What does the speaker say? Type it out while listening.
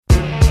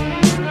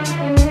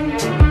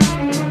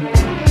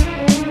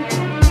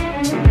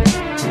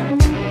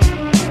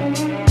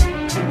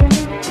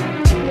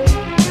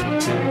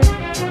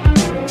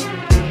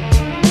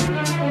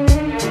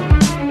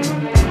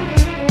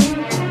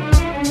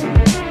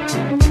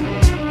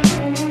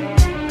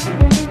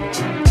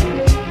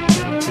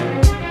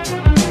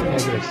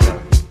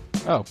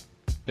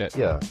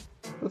Yeah,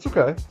 that's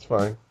okay. It's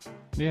fine.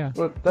 Yeah.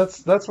 But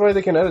that's why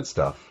they can edit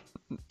stuff.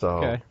 So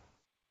Okay.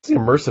 it's the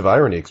immersive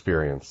irony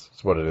experience.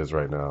 It's what it is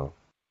right now.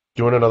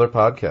 Doing another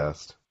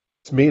podcast.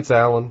 It's me. It's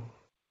Alan.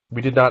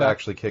 We did not That-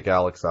 actually kick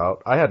Alex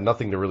out. I had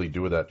nothing to really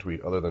do with that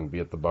tweet other than be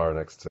at the bar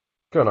next to.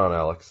 What's going on,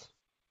 Alex?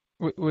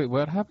 Wait,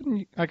 what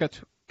happened? I got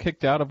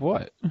kicked out of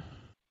what?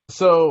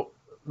 So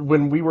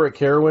when we were at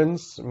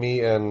Carowinds,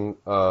 me and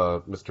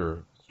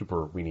Mr.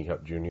 Super Weenie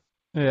Hut Jr.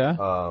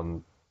 Yeah.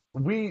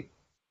 We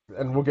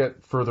and we'll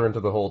get further into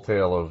the whole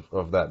tale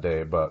of that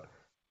day, but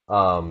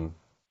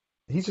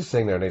he's just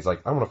sitting there and he's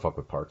like, "I want to fuck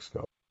with Park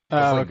Scope." I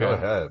was like, Okay. "Go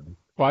ahead."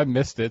 Well, I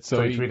missed it,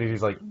 So he tweeted,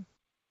 he's like,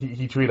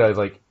 he tweeted, I was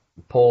like,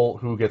 "Poll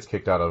who gets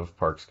kicked out of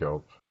Park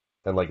Scope,"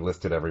 and like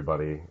listed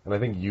everybody, and I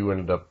think you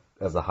ended up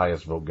as the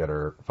highest vote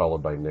getter,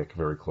 followed by Nick,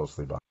 very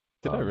closely by.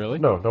 Did I really?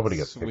 No, nobody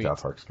gets kicked Sweet. out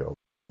of Park Scope.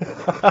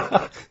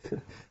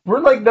 We're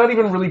like not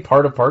even really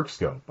part of Park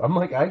Scope. I'm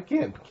like, I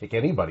can't kick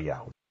anybody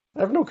out.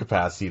 I have no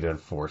capacity to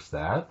enforce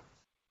that.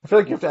 I feel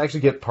like you have to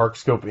actually get Park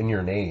Scope in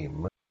your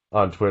name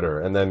on Twitter,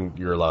 and then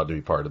you're allowed to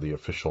be part of the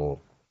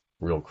official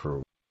real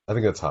crew. I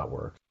think that's how it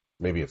works.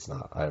 Maybe it's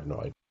not. I have no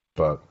idea.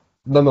 But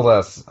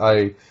nonetheless,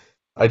 I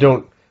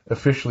don't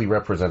officially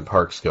represent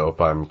Park Scope.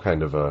 I'm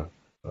kind of a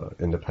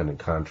independent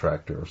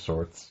contractor of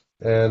sorts.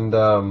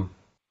 And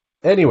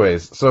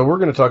anyways, so we're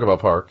going to talk about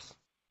parks.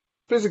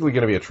 Basically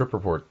going to be a trip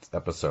report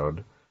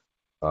episode,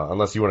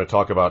 unless you want to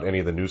talk about any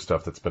of the new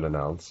stuff that's been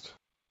announced.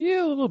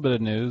 Yeah, a little bit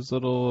of news,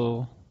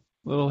 little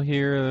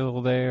here, a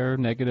little there,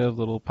 negative,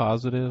 little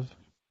positive.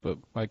 But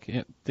I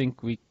can't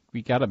think we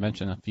got to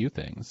mention a few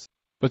things.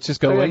 Let's just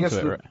go I into guess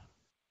it. Right?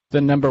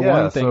 The number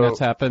Yeah, one thing so- that's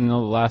happened in the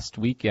last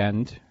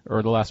weekend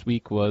or the last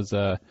week was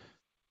we'll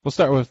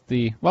start with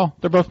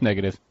they're both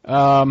negative.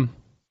 On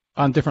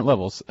different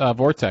levels.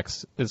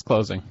 Vortex is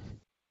closing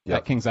Yep.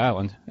 at Kings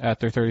Island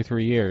after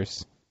 33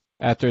 years.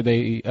 After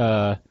they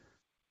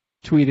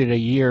tweeted a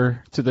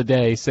year to the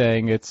day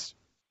saying it's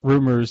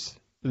rumors,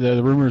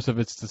 the rumors of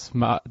its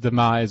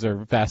demise are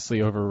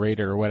vastly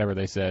overrated or whatever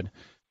they said.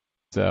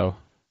 So,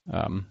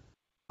 I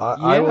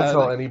will yeah,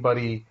 tell like-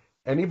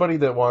 anybody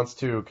that wants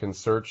to can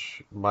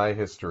search my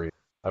history.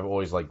 I've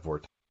always liked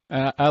Vortex.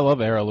 I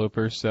love Arrow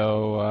Loopers,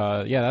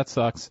 so yeah, that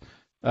sucks.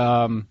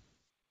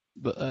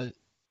 But,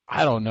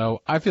 I don't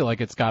know. I feel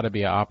like it's got to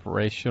be an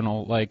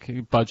operational,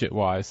 like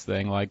budget-wise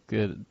thing. Like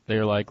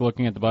they're like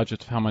looking at the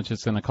budget, how much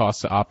it's going to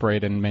cost to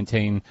operate and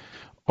maintain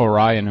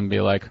Orion, and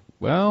be like,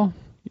 well,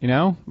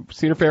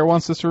 Cedar Fair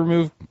wants us to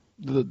remove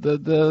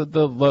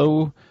the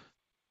low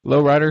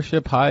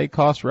ridership, high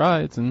cost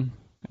rides, and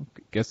I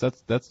guess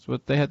that's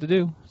what they had to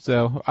do.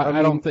 So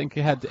I don't think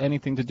it had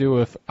anything to do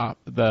with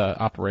the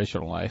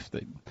operational life.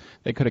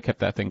 They could have kept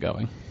that thing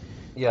going.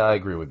 Yeah, I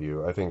agree with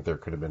you. I think there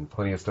could have been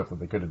plenty of stuff that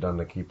they could have done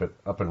to keep it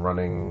up and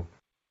running.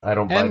 I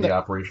don't buy the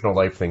operational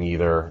life thing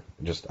either.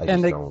 I just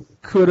they don't.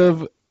 could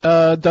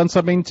have done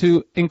something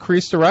to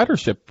increase the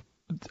ridership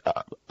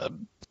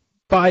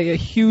by a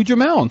huge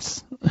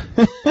amounts.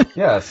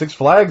 Yeah, Six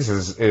Flags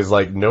is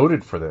like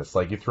noted for this.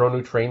 Like you throw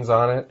new trains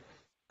on it,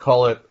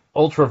 call it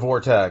Ultra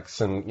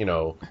Vortex, and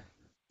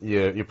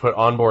you put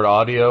onboard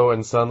audio,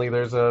 and suddenly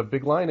there's a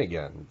big line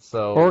again.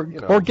 So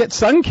or get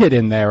Sunkit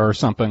in there or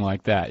something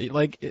like that.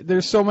 Like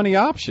there's so many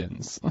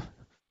options.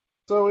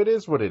 So it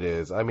is what it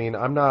is. I mean,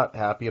 I'm not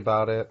happy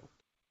about it.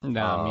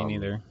 No, me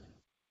neither.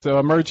 So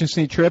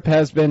emergency trip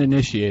has been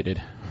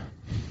initiated.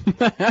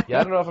 Yeah, I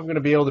don't know if I'm going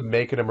to be able to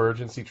make an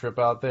emergency trip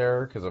out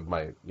there because of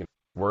my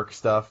work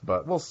stuff,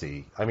 but we'll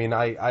see. I mean,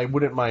 I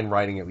wouldn't mind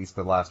riding at least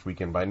the last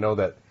weekend, but I know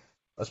that,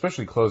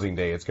 especially closing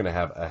day, it's going to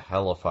have a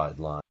hellified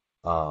line.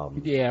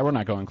 Yeah, we're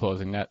not going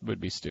closing. That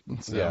would be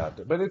stupid. So. Yeah,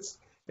 but it's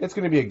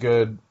going to be a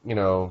good, it's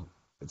going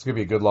to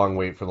be a good long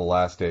wait for the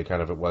last day,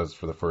 kind of it was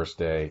for the first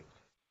day.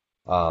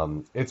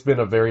 It's been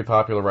a very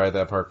popular ride at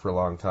that park for a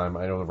long time.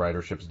 I know the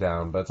ridership's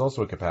down, but it's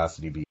also a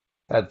capacity beat.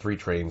 I had 3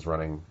 trains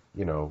running,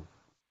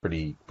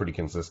 pretty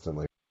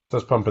consistently. So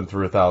it's pumping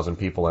through 1,000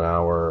 people an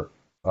hour.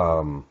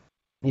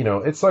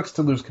 It sucks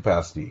to lose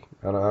capacity.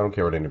 I don't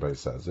care what anybody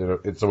says.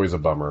 It's always a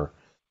bummer.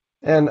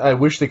 And I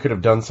wish they could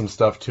have done some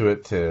stuff to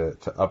it to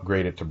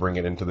upgrade it to bring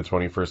it into the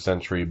 21st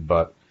century,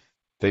 but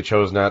they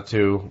chose not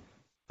to.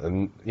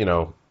 And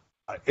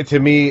to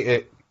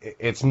me,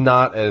 it's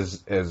not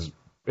as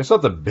it's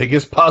not the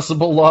biggest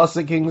possible loss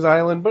at Kings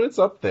Island, but it's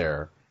up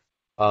there.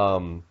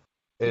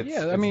 It's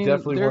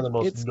definitely one of the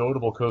most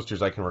notable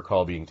coasters I can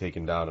recall being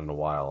taken down in a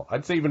while.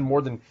 I'd say even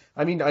more than.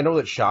 I mean, I know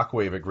that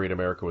Shockwave at Great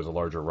America was a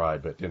larger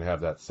ride, but didn't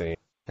have that same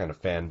kind of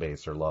fan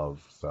base or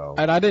love. So.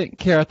 And I didn't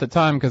care at the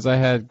time because I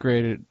had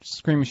Great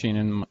Scream Machine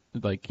in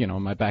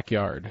my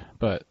backyard.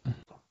 But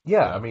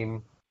yeah, I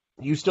mean,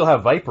 you still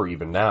have Viper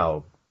even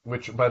now,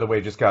 which by the way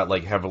just got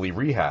like heavily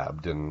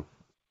rehabbed and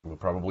will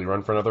probably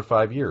run for another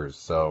 5 years.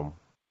 So,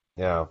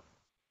 yeah.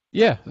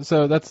 Yeah,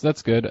 so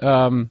that's good.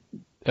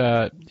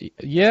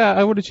 Yeah,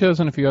 I would have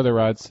chosen a few other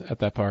rides at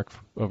that park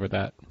over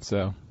that.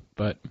 So,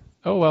 but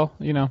oh well,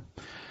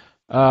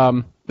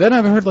 Then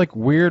I've heard like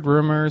weird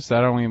rumors that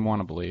I don't even want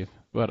to believe.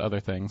 what other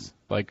things?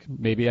 Like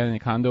maybe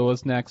Anaconda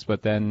was next,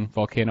 but then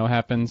Volcano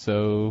happened,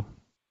 so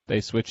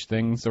they switched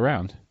things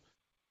around.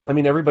 I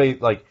mean, everybody,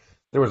 like,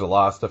 there was a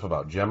lot of stuff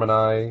about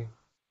Gemini.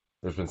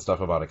 There's been stuff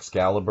about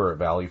Excalibur at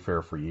Valley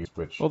Fair for years,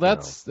 which, Well,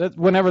 that's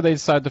whenever they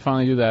decide to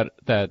finally do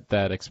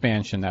that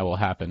expansion, that will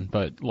happen.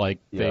 But like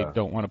they yeah.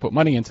 don't want to put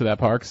money into that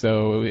park,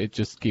 so it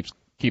just keeps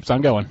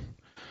on going.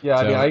 Yeah,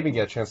 I mean, So I even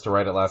got a chance to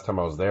ride it last time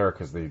I was there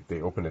because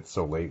they opened it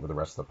so late with the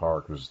rest of the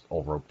park. It was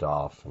all roped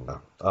off.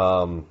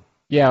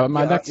 yeah,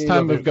 my Yeah, next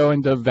time of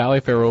going to Valley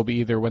Fair will be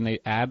either when they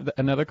add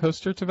another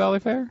coaster to Valley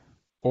Fair,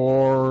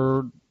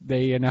 or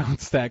they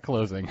announce that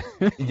closing.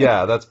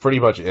 yeah, that's pretty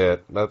much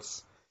it.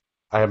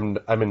 I'm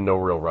in no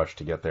real rush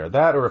to get there.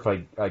 That, or if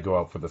I go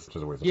out for this, which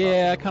is always a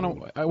Yeah,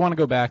 possibility. I want to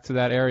go back to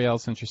that.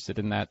 Ariel's interested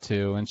in that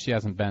too, and she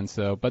hasn't been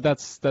but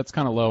that's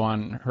kind of low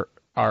on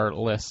our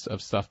list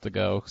of stuff to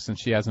go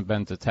since she hasn't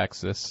been to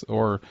Texas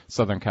or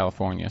Southern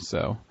California.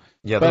 So,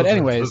 Yeah, but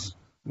anyways,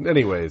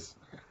 anyways,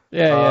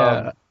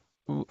 yeah,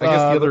 I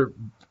guess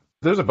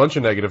there's a bunch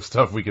of negative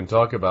stuff we can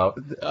talk about.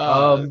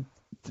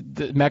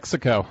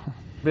 Mexico.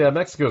 Yeah,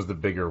 Mexico's the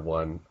bigger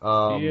one.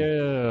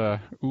 Yeah,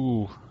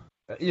 ooh.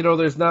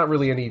 There's not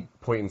really any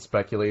point in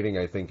speculating,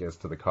 I think, as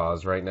to the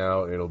cause right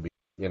now. It'll be,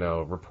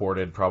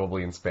 reported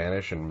probably in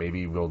Spanish, and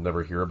maybe we'll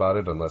never hear about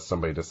it unless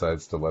somebody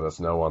decides to let us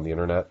know on the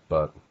internet.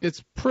 But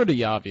It's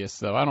pretty obvious,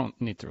 though. I don't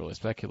need to really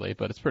speculate,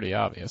 but it's pretty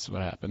obvious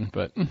what happened.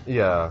 But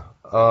yeah,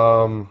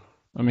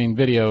 I mean,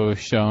 video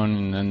shown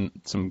and then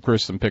some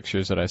gruesome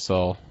pictures that I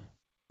saw.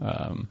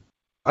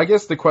 I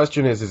guess the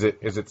question is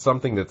it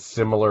something that's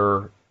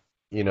similar,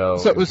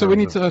 So we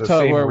need to the tell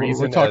same where we're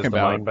reason talking as the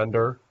about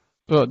Mindbender?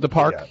 the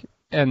park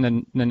Yeah. and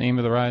then the name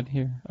of the ride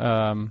here.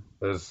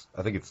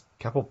 I think it's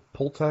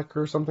Capopoltec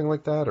or something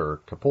like that,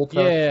 or Capoltec.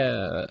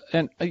 Yeah,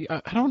 and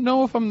I don't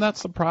know if I'm that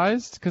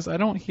surprised because I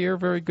don't hear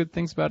very good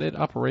things about it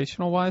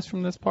operational wise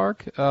from this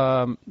park.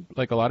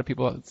 Like a lot of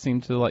people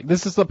seem to like.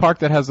 This is the park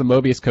that has the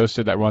Mobius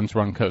coaster that runs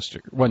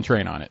one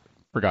train on it.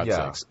 For God's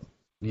Yeah. sakes.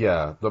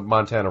 Yeah, the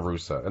Montana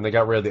Rusa, and they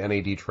got rid of the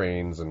NAD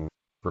trains and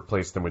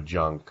replaced them with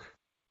junk.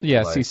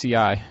 Yeah, Like-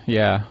 CCI.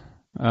 Yeah.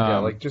 Yeah,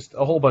 like just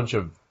a whole bunch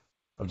of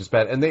just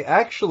bad. And they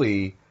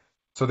actually,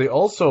 so they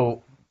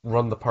also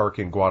run the park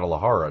in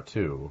Guadalajara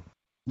too.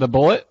 The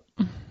Bullet.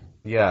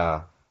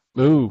 Yeah,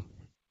 Ooh.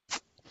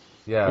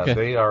 yeah, Okay.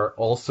 they are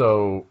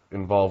also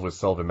involved with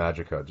Selva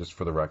Magica, just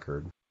for the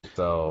record.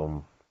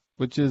 So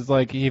Which is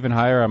like even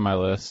higher on my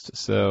list.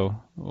 So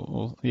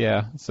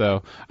yeah.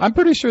 So I'm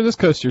pretty sure this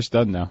coaster's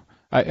done though.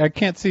 I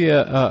can't see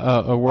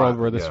a world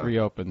where this yeah.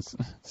 reopens.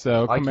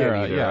 So I can't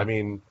Chimera, either. yeah. I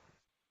mean,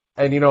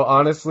 and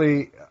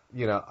honestly,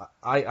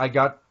 I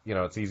got,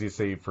 it's easy to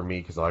say for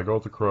me because I go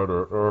with the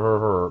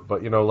crowd,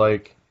 but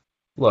like,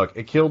 look,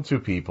 it killed 2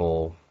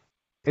 people.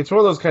 It's one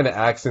of those kind of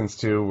accents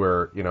too,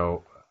 where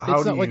how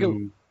It's do not like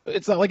you?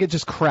 it's not like it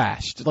just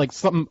crashed. Like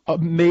a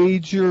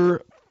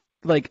major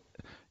like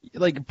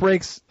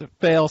brakes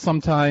fail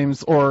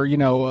sometimes, or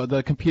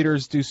the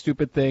computers do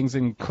stupid things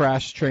and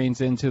crash trains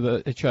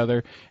into each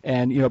other,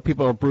 and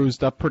people are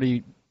bruised up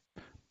pretty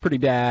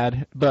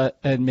bad,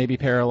 and maybe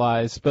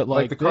paralyzed. But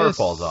Like the car this,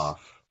 falls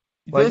off.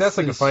 Like that's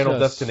like a is Final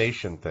just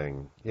Destination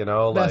thing,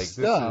 like messed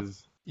this up.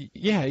 is.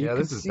 Yeah, you Yeah, can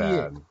this is see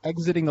bad. it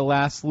exiting the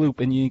last loop,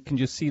 and you can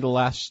just see the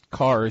last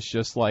car is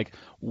just like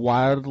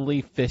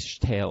wildly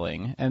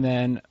fishtailing, and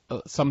then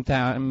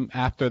sometime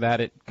after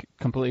that, it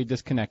completely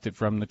disconnected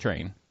from the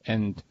train,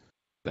 and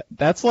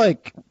that's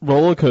like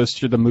Roller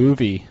Coaster the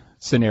movie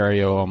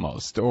scenario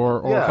almost,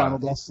 or Yeah. Final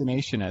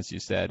Destination, as you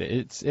said.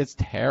 It's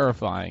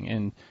terrifying,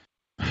 and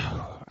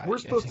We're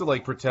supposed to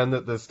like pretend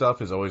that this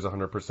stuff is always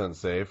 100%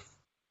 safe,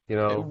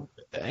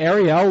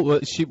 Ariel,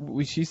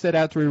 she said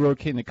after we rode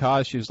King of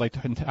Cause, she was like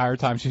the entire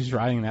time she was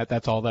riding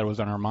that's all that was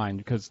on her mind,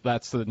 because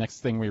that's the next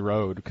thing we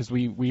rode, because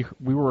we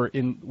were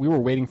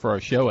waiting for our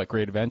show at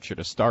Great Adventure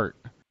to start,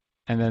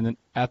 and then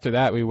after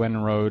that we went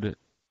and rode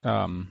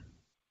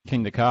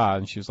King of Cause,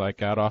 and she was like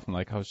got off and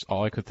like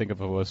all I could think of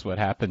was what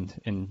happened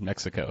in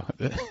Mexico.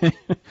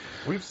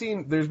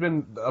 there's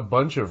been a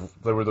bunch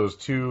there were those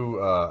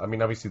 2, I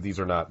mean, obviously these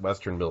are not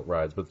Western built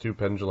rides, but 2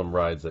 pendulum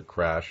rides that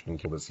crashed and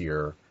killed us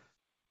here,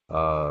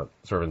 sort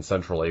of in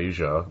Central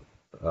Asia,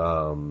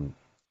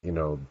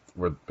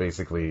 where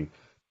basically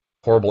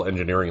horrible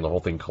engineering and the whole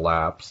thing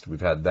collapsed.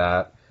 We've had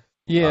that.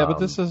 Yeah, but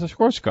this is a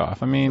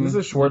Schwarzkopf. I mean, This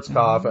is a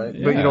Schwarzkopf, but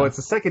yeah. it's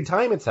the second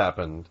time it's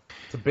happened.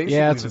 So basically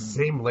it's the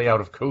same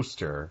layout of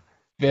coaster.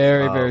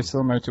 very, very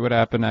similar to what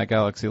happened at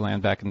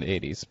Galaxyland back in the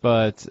 80s.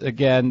 But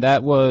again,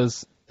 that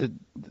was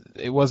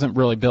it wasn't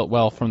really built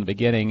well from the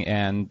beginning,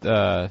 and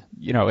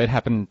it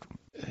happened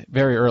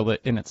very early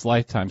in its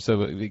lifetime.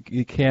 So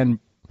it can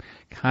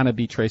kind of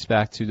be traced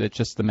back to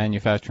just the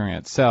manufacturing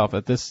itself.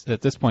 At this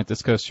point,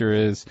 this coaster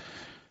is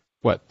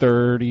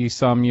 30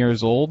 some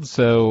years old.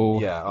 So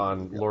Yeah,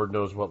 on Lord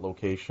knows what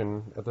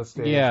location at this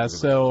stage. yeah,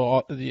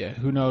 so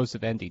who knows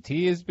if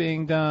NDT is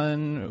being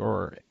done,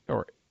 or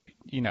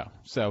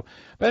So,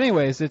 but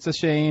anyways, it's a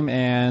shame,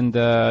 and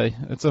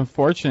it's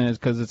unfortunate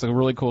because it's a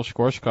really cool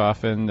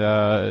Schwarzkopf, and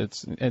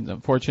it's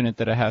unfortunate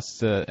that it has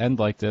to end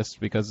like this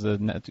because of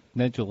the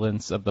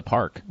negligence of the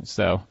park.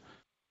 So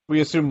We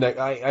assume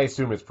I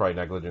assume it's probably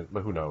negligent,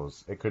 but who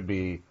knows? It could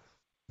be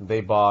they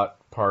bought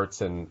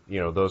parts and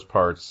those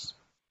parts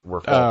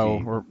were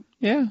faulty.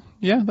 yeah,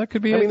 that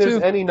could be I it mean, there's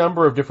too. any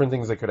number of different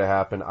things that could have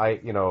happened. I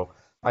know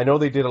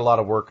they did a lot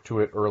of work to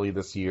it early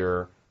this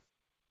year.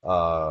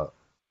 Yeah,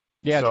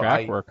 So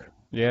track work.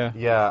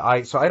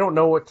 Yeah. so I don't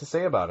know what to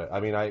say about it. I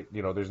mean,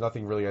 there's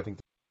nothing really. I think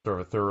sort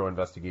of a thorough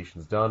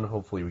investigation's done.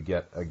 Hopefully, we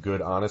get a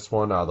good, honest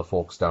one out of the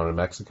folks down in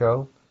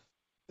Mexico,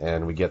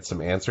 and we get some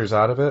answers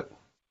out of it.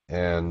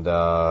 And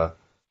that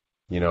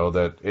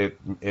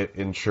it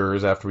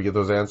ensures after we get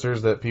those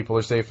answers that people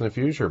are safe in the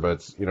future. But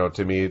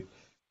to me,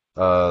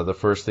 the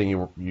first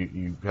thing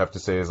you have to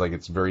say is like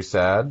it's very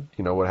sad.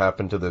 What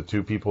happened to the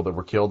two people that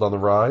were killed on the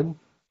ride.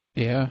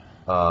 Yeah.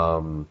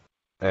 And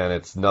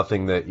it's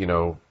nothing that,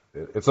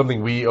 it's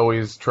something we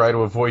always try to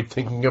avoid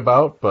thinking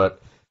about, but,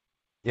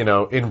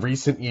 in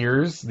recent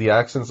years, the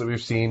accidents that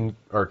we've seen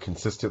are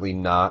consistently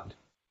not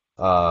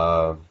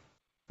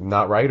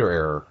rider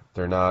error.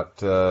 They're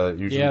not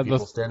usually people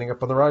standing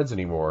up on the rides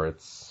anymore.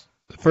 It's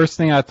the first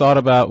thing I thought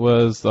about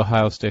was the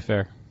Ohio State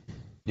Fair.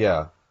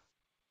 Yeah.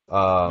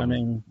 I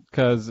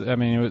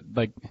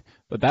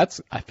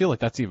feel like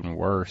that's even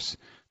worse.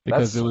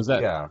 Because it was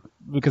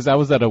because that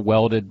was at a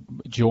welded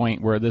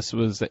joint where this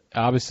was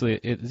obviously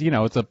it's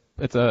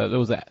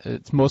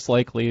most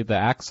likely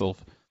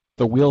the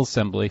wheel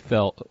assembly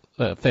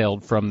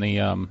failed from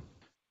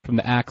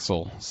the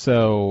axle.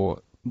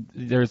 So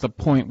there's a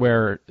point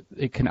where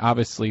it can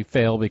obviously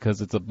fail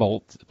because it's a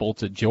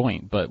bolted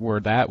joint, but where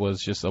that was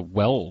just a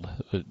weld,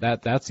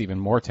 that's even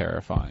more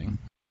terrifying.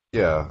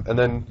 Yeah, and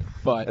then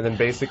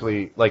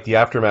basically like the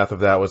aftermath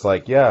of that was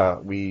like,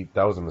 that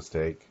was a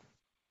mistake.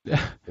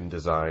 In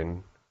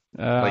design,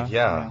 and we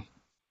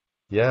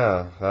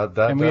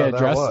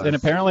addressed, and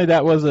apparently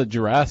that was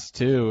addressed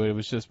too. It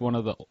was just one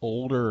of the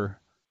older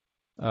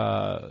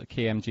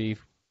KMG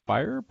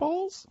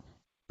fireballs.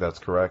 That's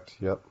correct.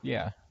 Yep.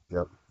 Yeah.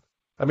 Yep.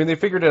 I mean, they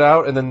figured it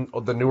out, and then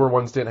the newer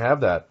ones didn't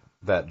have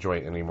that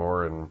joint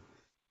anymore,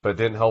 but it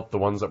didn't help the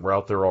ones that were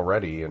out there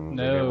already. And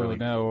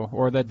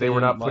or that they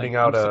were not putting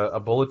out a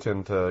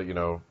bulletin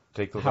to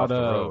take those off the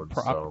road,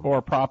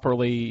 or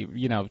properly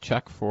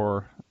check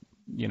for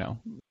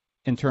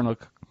internal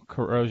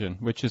corrosion,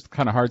 which is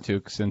kind of hard to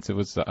since it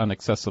was an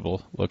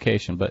inaccessible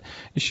location. But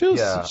it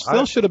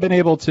still should have been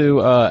able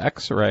to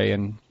X-ray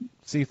and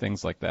see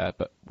things like that.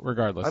 But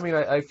regardless, I mean,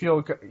 I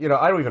feel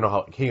I don't even know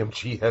how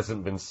KMG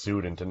hasn't been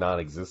sued into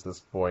non-exist this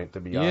point.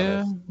 To be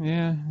honest.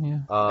 Yeah.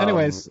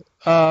 Anyways,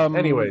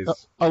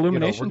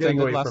 Illuminations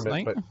ended last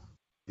night.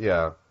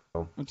 Yeah.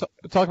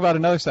 Talk about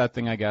another sad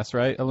thing, I guess.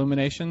 Right?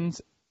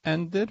 Illuminations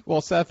ended.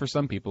 Well, sad for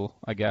some people,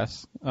 I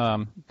guess.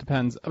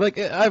 Depends. Like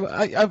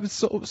I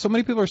so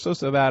many people are so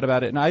bad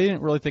about it, and I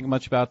didn't really think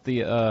much about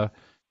the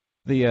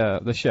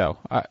show.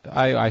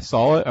 I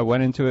saw it. I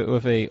went into it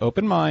with a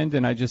open mind,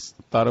 and I just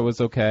thought it was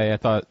okay. I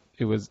thought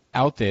it was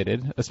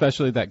outdated,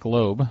 especially that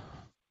globe.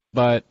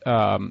 But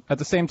at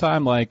the same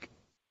time, like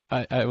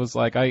I was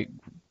like I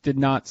did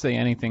not say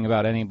anything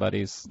about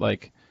anybody's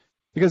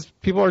because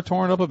people are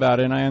torn up about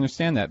it, and I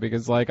understand that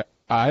because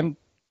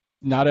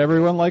not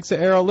everyone likes the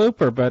Aero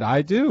Looper, but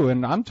I do,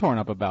 and I'm torn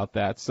up about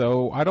that.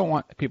 So I don't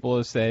want people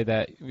to say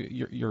that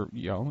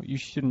you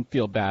shouldn't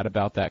feel bad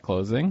about that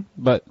closing.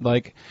 But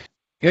I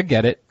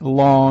get it.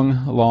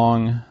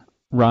 Long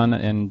run,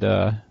 and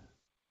the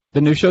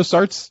new show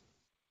starts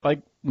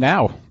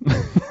now.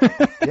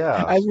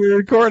 Yeah. As we're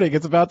recording,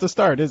 it's about to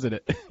start, isn't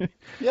it?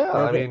 Yeah,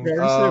 I mean,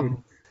 very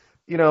soon.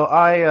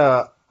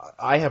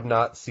 I have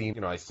not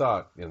seen. I saw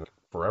it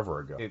forever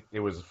ago. It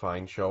was a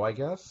fine show, I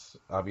guess.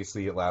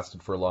 Obviously, it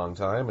lasted for a long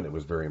time, and it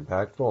was very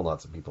impactful, and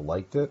lots of people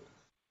liked it.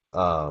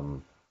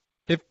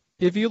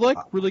 If you like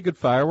really good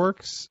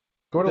fireworks,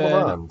 go to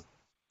Le Mans.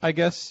 I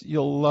guess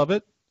you'll love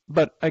it.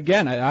 But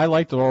again, I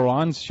liked Le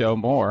Mans show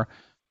more.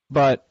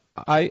 But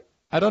I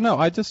don't know.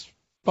 I just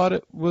thought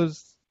it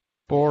was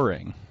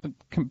boring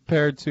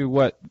compared to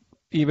what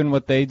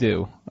they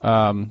do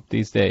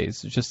these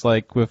days. Just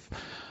like with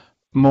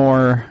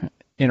more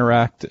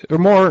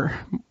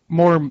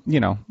more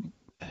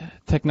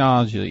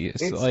technology.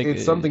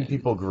 It's something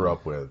people grew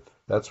up with.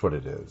 That's what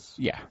it is.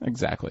 Yeah,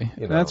 exactly.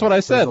 And that's what I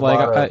said.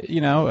 There's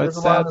it's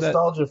a sad lot of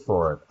nostalgia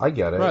for it. I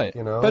get it. Right.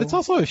 But it's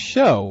also a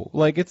show.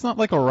 It's not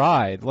like a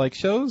ride.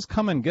 Shows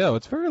come and go.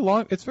 It's very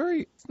long. It's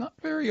not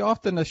very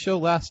often a show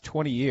lasts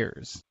 20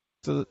 years.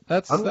 So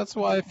that's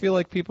why I feel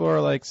like people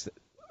are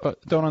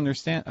don't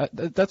understand.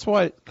 That's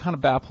why it kind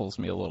of baffles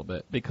me a little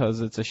bit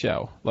because it's a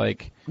show.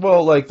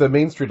 The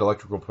Main Street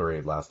Electrical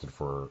Parade lasted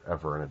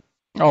forever, and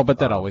but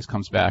that always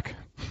comes back.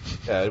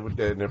 Yeah, and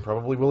it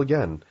probably will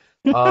again.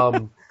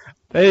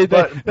 They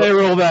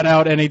roll that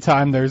out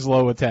anytime there's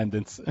low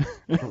attendance.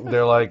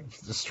 They're like,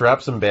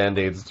 strap some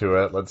Band-Aids to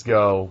it. Let's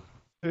go.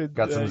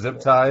 Got some zip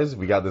ties.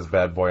 We got this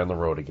bad boy on the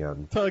road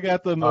again. Tug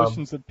at the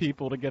emotions of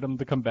people to get them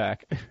to come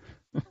back.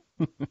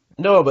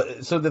 No,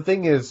 but so the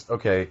thing is,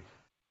 okay,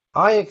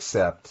 I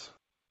accept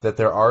that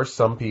there are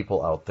some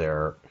people out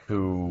there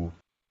who,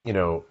 I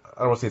don't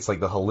want to say it's like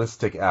the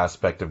holistic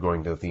aspect of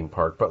going to the theme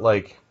park, but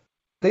like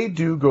they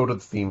do go to the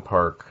theme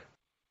park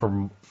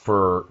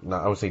for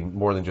not, I would say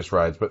more than just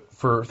rides, but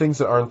for things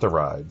that aren't the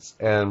rides.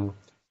 And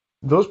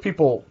those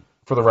people,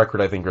 for the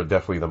record, I think are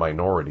definitely the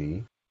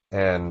minority.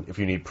 And if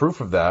you need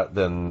proof of that,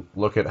 then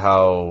look at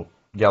how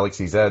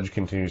Galaxy's Edge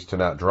continues to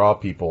not draw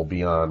people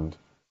beyond,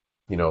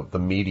 the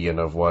median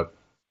of what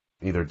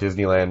either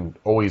Disneyland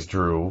always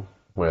drew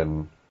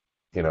when,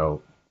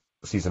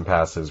 season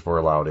passes were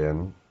allowed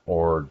in,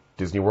 or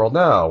Disney World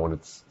now when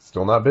it's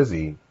still not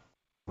busy.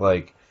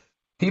 Like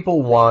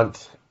people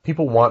want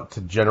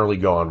to generally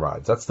go on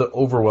rides. That's the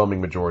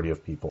overwhelming majority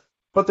of people.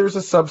 But there's a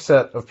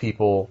subset of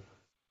people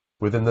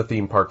within the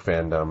theme park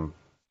fandom,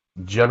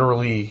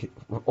 generally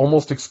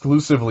almost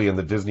exclusively in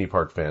the Disney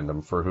park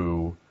fandom, for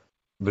who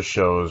the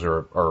shows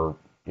are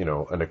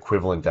an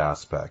equivalent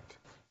aspect.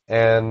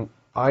 And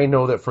I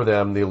know that for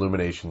them, the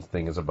Illuminations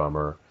thing is a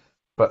bummer.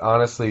 But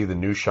honestly, the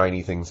new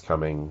shiny thing's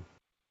coming.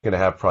 Going to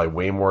have probably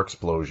way more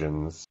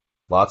explosions,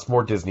 lots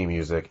more Disney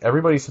music.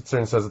 Everybody sits there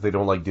and says that they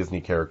don't like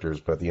Disney characters,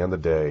 but at the end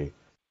of the day,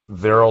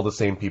 they're all the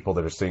same people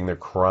that are sitting there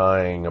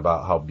crying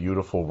about how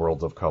beautiful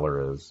Worlds of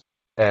Color is.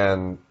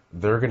 And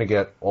they're going to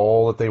get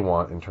all that they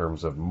want in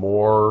terms of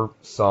more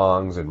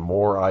songs and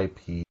more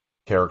IP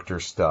character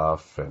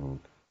stuff.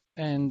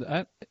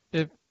 And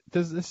if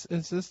is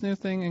this new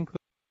thing include?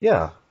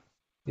 Yeah,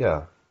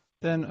 yeah.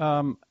 Then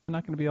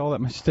not going to be all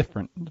that much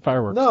different.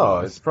 Fireworks. No,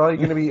 it's probably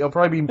going to be. It'll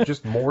probably be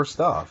just more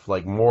stuff,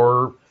 like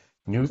more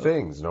new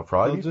things. And it'll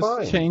probably They'll be just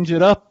fine. change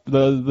it up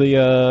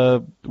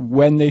the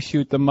when they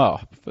shoot them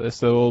up,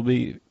 so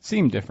it'll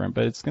seem different,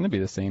 but it's going to be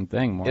the same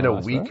thing more In or a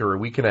less, week right? or a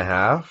week and a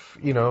half,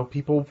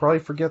 people will probably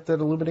forget that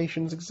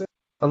Illuminations exist.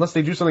 Unless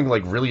they do something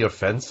like really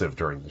offensive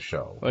during the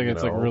show. Like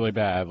it's like know? really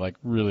bad, like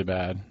really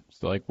bad.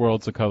 So like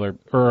Worlds of Color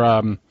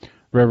or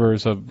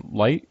Rivers of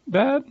Light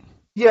bad.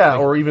 Yeah, Like,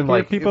 or even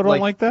like people don't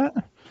like that.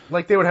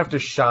 Like they would have to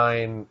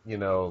shine,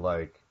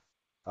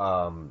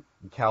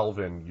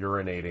 Calvin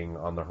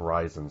urinating on the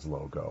Horizons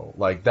logo.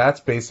 Like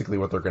that's basically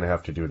what they're going to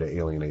have to do to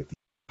alienate.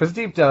 Because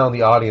deep down,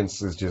 the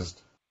audience is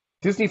just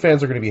Disney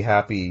fans are going to be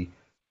happy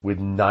with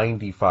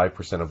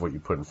 95% of what you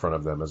put in front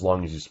of them, as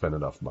long as you spend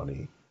enough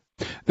money.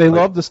 They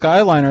love the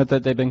Skyliner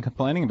that they've been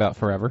complaining about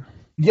forever.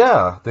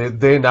 Yeah,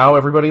 they now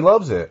everybody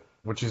loves it,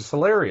 which is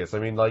hilarious. I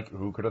mean, like,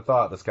 who could have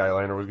thought the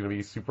Skyliner was going to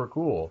be super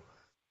cool?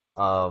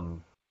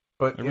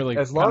 But Really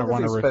as kinda long as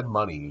wanna they spend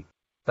money,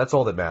 that's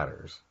all that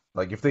matters.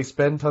 Like, if they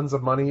spend tons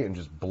of money and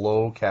just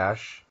blow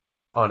cash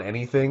on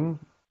anything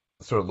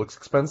so it looks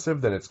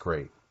expensive, then it's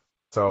great.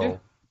 So, Yeah.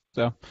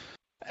 So,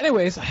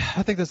 anyways,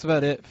 I think that's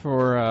about it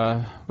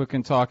for we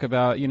can talk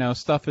about.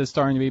 Stuff is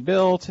starting to be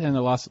built and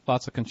lots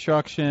of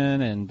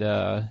construction, and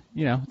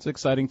it's an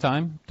exciting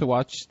time to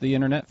watch the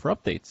internet for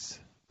updates.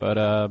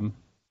 But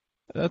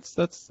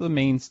that's the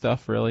main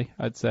stuff, really.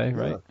 I'd say,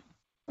 right?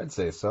 I'd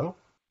say so.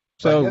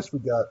 So I guess we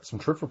got some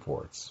trip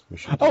reports. We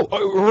should. Oh,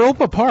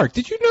 Europa Park.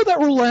 Did you know that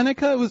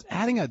Rulenica was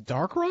adding a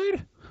dark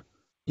ride?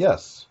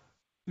 Yes.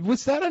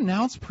 Was that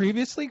announced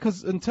previously?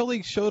 Because until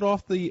they showed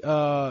off the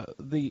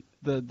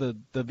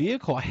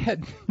vehicle, I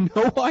had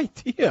no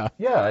idea.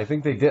 Yeah, I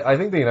think they did. I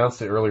think they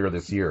announced it earlier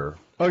this year.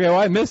 Okay, well,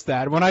 I missed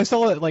that. When I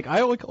saw it,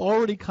 I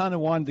already kind of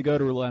wanted to go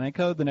to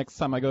Rulenica the next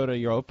time I go to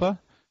Europa.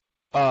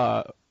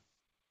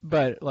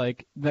 But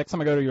next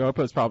time I go to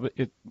Europa,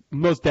 it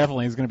most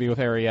definitely is going to be with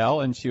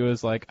Ariel, and she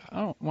was like, I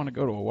don't want to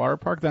go to a water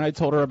park. Then I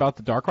told her about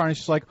the dark ride, and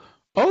she's like,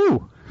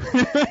 oh,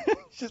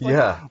 she's like,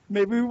 Yeah.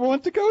 maybe we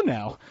want to go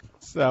now.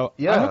 So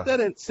Yeah. I hope that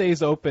it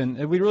stays open.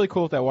 It'd be really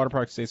cool if that water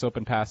park stays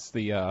open past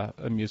the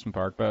amusement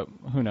park, but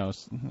who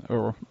knows?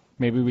 Or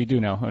maybe we do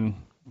know, and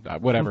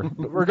whatever.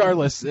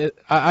 Regardless,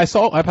 I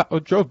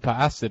drove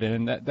past it,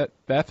 and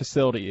that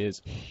facility is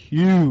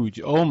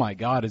huge. Oh my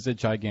God, is it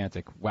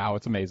gigantic? Wow,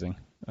 it's amazing.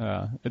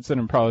 It's going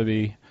to probably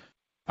be,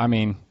 I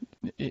mean,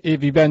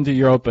 if you've been to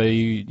Europa,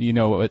 you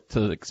know what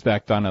to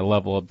expect on a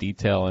level of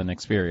detail and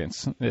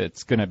experience.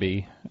 It's going to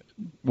be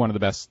one of the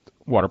best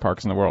water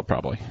parks in the world,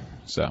 probably.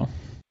 So.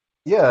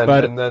 Yeah,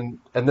 But- and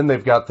then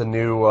they've got the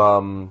new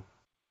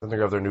then they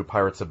have their new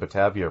Pirates of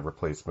Batavia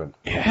replacement.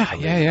 Yeah.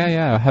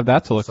 I have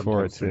that to look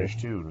forward Sometimes to.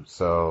 finished too.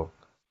 So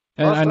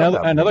And Well, it's not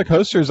that another bad.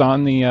 coaster's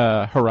on the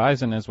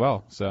horizon as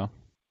well. So.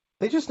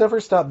 they just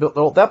never stop building.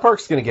 Oh, that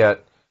park's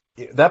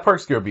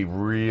gonna be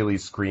really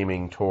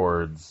screaming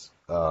towards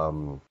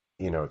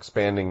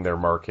expanding their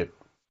market,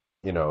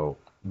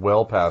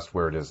 well past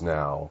where it is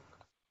now.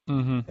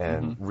 Mm-hmm,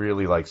 And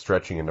really like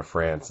stretching into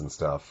France and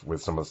stuff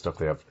with some of the stuff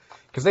they have,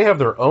 because they have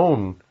their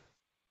own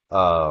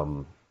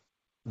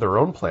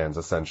plans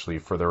essentially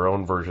for their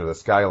own version of the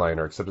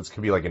Skyliner, except it's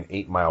gonna be like an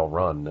 8-mile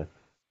run.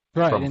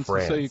 Right, from and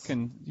France. so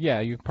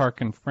you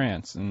park in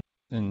France,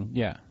 and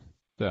yeah,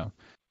 so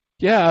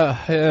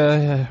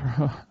yeah,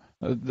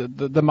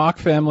 the Mach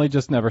family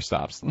just never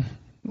stops.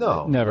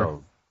 No, Never.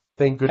 no.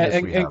 Thank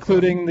goodness we have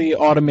Including the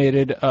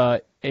automated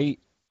 8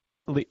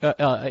 the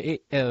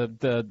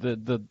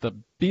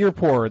beer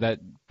pourer that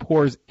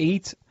pours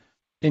 8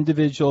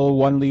 individual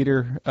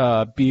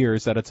 1-liter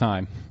beers at a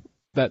time.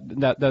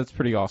 That's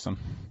pretty awesome.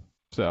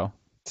 So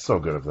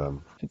good of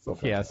them. So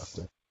yes.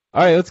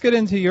 All right, let's get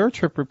into your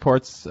trip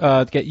reports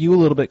to get you a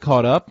little bit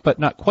caught up, but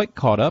not quite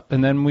caught up,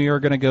 and then we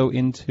are going to go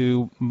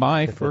into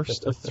my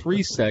first of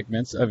 3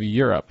 segments of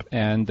Europe,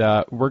 and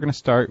we're going to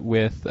start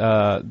with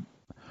the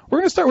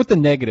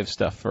negative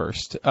stuff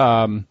first.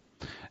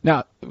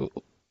 Now,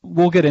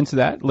 we'll get into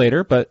that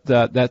later, but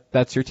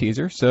that's your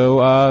teaser.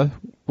 So,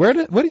 what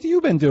have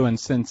you been doing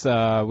since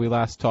we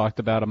last talked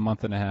about a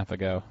month and a half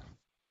ago?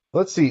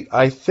 Let's see.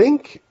 I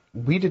think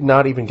we did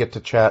not even get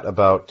to chat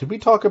about... Did we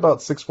talk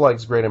about Six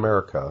Flags Great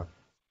America?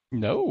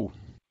 No.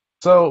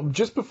 So,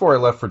 just before I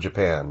left for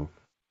Japan,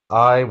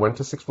 I went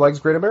to Six Flags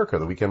Great America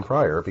the weekend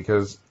prior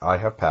because I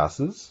have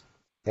passes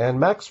and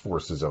Max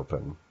Force is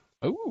open.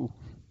 Ooh.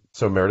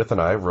 So Meredith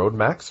and I rode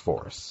Max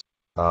Force.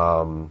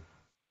 Got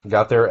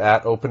there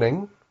at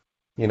opening,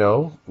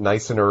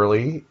 nice and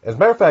early. As a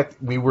matter of fact,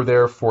 we were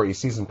there for a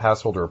season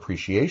pass holder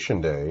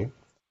appreciation day.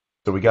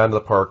 So we got into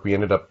the park. We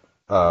ended up...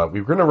 we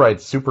were going to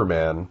ride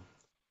Superman,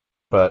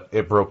 but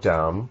it broke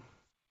down.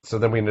 So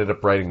then we ended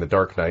up riding the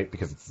Dark Knight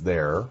because it's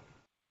there.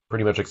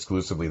 Pretty much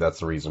exclusively,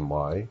 that's the reason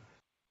why.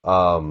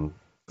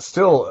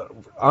 Still,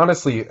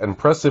 honestly,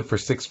 impressive for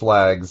Six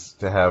Flags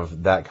to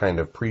have that kind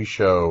of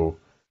pre-show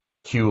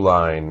queue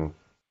line,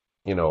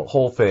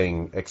 whole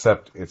thing,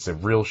 except it's a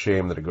real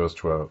shame that it goes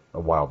to a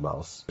Wild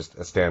Mouse, just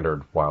a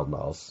standard Wild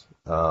Mouse,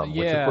 which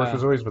of course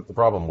was always the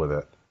problem with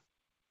it.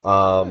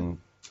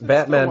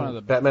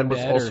 Batman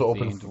was also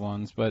open for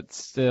ones, but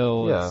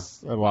still,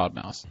 it's a Wild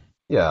Mouse.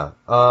 Yeah.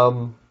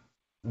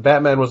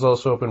 Batman was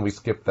also open. We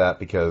skipped that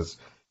because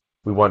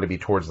we wanted to be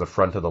towards the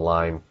front of the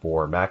line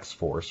for Max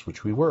Force,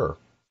 which we were.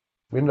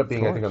 We ended up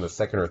being, I think, on the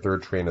second or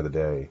third train of the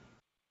day.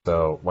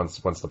 So once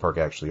the park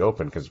actually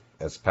opened, because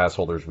as pass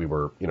holders, we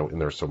were, in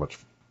there so much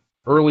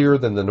earlier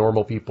than the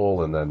normal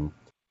people, and then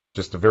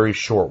just a very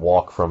short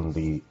walk from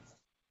the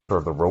sort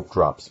of the rope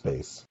drop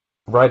space.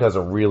 The ride has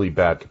a really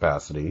bad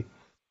capacity.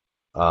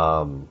 We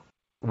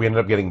ended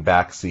up getting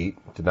back seat,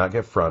 did not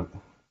get front.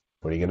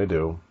 What are you going to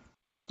do?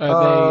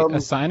 Are they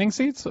assigning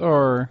seats,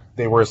 or...?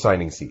 They were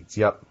assigning seats,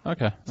 yep.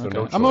 Okay, so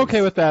no I'm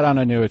okay with that on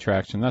a new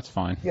attraction. That's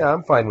fine. Yeah,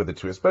 I'm fine with it,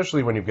 too,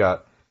 especially when you've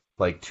got,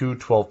 like, 2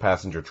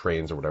 12-passenger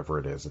trains or whatever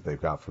it is that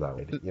they've got for that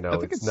ride. I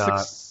think it's not...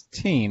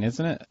 16,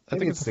 isn't it? I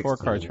think it's a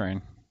 4-car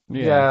train.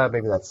 Yeah,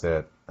 maybe that's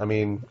it. I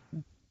mean,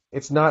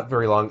 it's not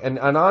very long. And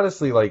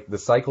honestly, like, the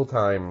cycle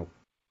time,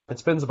 it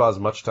spends about as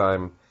much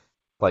time,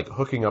 like,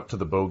 hooking up to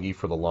the bogie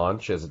for the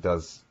launch as it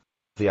does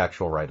the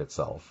actual ride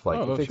itself. Like,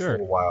 it takes a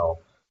little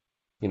while,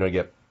 to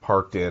get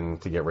parked in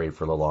to get ready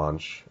for the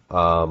launch.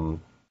 The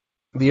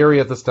area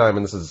at this time,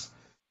 and this is,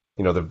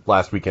 the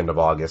last weekend of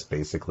August,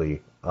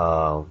 basically,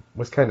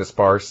 was kind of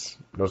sparse.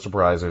 No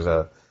surprise,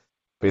 there's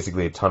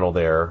basically a tunnel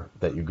there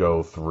that you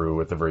go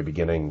through at the very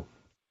beginning,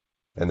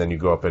 and then you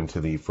go up into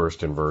the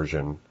first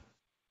inversion.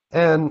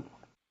 And,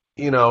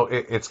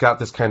 it's got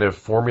this kind of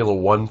Formula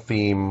One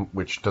theme,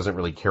 which doesn't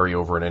really carry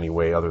over in any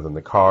way other than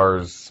the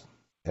cars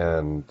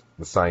and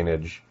the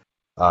signage.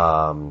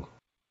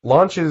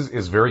 Launch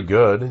is very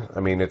good. I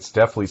mean, it's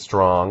definitely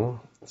strong.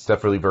 It's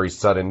definitely very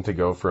sudden to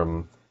go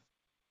from,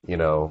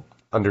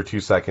 under 2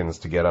 seconds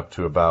to get up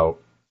to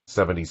about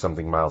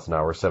 70-something miles an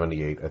hour.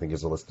 78, I think,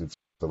 is the listed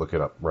to look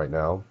it up right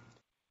now.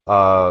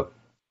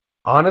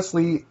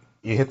 Honestly,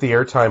 you hit the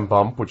airtime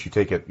bump, which you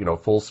take at,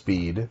 full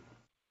speed.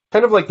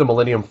 Kind of like the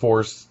Millennium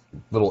Force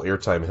little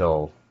airtime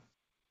hill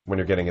when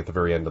you're getting at the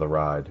very end of the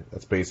ride.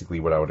 That's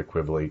basically what I would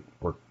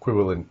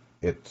equivalent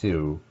it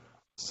to.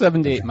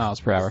 78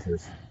 miles per hour.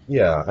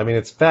 Yeah, I mean,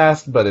 it's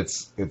fast, but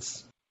it's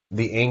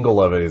the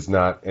angle of it is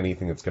not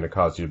anything that's going to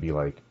cause you to be,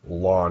 like,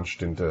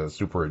 launched into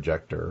super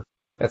ejector.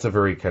 That's a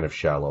very kind of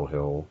shallow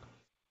hill.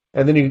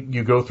 And then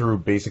you go through,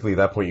 basically at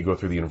that point, you go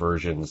through the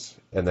inversions,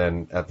 and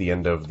then at the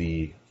end of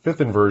the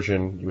 5th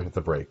inversion, you hit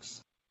the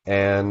brakes.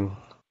 And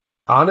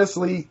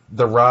honestly,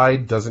 the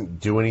ride doesn't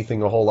do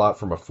anything a whole lot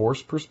from a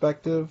force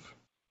perspective.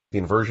 The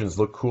inversions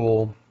look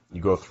cool.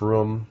 You go through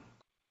them.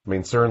 I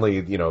mean, certainly,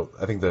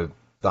 I think the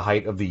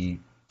height of the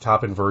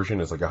top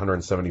inversion is like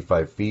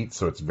 175 feet,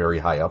 so it's very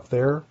high up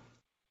there.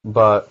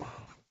 But,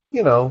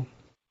 in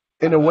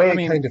a way,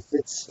 it kind of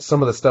fits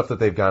some of the stuff that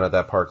they've got at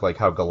that park, like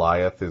how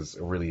Goliath is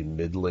a really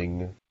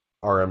middling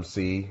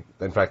RMC.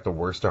 In fact, the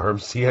worst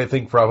RMC, I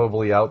think,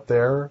 probably out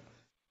there.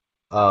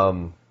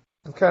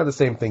 It's kind of the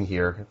same thing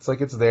here. It's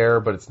like it's there,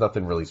 but it's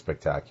nothing really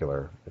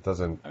spectacular. It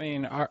doesn't... I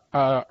mean,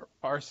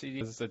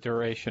 RCD's the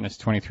duration is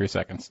 23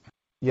 seconds.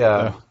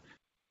 Yeah.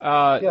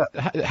 So,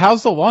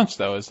 how's the launch,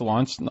 though? Is the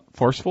launch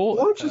forceful?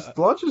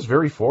 Launch is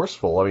very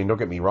forceful. I mean, don't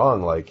get me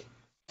wrong. Like,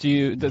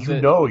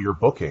 you're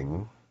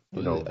booking,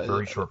 a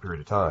very short period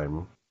of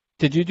time.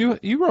 Did you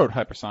rode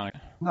hypersonic?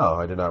 No,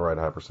 I did not ride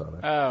hypersonic.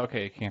 Oh,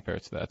 okay. You can't compare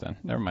it to that then.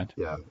 Never mind.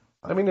 Yeah.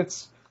 I mean,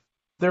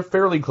 they're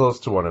fairly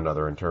close to one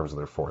another in terms of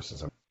their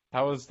forces.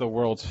 How is the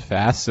world's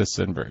fastest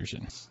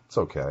inversion? It's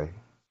okay.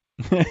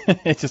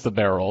 It's just a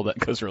barrel that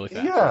goes really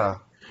fast. Yeah.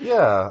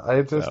 Yeah,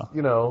 I just,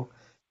 So,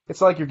 it's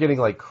not like you're getting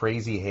like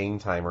crazy hang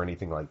time or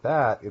anything like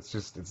that. It's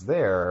just it's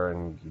there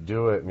and you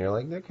do it and you're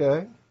like,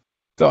 okay.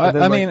 so And I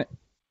then like mean,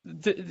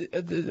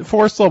 the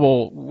force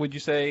level. Would you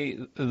say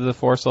the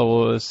force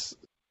level is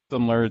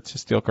similar to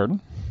Steel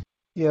Curtain?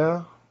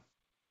 yeah,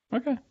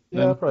 Okay,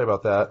 yeah, then probably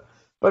about that.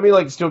 But I mean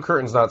like Steel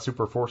Curtain's not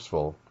super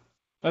forceful.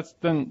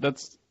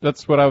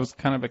 that's what I was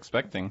kind of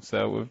expecting.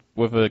 So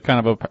with a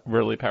kind of a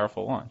really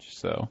powerful launch.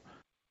 So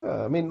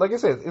I mean, like I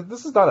said,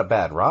 this is not a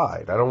bad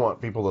ride. I don't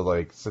want people to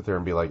like sit there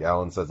and be like,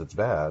 Alan says it's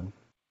bad.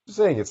 Just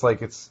saying, it's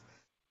like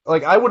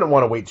I wouldn't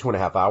want to wait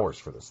 2.5 hours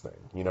for this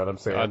thing. You know what I'm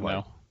saying? God Like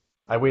no,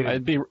 I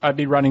waited, I'd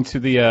be running to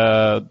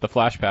the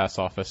Flash Pass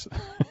office.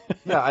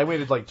 yeah, I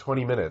waited like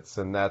 20 minutes,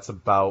 and that's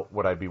about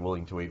what I'd be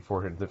willing to wait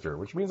for in the future,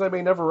 which means I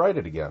may never ride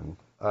it again.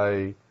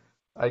 I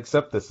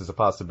accept this as a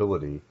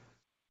possibility.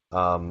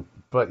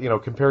 But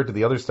compared to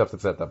the other stuff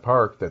that's at the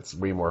park, that's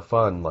way more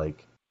fun.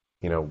 Like,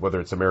 whether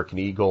it's American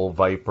Eagle,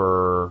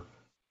 Viper,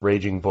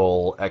 Raging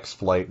Bull, X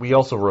Flight. We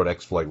also rode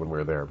X Flight when we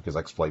were there because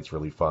X Flight's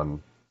really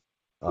fun.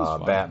 It was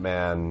fun.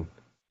 Batman,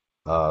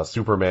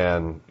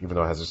 Superman, even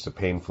though it has just a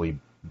painfully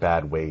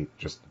bad wait,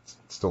 just it's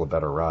still a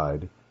better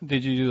ride.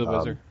 Did you do the Um,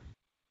 Wizard?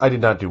 I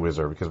did not do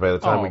Whizzer because by the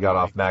time we Oh got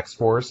my off Max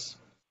Force,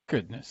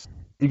 goodness.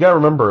 you gotta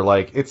remember,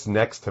 like, it's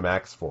next to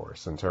Max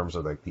Force in terms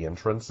of like the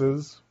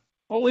entrances.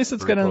 Well, at least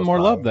it's Pretty getting close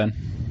more love by.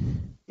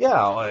 then.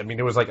 Yeah, I mean,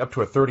 it was like up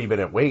to a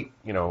 30-minute wait,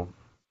 a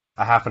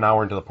half an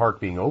hour into the park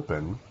being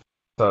open.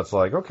 So it's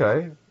like,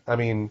 okay. I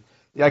mean,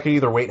 yeah, I could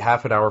either wait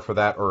half an hour for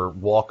that or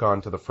walk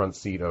onto the front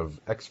seat of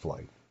X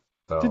Flight.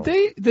 Did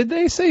So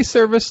they say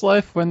service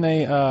life when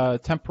they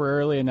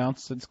temporarily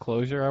announced its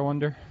closure? I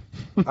wonder.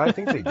 I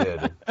think they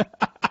did.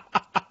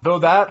 Though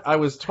that I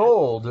was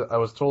told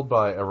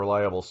by a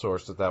reliable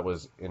source that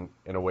was in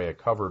a way a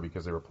cover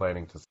because they were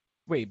planning to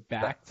Wait,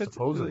 that back to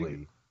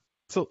supposedly.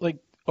 so like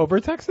over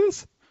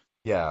Texas?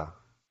 Yeah.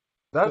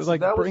 So,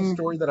 like That was a bring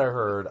story that I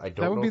heard. I that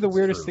don't would know be if the it's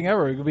weirdest thing true.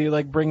 ever. It would be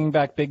like bringing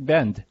back Big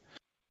Bend.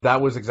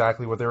 That was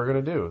exactly what they were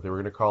going to do. They were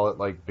going to call it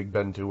like Big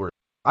Ben Tour.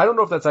 I don't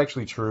know if that's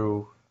actually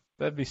true.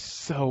 That'd be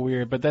so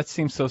weird, but that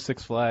seems so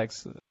Six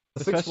Flags, The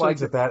Six especially.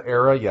 Flags at that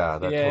era, yeah,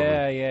 that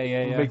totally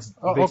Yeah.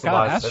 Oh makes a God,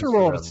 lot of sense for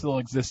Astroworld them. still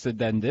existed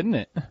then, didn't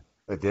it?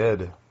 It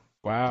did. It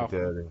Wow.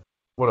 did.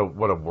 What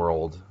a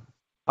world.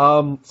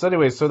 So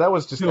anyway, so that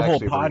was just Do a whole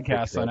actually a very quick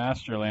podcast on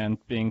trip. Astroland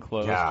being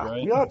closed, Yeah,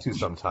 right? we ought to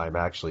sometime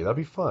actually. That'd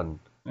be fun.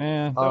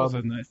 Yeah, that was a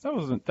Um, nice. That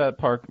wasn't that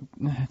park.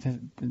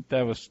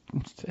 That was.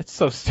 It's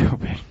so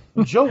stupid.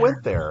 Joe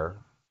went there,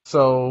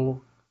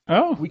 so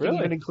Oh, we can even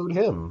really? include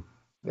him.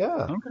 Yeah.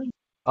 Okay,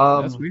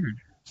 that's Um, weird.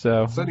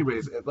 So, so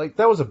anyways, like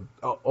that was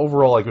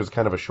overall like it was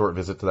kind of a short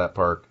visit to that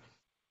park.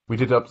 We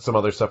did up some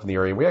other stuff in the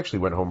area. And we actually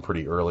went home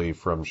pretty early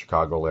from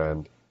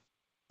Chicagoland,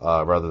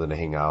 rather than to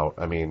hang out.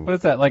 I mean, what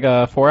is that? Like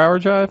a 4-hour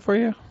drive for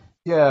you?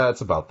 yeah,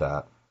 it's about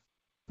that.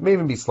 It may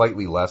even be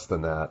slightly less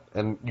than that.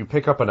 And you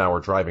pick up an hour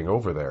driving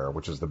over there,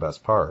 which is the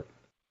best part.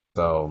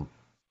 So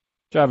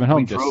Driving we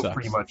home just drove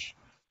pretty sucks. much.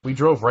 We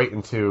drove right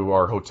into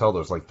our hotel that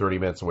was like 30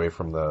 minutes away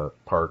from the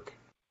park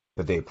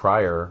the day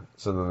prior.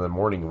 So then in the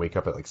morning, you wake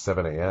up at like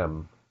 7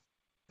 a.m.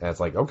 And it's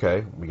like,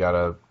 okay, we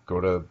gotta go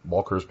to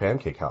Walker's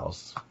Pancake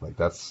House. Like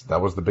that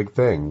was the big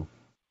thing.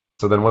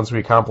 So then once we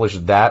accomplish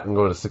that and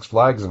go to Six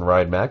Flags and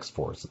ride Max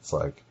Force, it's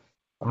like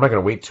I'm not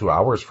gonna wait 2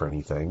 hours for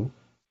anything.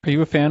 Are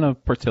you a fan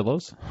of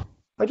Portillo's?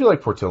 I do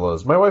like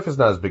Portillo's. My wife is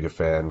not as big a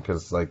fan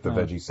because like the Oh,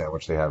 veggie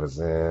sandwich they have is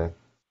It's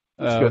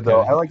good though.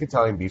 I okay. like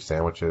Italian beef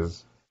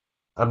sandwiches.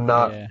 I'm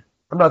not Yeah.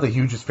 I'm not the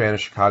hugest fan of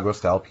Chicago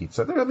style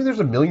pizza. I mean, there's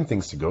a million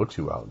things to go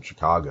to out in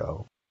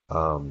Chicago.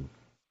 Um,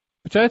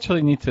 Which I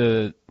actually need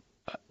to.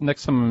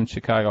 Next time I'm in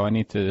Chicago, I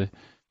need to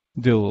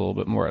do a little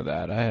bit more of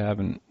that. I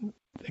haven't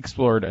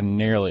explored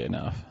nearly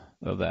enough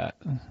of that.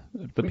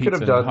 The we could pizza have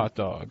and the done hot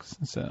dogs.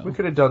 we So,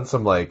 could have done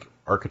some like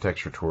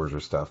architecture tours or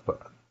stuff,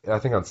 but I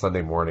think on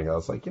Sunday morning I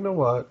was like, you know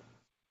what?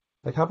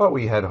 Like, how about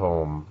we head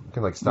home? We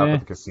can like stop yeah. at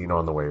the casino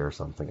on the way or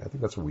something. I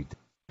think that's what we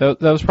did.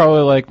 That was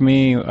probably like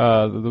me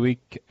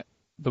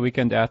the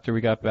weekend after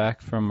we got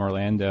back from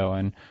Orlando,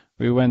 and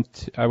I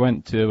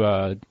went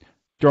to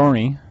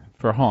Dorney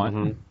for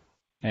Haunt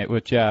Hmm.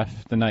 with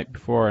Jeff the night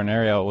before, and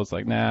Ariel was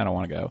like, "Nah, I don't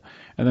want to go."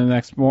 And then the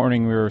next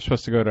morning we were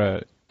supposed to go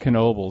to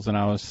Knoebels, and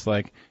I was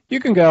like, "You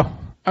can go.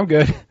 I'm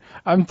good.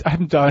 I'm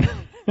done.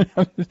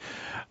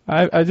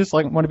 I just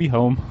like want to be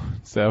home."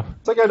 So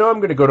It's like I know I'm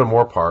going to go to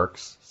more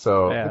parks,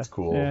 so yeah, it's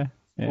cool. yeah,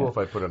 It's cool yeah. if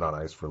I put it on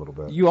ice for a little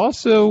bit. You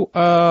also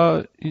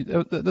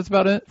that's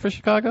about it for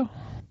Chicago.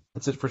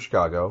 That's it for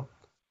Chicago.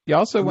 You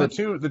also And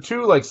the went,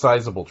 two like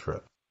sizable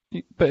trips.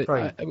 but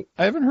Trying.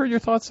 I haven't heard your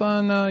thoughts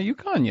on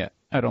Yukon yet.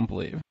 I don't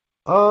believe.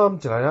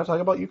 Did I not talk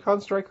about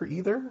Yukon Striker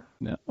either?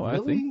 No, I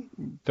think Really?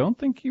 don't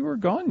think you were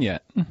gone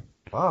yet.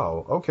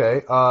 Wow.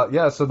 Okay.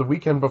 Yeah. So the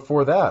weekend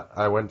before that,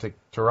 I went to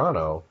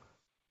Toronto.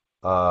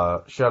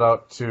 Shout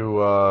out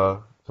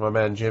to my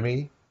man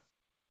Jimmy,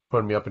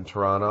 putting me up in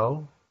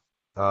Toronto.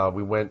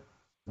 We went,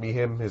 me,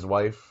 him, his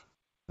wife,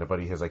 and a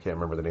buddy his I can't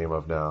remember the name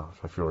of now.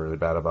 I feel really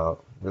bad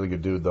about. Really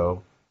good dude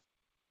though.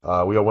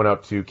 We all went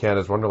out to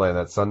Canada's Wonderland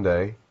that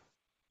Sunday,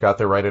 got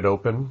there right at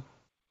open,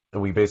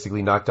 and we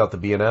basically knocked out the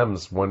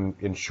B&Ms one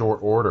in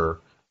short order.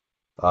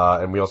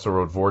 And we also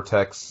rode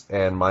Vortex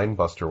and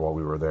Mindbuster while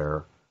we were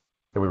there.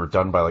 And we were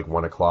done by like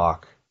 1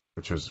 o'clock,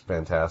 which was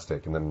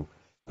fantastic. And then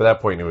by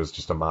that point, it was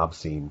just a mob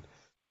scene.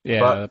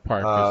 Yeah, But the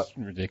park is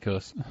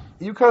ridiculous.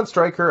 Yukon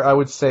Striker, I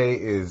would say,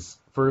 is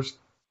first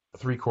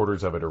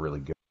 3/4 of it are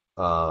really good.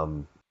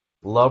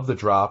 Love the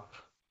drop,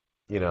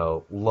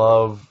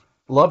 love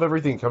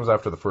everything that comes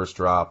after the first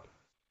drop.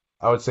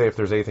 I would say if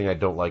there's anything I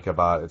don't like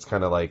about it, it's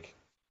kind of like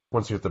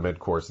once you hit the mid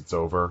course, it's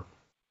over.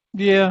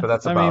 Yeah, But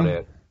that's I about mean,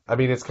 it. I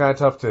mean, it's kind of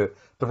tough to.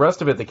 The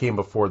rest of it that came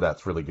before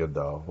that's really good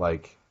though.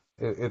 Like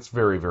it's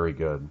very very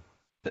good.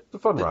 It's a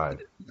fun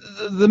ride.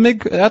 the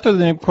mid after the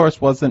mid course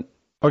wasn't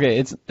okay.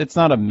 It's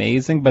not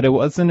amazing, but it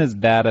wasn't as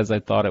bad as I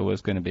thought it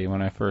was going to be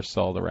when I first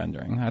saw the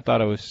rendering. I thought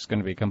it was just going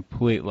to be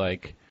complete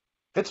like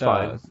It's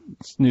fine.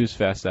 snooze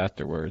fest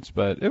afterwards,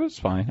 but it was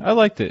fine. I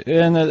liked it,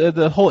 and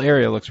the whole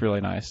area looks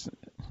really nice.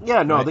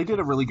 Yeah, no, Right? they did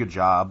a really good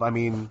job. I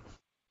mean,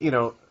 you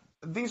know,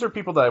 these are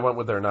people that I went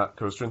with. They're not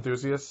coaster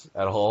enthusiasts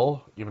at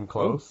all, even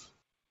close.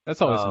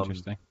 That's always Um,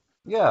 interesting.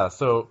 yeah,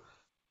 so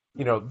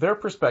their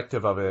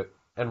perspective of it,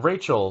 and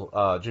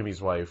Rachel,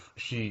 Jimmy's wife,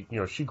 she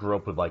grew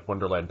up with like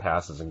Wonderland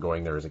passes and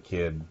going there as a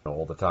kid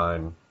all the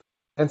time,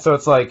 and so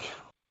it's like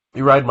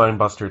you ride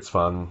Mindbuster, it's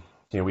fun.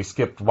 We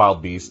skipped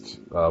Wild Beast,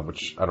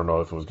 which I don't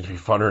know if it was going to be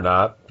fun or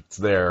not. It's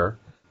there.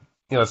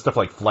 Stuff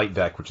like Flight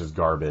Deck, which is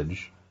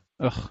garbage.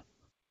 Ugh.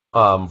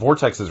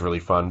 Vortex is really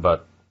fun,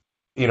 but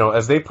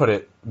as they put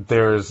it,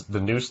 there's the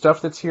new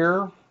stuff that's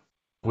here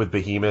with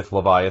Behemoth,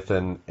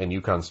 Leviathan, and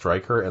Yukon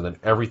Striker, and then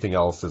everything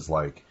else is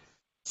like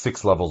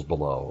 6 levels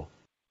below.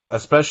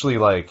 Especially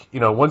like,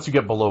 once you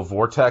get below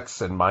Vortex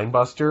and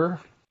Mindbuster,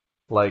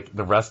 like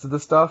the rest of the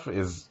stuff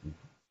is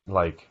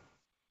like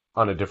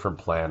on a different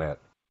planet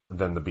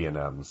than the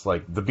B&Ms.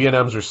 Like the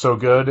B&Ms are so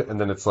good, and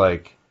then it's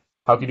like,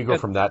 how can you go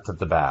from that to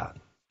the Bat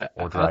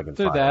or After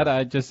Dragonfire? that,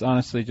 I just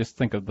honestly just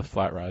think of the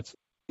flat rides.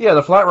 Yeah,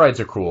 the flat rides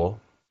are cool.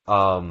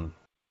 And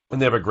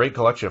they have a great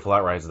collection of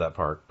flat rides at that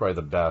park. Probably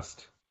the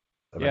best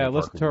of Yeah, any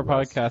listen park to our in the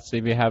US. podcast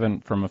if you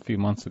haven't from a few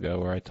months ago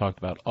where I talked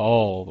about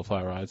all the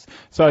flat rides.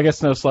 So I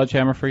guess no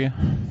Sledgehammer for you?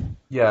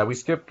 Yeah, we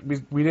skipped.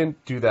 We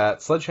didn't do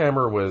that.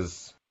 Sledgehammer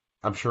was.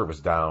 I'm sure it was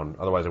down.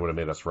 Otherwise, it would have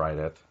made us ride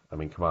it. I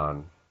mean, come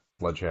on,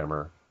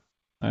 Sledgehammer.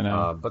 I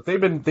know. But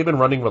they've been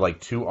running with like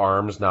 2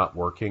 arms not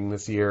working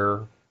this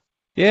year.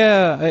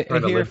 Yeah, I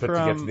Trying to hear limp it to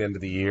get to from the end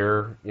of the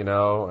year,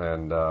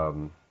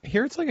 and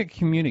here it's like a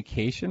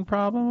communication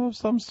problem of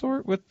some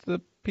sort with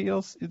the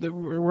PLC.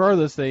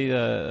 Regardless, they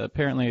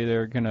apparently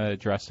they're gonna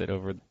address it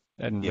over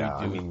and yeah,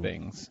 redo I mean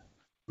things.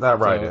 that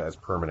ride So has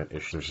permanent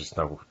issues. There's just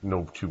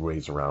no 2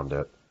 ways around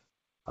it.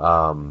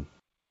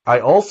 I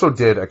also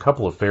did a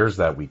couple of fairs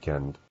that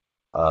weekend.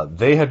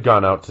 They had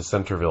gone out to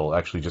Centerville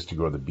actually just to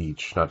go to the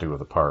beach, not to go to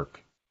the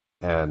park.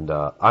 And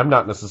I'm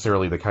not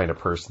necessarily the kind of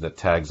person that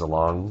tags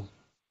along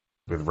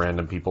with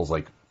random people's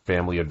like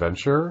family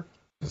adventure.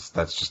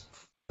 That's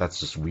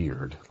just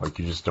weird. Like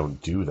you just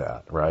don't do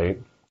that,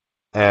 right?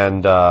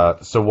 And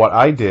so what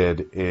I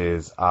did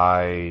is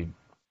I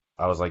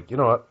was like, you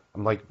know what?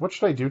 I'm like, what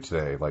should I do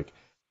today? Like,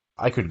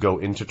 I could go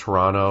into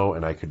Toronto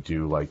and I could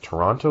do like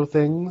Toronto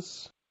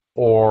things,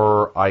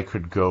 or I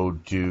could go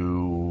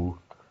do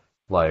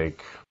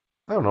like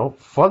I don't know,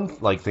 fun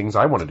like things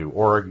I want to do,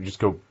 or I could just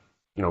go,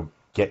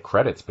 get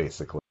credits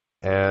basically.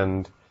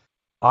 And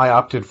I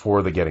opted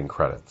for the getting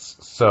credits.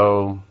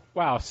 So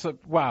wow,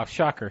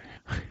 shocker.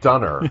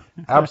 stunner,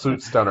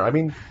 absolute stunner. I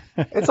mean,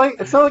 it's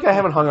not like I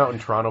haven't hung out in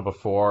Toronto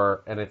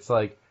before, and it's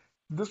like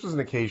this was an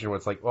occasion where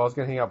it's like, well, I was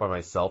gonna hang out by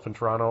myself in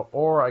Toronto,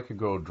 or I could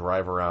go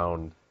drive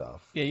around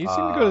stuff. Yeah, you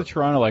seem to go to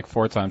Toronto like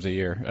 4 times a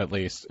year at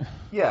least.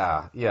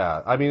 Yeah,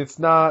 yeah. I mean, it's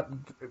not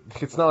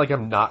like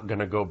I'm not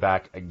gonna go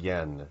back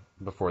again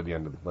before the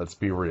end of. Let's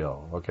be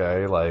real,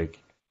 okay? Like,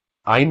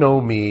 I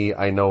know me,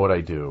 I know what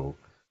I do.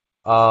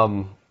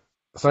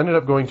 So I ended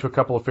up going to a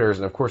couple of fairs,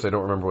 and of course I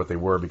don't remember what they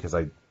were because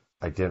I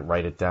didn't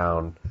write it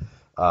down.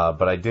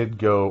 But I did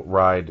go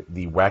ride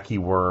the Wacky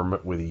Worm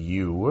with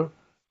you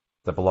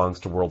that belongs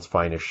to World's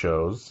Finest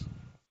Shows,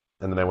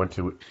 and then I went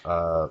to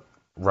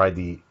ride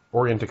the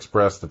Orient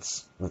Express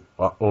that's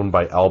owned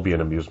by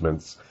Albion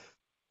Amusements.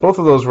 Both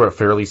of those were at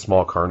fairly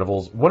small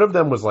carnivals. One of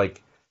them was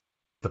like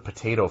the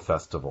Potato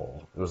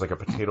Festival. It was like a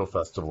potato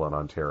festival in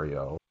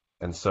Ontario,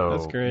 and so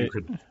That's great.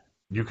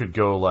 you could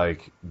go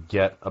like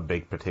get a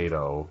baked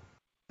potato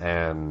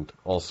and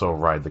also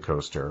ride the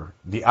coaster.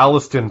 The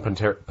Alliston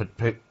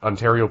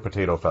Ontario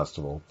Potato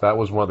Festival. That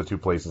was one of the 2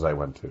 places I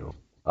went to.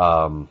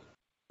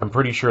 I'm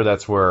pretty sure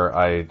that's where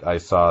I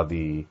saw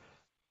the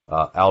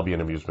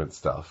Albion Amusement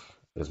stuff,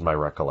 is my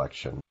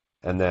recollection.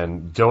 And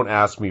then don't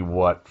ask me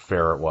what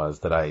fair it was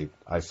that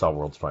I saw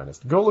World's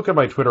Finest. Go look at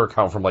my Twitter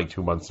account from like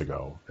 2 months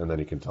ago, and then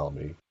you can tell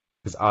me.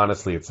 Because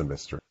honestly, it's a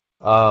mystery.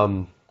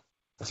 So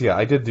yeah,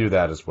 I did do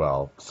that as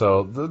well.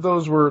 So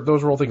those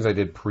were all things I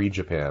did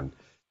pre-Japan.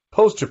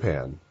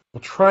 Post-Japan,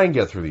 we'll try and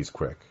get through these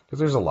quick, because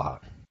there's a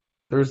lot.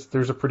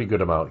 There's a pretty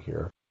good amount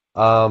here.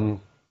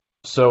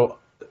 So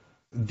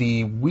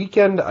the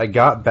weekend I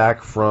got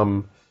back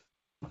from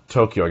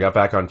Tokyo, I got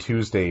back on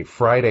Tuesday.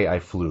 Friday, I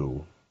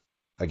flew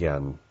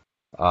again.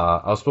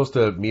 I was supposed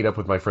to meet up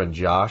with my friend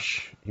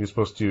Josh. He was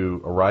supposed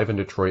to arrive in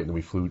Detroit, and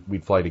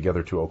we'd fly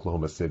together to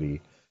Oklahoma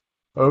City.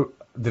 Oh,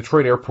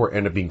 Detroit airport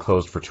ended up being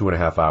closed for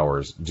 2.5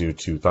 hours due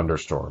to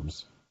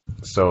thunderstorms.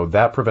 So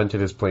that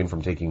prevented his plane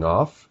from taking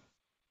off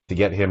to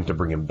get him to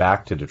bring him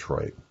back to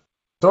Detroit.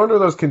 So under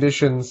those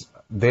conditions,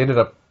 they ended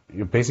up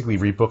basically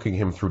rebooking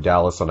him through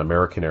Dallas on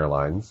American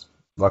Airlines.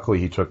 Luckily,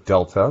 he took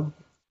Delta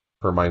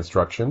per my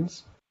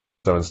instructions.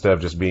 So instead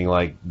of just being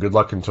like, good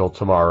luck until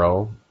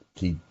tomorrow,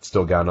 he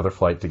still got another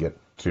flight to get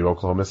to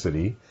Oklahoma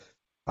City.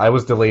 I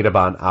was delayed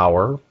about an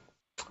hour,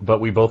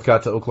 but we both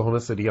got to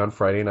Oklahoma City on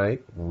Friday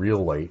night,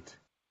 real late.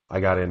 I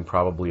got in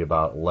probably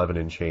about 11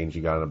 and change.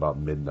 He got in about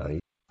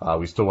midnight.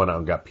 We still went out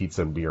and got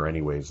pizza and beer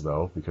anyways,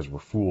 though, because we're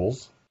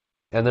fools.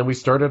 And then we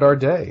started our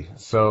day.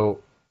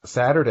 So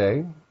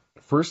Saturday,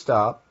 first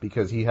stop,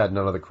 because he had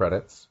none of the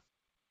credits,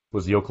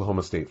 was the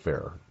Oklahoma State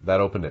Fair. That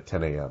opened at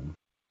 10 a.m.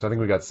 So I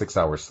think we got 6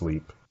 hours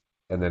sleep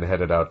and then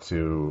headed out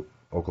to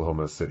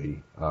Oklahoma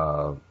City.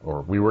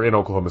 Or we were in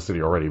Oklahoma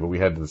City already, but we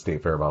headed to the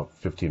State Fair about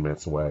 15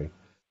 minutes away.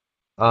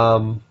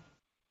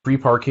 Free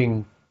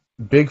parking,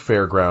 big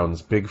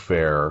fairgrounds, big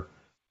fair.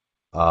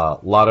 A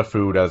lot of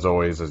food, as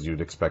always, as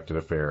you'd expect at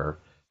a fair.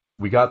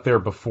 We got there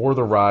before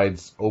the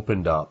rides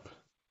opened up,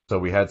 so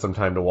we had some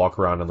time to walk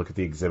around and look at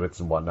the exhibits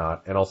and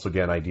whatnot, and also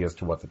get ideas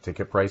to what the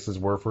ticket prices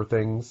were for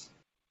things.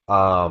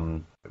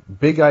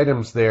 Big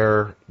items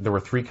there. There were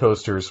 3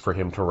 coasters for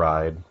him to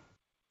ride,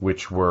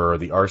 which were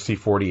the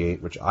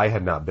RC-48, which I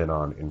had not been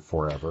on in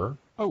forever.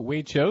 Oh,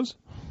 Wade shows?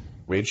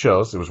 Wade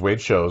shows. It was Wade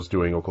shows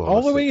doing Oklahoma.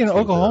 All the way in State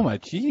Oklahoma.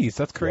 Jeez,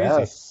 that's crazy.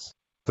 Yes.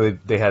 So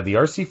they had the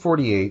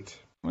RC-48.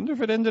 Wonder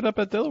if it ended up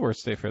at Delaware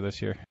State Fair this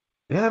year.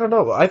 Yeah, I don't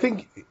know. I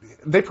think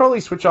they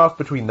probably switch off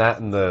between that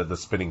and the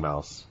spinning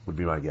mouse, would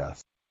be my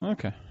guess.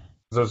 Okay.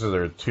 Those are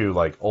their 2,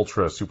 like,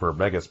 ultra, super,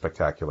 mega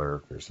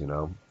spectacular, you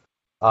know.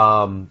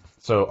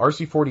 So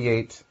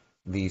RC-48,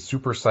 the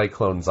Super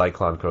Cyclone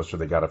Zyklon coaster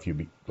they got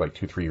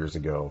 2-3 years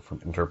ago from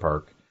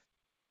Interpark,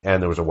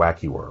 and there was a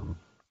Wacky Worm.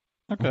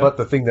 Okay. But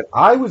the thing that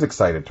I was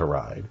excited to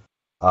ride,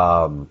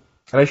 and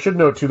I should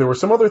note, too, there were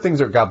some other things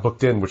that got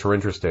booked in which were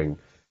interesting.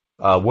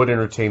 Wood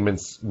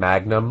Entertainment's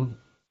Magnum,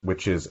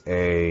 which is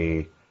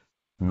a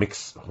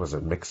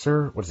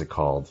mixer? What is it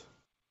called?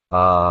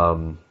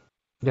 Yeah,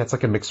 it's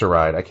like a mixer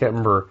ride. I can't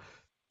remember.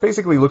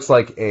 Basically looks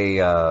like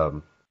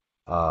a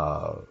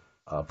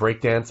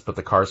breakdance, but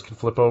the cars can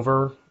flip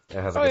over.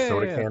 It has like a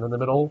soda can in the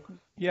middle.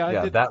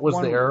 Yeah, that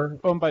was there.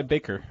 Owned by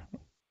Baker.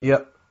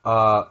 Yep.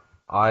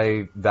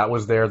 That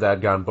was there. That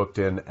had gotten booked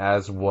in,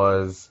 as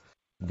was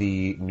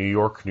the New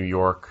York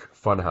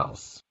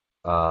Funhouse.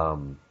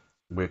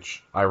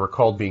 Which I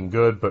recalled being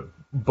good, but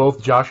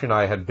both Josh and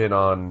I had been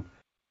on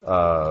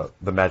the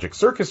Magic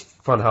Circus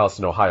Funhouse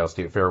in Ohio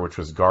State Fair, which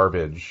was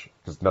garbage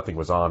because nothing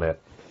was on it,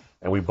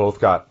 and we both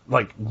got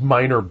like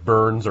minor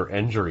burns or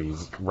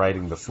injuries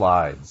riding the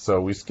slides,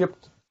 so we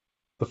skipped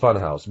the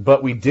Funhouse.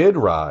 But we did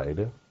ride,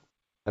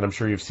 and I'm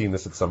sure you've seen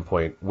this at some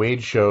point.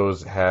 Wade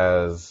Shows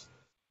has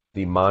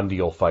the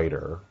Mondial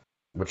Fighter,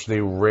 which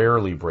they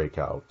rarely break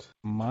out,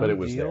 but it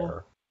was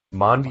there.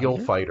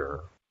 Mondial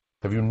Fighter.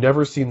 Have you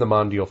never seen the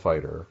Mondial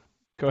Fighter?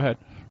 Go ahead.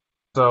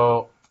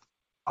 So,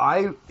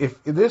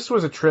 if this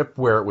was a trip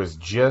where it was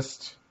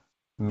just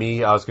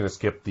me, I was going to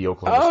skip the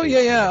Oklahoma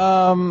State.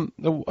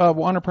 The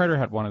Warner Prater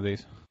had one of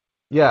these.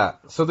 Yeah,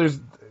 so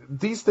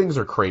these things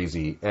are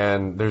crazy,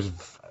 and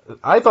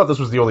I thought this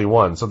was the only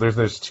one, so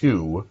there's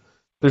 2.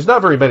 There's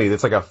not very many.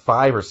 It's like a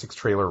 5 or 6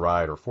 trailer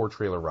ride or 4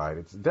 trailer ride.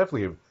 It's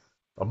definitely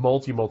a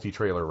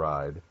multi-trailer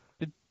ride.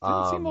 It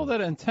didn't seem all that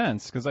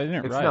intense, because I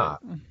didn't ride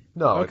not. it.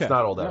 No, okay. It's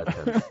not all that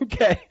intense.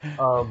 Okay.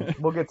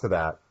 We'll get to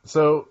that.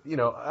 So,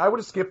 I would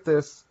have skipped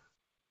this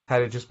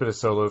had it just been a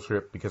solo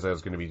trip because I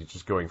was going to be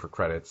just going for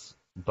credits.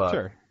 But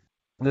sure.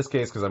 In this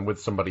case, because I'm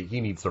with somebody,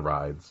 he needs the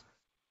rides.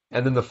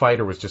 And then the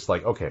fighter was just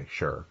like, okay,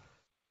 sure.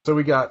 So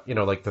we got,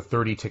 like the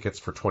 30 tickets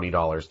for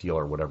 $20 deal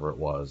or whatever it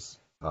was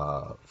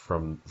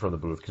from the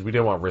booth because we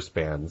didn't want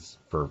wristbands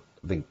for,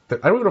 I don't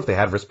even know if they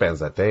had wristbands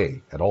that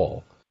day at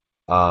all.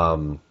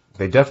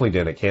 They definitely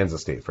did at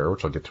Kansas State Fair,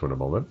 which I'll get to in a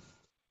moment.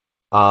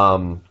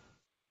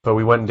 But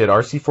we went and did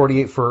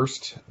RC-48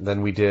 first,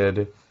 then we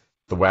did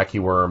the Wacky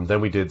Worm, then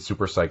we did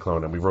Super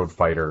Cyclone, and we rode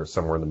Fighter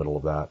somewhere in the middle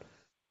of that.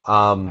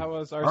 How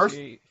was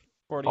RC-48?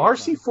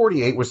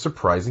 RC-48 was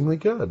surprisingly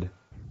good.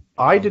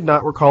 I did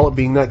not recall it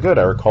being that good.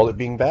 I recall it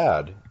being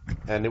bad,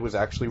 and it was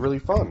actually really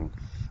fun.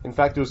 In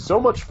fact, it was so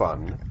much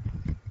fun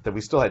that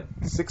we still had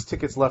 6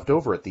 tickets left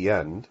over at the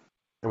end,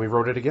 and we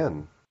rode it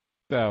again.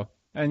 So,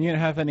 and you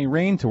didn't have any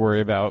rain to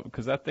worry about,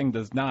 because that thing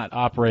does not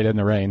operate in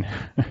the rain.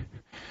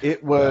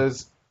 It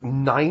was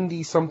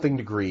 90-something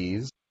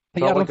degrees.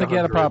 Yeah, I don't think you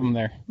had a problem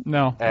there.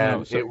 No.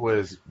 And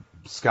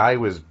sky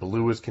was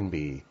blue as can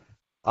be.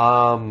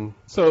 So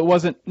it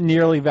wasn't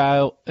nearly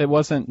it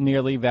wasn't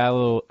nearly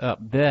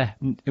not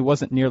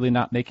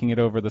making it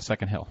over the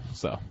second hill.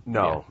 So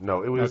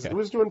no, it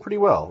was doing pretty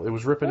well. It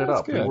was ripping it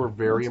up. Good. We were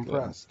very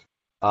impressed.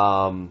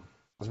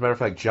 As a matter of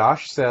fact,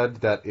 Josh said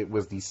that it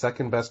was the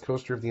second best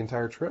coaster of the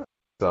entire trip.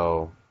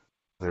 So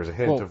there's a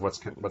hint Well, of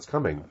what's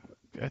coming.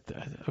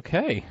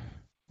 okay.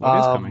 What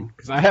is coming? Um,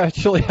 Because I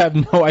actually have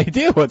no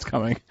idea what's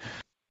coming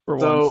for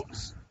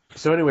once. so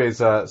so anyways,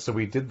 so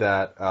we did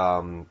that.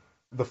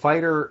 The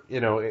fighter,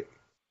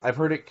 I've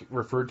heard it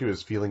referred to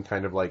as feeling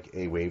kind of like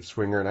a wave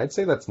swinger, and I'd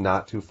say that's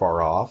not too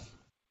far off.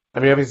 I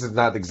mean, obviously it's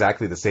not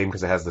exactly the same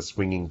because it has the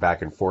swinging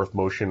back and forth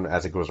motion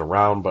as it goes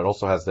around, but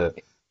also has the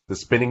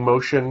spinning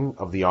motion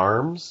of the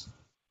arms.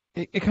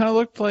 It kind of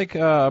looked like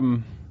I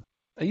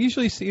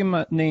usually see him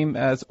named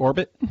as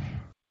Orbit.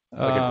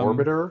 Like an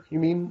orbiter, you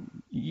mean?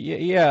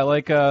 Yeah,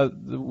 like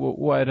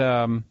what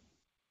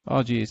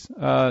oh geez,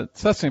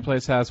 Sesame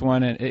Place has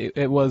one, and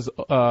it was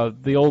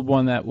the old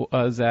one that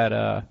was at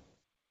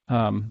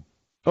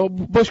oh,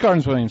 Busch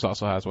Gardens Williams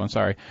also has one.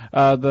 Sorry,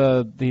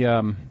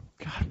 the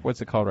God,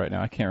 what's it called right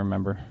now? I can't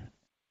remember.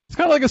 It's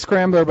kind of like a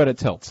scrambler, but it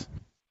tilts.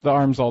 The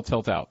arms all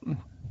tilt out.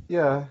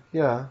 Yeah,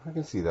 yeah, I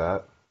can see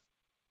that.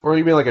 Or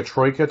you mean like a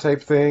troika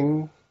type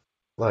thing?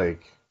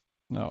 Like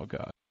Oh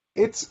God.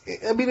 it's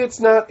I mean it's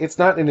not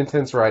an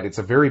intense ride. It's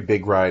a very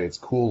big ride. It's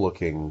cool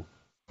looking,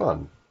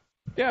 fun.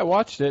 Yeah, I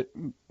watched it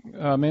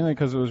mainly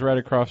because it was right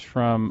across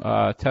from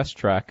Test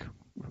Track,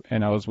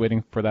 and I was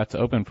waiting for that to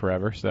open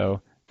forever,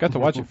 so got to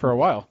watch it for a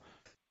while.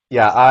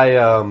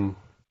 Yeah,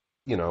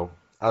 you know,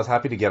 I was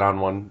happy to get on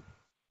one,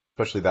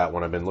 especially that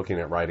one. I've been looking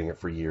at riding it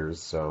for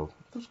years, so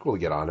it was cool to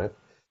get on it.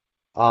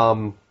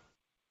 Um,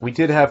 we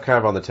did have kind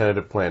of on the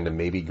tentative plan to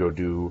maybe go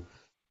do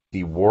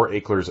the War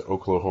Acres,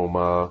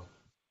 Oklahoma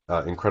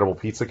Incredible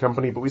Pizza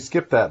Company, but we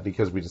skipped that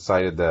because we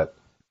decided that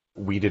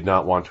we did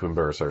not want to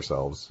embarrass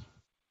ourselves.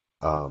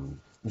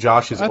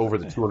 Josh is I, over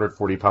the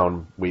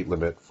 240-pound weight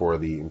limit for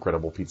the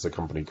Incredible Pizza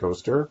Company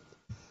coaster,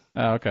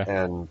 oh, okay.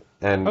 and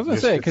I was gonna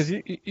just say it's,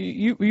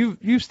 because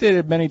you've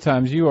stated many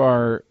times you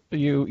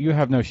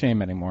have no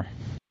shame anymore.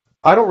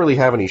 I don't really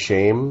have any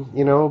shame,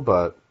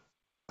 but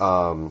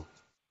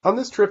on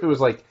this trip it was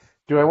like,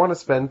 do I want to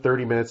spend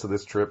 30 minutes of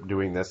this trip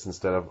doing this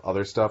instead of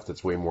other stuff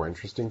that's way more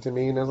interesting to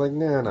me? And I was like,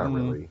 nah, not Mm.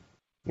 really,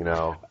 you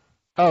know.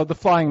 Oh, the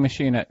flying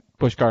machine at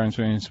Busch Gardens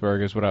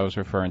Williamsburg is what I was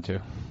referring to,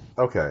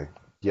 Okay,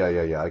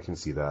 yeah, I can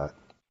see that.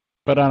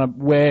 but on a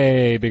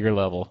way bigger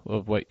level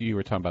of what you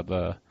were talking about,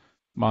 the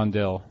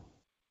Mondale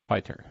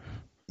Fighter.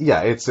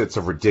 Yeah, it's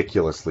a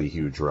ridiculously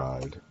huge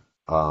ride.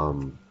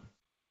 Um,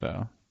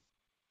 So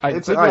I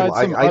it's did ride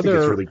some I think it's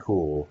other. really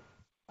cool.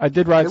 I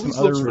did ride At some least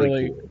other looks really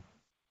really. cool.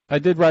 I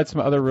did ride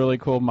some other really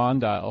cool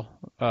Mondale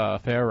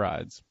fair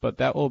rides, but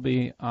that will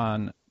be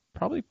on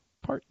probably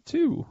part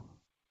two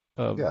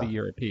of the Yeah,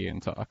 European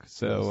talk.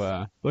 So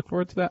yes. look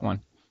forward to that one.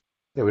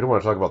 Yeah, we don't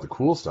want to talk about the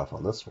cool stuff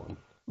on this one.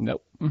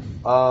 Nope.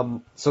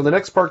 So the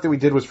next park that we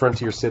did was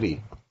Frontier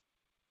City.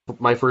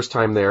 My first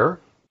time there.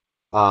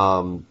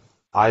 Um,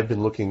 I've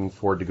been looking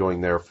forward to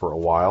going there for a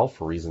while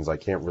for reasons I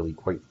can't really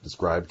quite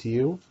describe to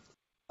you.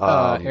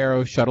 Um,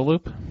 Arrow shuttle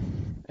loop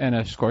and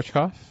a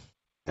Scorchcoff.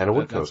 and a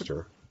wood That's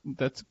coaster.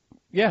 that's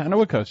yeah, and a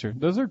wood coaster.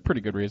 Those are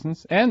pretty good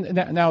reasons. And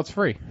now it's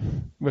free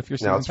with your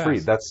Now season it's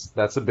free. pass.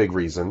 That's a big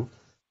reason.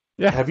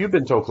 Yeah. Have you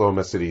been to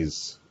Oklahoma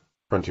City's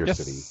Frontier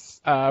City? Yes.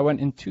 I went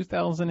in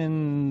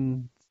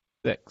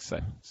 2006.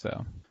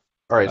 So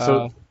All right, uh,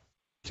 so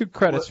two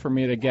credits for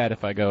me to get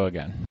if I go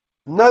again.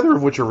 neither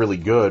of which are really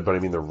good, but I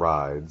mean the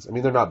rides. I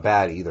mean they're not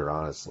bad either,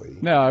 honestly.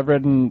 No, I've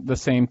ridden the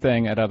same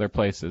thing at other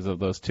places of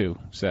those two.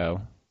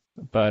 So,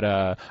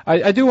 but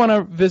I do want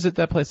to visit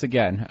that place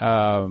again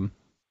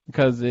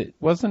because it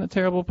wasn't a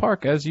terrible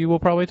park, as you will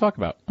probably talk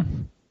about.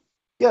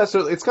 Yeah,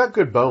 so it's got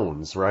good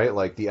bones, right?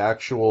 Like the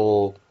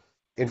actual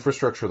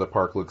infrastructure of the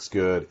park looks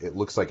good. It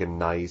looks like a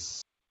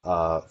nice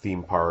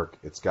theme park.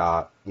 It's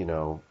got,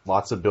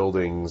 lots of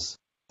buildings.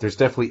 There's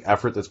definitely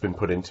effort that's been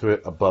put into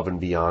it above and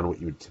beyond what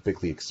you would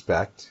typically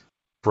expect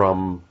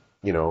from,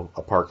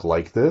 a park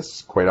like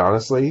this, quite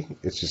honestly.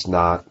 It's just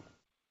not,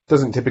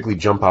 doesn't typically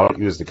jump out at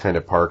you as the kind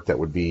of park that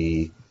would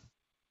be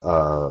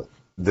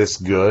this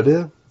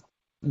good.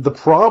 The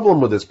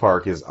problem with this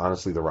park is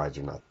honestly the rides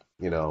are not,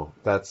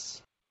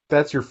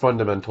 that's your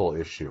fundamental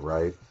issue,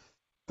 right?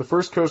 The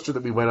first coaster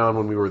that we went on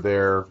when we were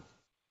there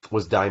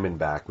was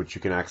Diamondback, which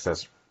you can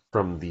access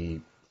from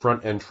the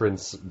front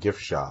entrance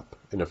gift shop,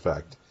 in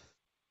effect.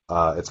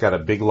 It's got a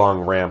big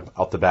long ramp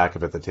out the back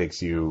of it that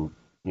takes you,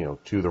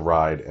 to the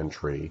ride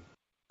entry.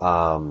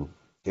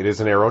 It is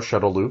an Arrow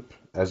shuttle loop,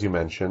 as you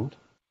mentioned.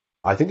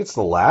 I think it's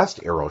the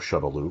last Arrow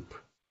shuttle loop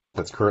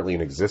that's currently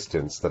in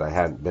existence that I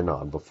hadn't been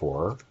on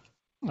before.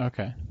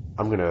 Okay.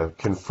 I'm going to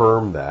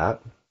confirm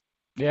that.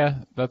 Yeah,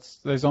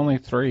 there's only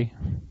three.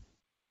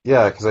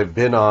 Yeah, because I've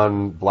been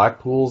on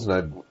Blackpool's and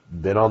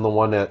I've been on the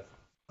one at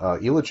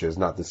Elitch's,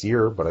 not this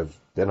year, but I've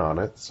been on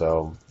it,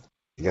 so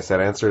I guess that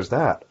answers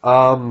that.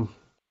 And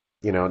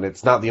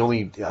it's not the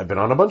only. I've been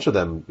on a bunch of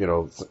them.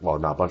 Well,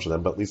 not a bunch of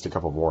them, but at least a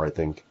couple more, I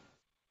think,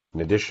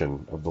 in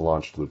addition of the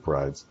launched loop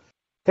rides.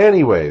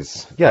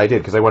 Anyways, yeah, I did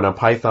because I went on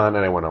Python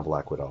and I went on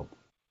Black Widow.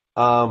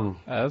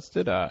 As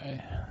did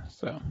I.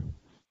 So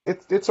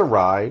It's a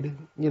ride,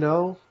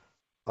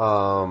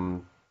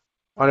 Um,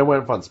 And I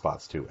went in fun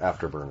spots too.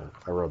 Afterburner,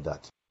 I rode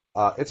that.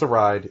 It's a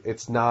ride.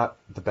 It's not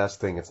the best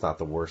thing. It's not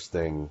the worst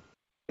thing.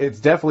 It's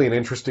definitely an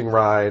interesting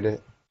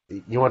ride.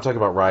 You want to talk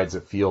about rides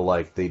that feel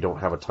like they don't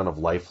have a ton of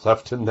life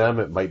left in them?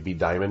 It might be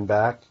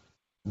Diamondback,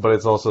 but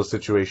it's also a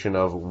situation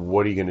of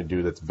what are you going to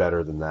do that's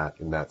better than that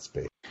in that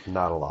space?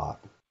 Not a lot.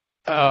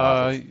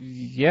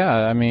 Yeah,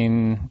 I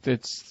mean,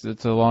 it's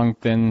a long,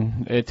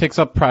 thin. It takes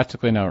up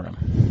practically no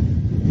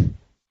room.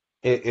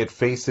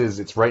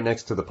 It's right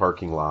next to the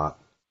parking lot,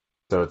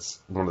 so it's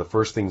one of the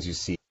first things you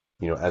see,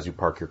 as you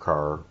park your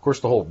car. Of course,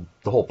 the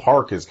whole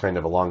park is kind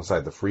of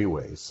alongside the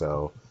freeway,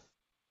 so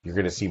you're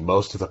going to see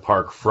most of the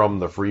park from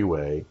the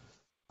freeway,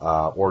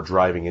 or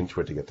driving into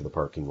it to get to the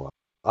parking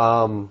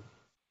lot.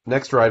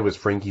 Next ride was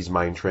Frankie's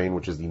Mine Train,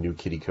 which is the new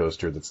kiddie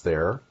coaster that's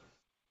there.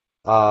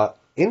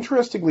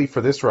 Interestingly, for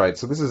this ride,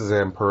 so this is a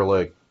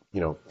Zamperla,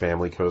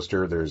 family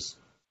coaster. There's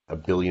a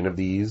billion of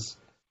these.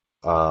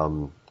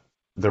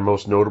 They're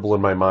most notable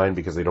in my mind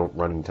because they don't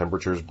run in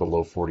temperatures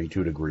below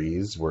 42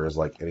 degrees, whereas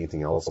like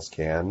anything else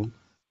can.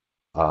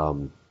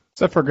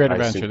 Except for Great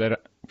Adventure.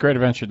 Great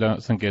Adventure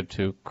doesn't give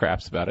two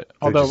craps about it.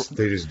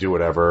 They just do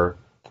whatever.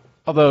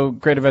 Although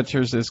Great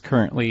Adventures is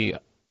currently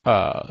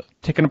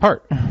taken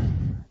apart.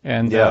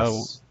 And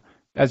yes.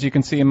 As you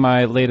can see in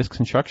my latest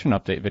construction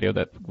update video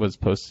that was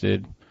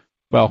posted,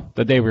 well,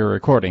 the day we were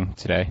recording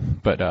today.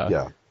 But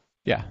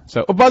yeah.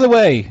 So, by the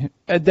way,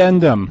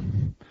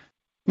 addendum.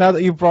 Now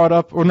that I brought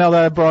up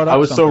I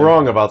was so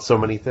wrong about so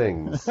many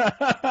things.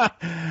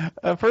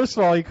 First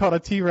of all, you called a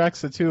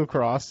T-Rex a two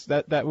across.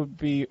 That would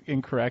be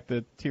incorrect.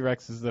 The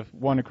T-Rex is the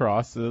one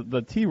across.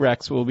 The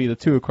T-Rex will be the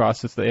two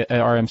across if the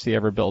RMC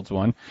ever builds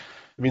one.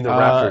 I mean, the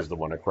Raptor is the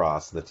one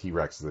across. The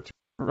T-Rex is the two.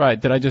 Right.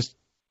 Did I just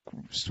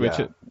switch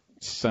it?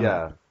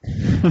 Yeah.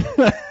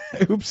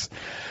 Oops.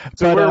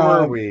 So where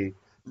were we?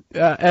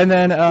 And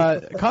then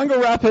Congo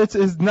Rapids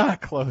is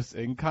not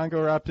closing.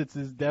 Congo Rapids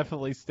is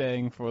definitely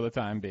staying for the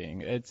time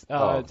being. It's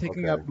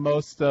taking up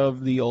most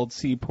of the old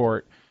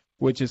seaport,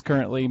 which is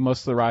currently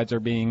most of the rides are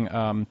being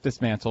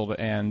dismantled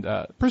and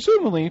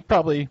presumably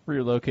probably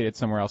relocated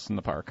somewhere else in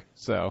the park.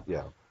 So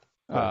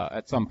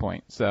at some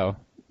point. So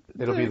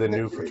it'll be the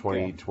new for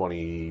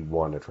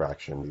 2021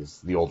 attraction.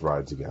 The old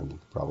rides again,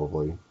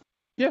 probably.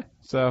 Yeah.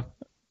 So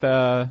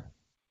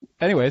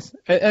Anyways,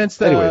 and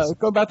it's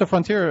go back to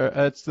Frontier.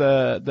 It's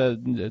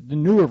the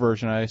newer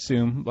version, I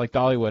assume, like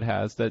Dollywood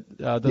has, that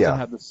doesn't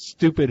have the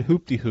stupid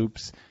hoopty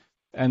hoops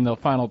and the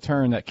final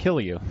turn that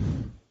kill you.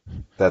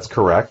 That's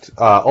correct.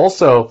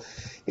 Also,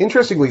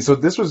 interestingly, so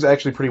this was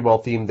actually pretty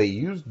well themed. They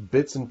used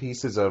bits and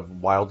pieces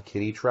of Wild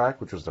Kitty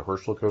Track, which was the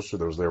Herschel coaster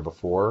that was there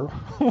before,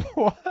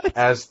 what?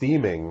 As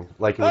theming,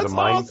 like it was a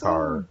mine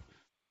car.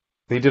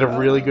 They did a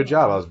really good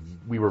job.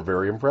 We were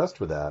very impressed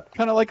with that.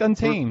 Kind of like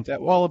Untamed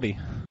at Wallaby.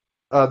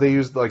 They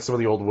used like some of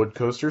the old wood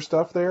coaster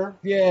stuff there.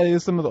 Yeah, they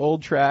used some of the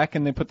old track,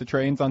 and they put the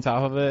trains on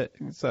top of it.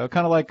 So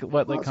kind of like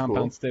what Lake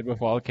Compounce did with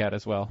Wildcat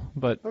as well,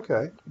 but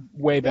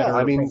way better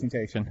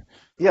presentation.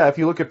 Yeah, if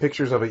you look at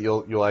pictures of it,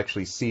 you'll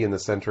actually see in the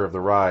center of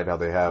the ride how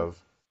they have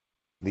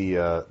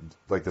the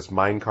like this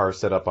mine car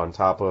set up on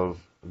top of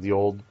the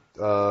old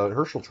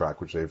Herschel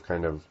track, which they've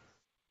kind of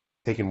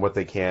taken what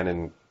they can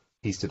and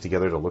pieced it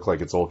together to look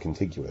like it's all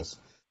contiguous.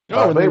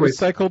 Oh, they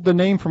recycled the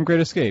name from Great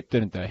Escape,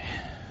 didn't they?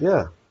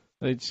 Yeah.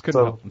 They just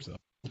couldn't help themselves.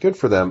 Good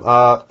for them.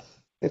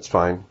 It's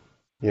fine.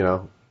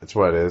 It's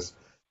what it is.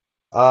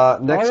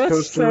 Next that's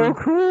coaster. So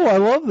cool. I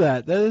love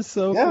that. That is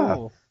so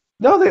cool.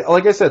 No,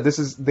 like I said,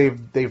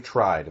 they've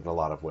tried in a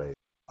lot of ways.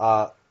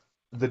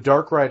 The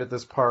dark ride at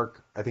this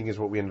park, I think, is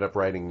what we ended up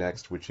riding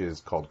next, which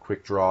is called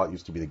Quick Draw. It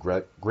used to be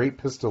the Great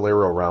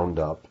Pistolero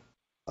Roundup.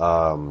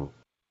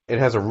 It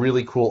has a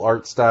really cool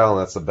art style,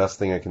 and that's the best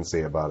thing I can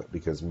say about it,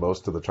 because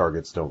most of the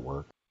targets don't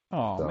work.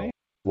 Oh, man.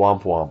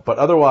 Womp womp. But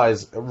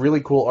otherwise, a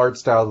really cool art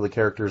style of the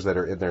characters that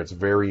are in there. It's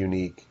very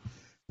unique,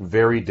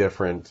 very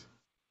different.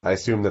 I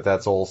assume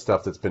that's all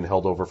stuff that's been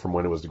held over from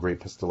when it was the Great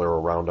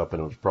Pistolero Roundup,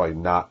 and it was probably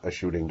not a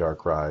shooting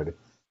dark ride.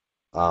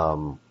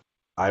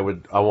 I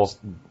would almost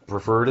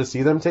prefer to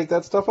see them take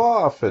that stuff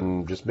off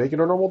and just make it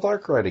a normal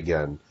dark ride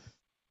again.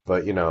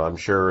 But, I'm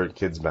sure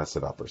kids mess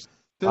it up or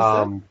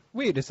something.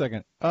 Wait a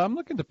second. I'm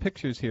looking at the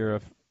pictures here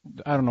of.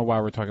 I don't know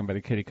why we're talking about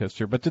a kiddie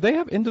coaster, but do they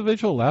have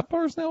individual lap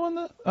bars now on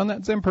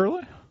that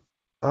Zamperla?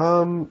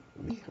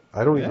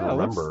 I don't even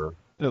remember.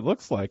 It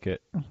looks like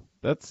it.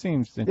 That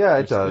seems interesting. Yeah,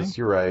 it does.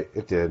 You're right.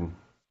 It did.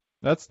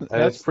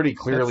 It's pretty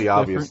clearly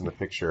obvious in the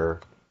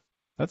picture.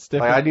 That's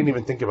different. Like, I didn't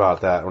even think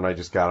about that when I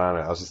just got on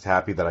it. I was just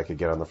happy that I could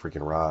get on the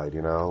freaking ride,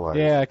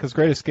 Yeah, because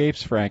Great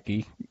Escapes,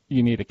 Frankie,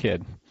 you need a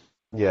kid.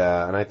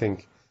 Yeah, and I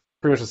think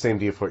pretty much the same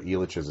deal for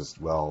Elitch's as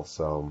well,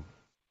 so...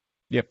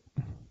 Yep.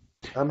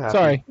 I'm happy.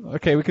 Sorry.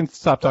 Okay, we can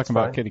stop talking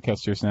about kiddie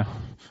coasters now.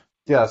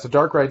 Yeah, so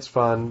Dark Ride's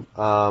fun.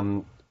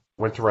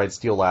 Went to ride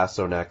Steel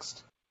Lasso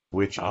next,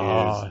 which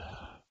is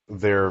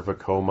their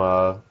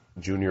Vekoma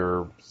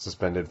Junior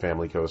suspended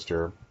family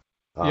coaster.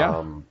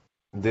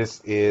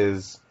 This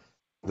is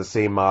the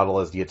same model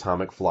as the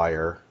Atomic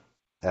Flyer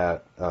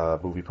at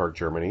Movie Park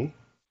Germany.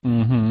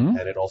 Mm-hmm.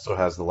 And it also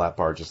has the lap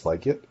bar just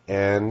like it.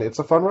 And it's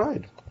a fun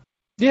ride.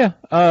 Yeah.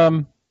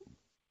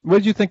 What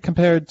did you think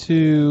compared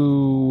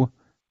to,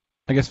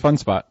 I guess, Fun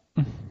Spot?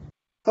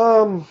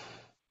 Um,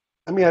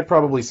 I mean, I'd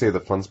probably say the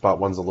Fun Spot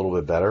one's a little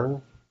bit better.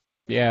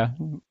 Yeah,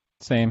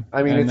 same.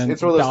 I mean, And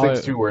it's then one of those things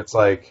Dollar. too where it's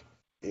like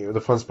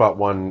the Fun Spot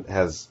one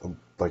has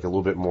like a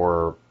little bit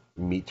more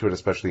meat to it,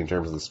 especially in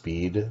terms of the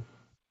speed. At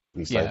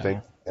least I Yeah.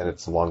 think, and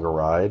it's a longer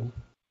ride,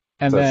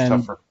 And so it's then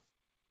tougher.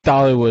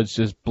 Dollywood's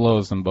just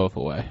blows them both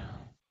away.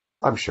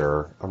 I'm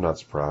sure. I'm not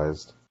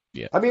surprised.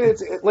 Yeah. I mean,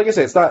 like I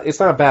said, it's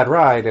not a bad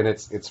ride, and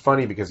it's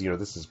funny because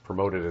this is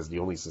promoted as the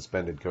only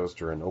suspended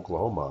coaster in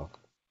Oklahoma,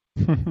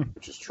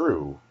 which is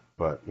true,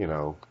 but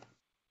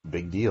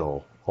big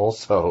deal.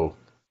 Also,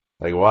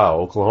 like wow,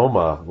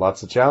 Oklahoma,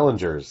 lots of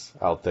challengers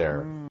out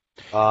there. Mm.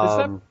 Is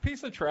that Um,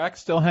 piece of track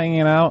still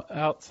hanging out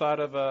outside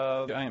of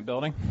a giant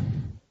building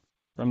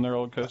from their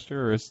old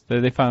coaster, or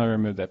did they finally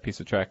remove that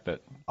piece of track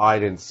that? I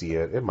didn't see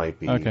it. It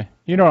might be. Okay,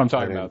 you know what I'm I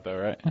talking didn't. about, though,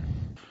 right?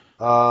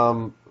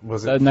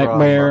 Was The it from?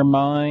 Nightmare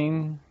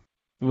Mine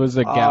was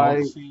a I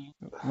galaxy.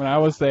 When I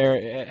was there,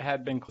 it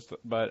had been closed,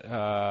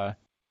 but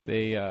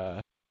they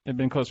had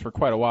been closed for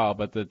quite a while.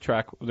 But the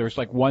track, there was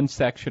like one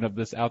section of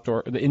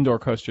the indoor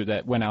coaster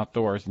that went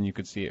outdoors, and you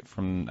could see it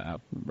from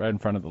right in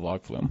front of the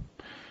log flume.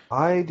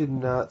 I did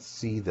not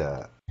see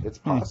that. It's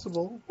Hmm.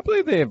 possible. I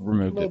believe they have It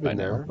removed might it have by been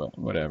now, there. but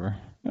whatever.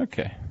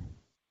 Okay.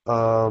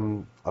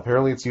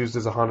 Apparently it's used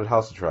as a haunted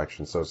house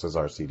attraction, so says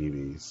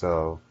RCDB.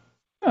 So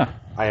Huh.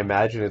 I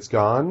imagine it's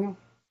gone.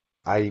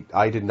 I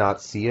did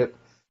not see it.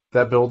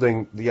 That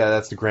building, yeah,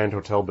 that's the Grand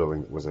Hotel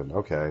building that was in.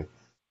 Okay.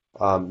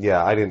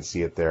 Yeah, I didn't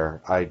see it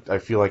there. I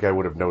feel like I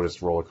would have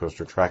noticed roller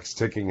coaster tracks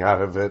sticking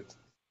out of it.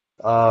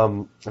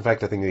 In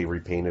fact, I think they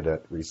repainted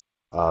it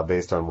recently,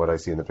 based on what I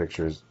see in the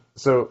pictures.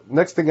 So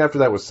next thing after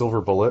that was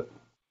Silver Bullet,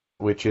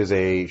 which is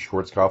a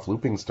Schwarzkopf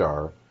looping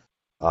star.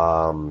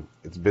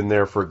 It's been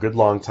there for a good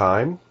long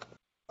time,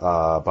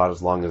 about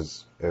as long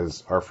as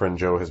our friend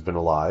Joe has been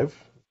alive.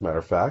 Matter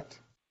of fact,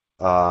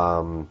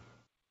 um,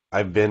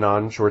 I've been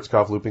on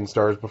Schwarzkopf looping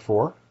stars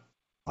before.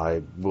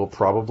 I will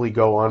probably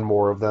go on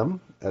more of them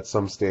at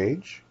some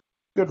stage.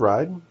 Good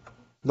ride.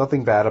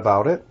 Nothing bad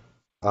about it.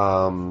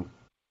 Um,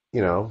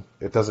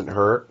 it doesn't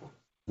hurt.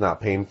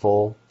 Not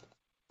painful.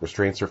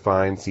 Restraints are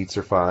fine. Seats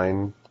are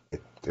fine. You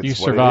It's what it is.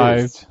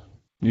 survived.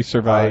 You I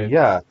survived.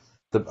 yeah.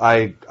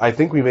 I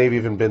think we may have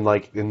even been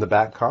like in the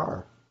back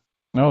car,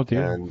 Oh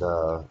dear. and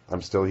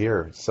I'm still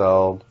here.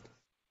 So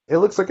it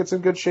looks like it's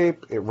in good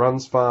shape. It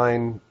runs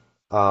fine.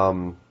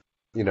 Um,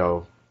 you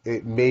know,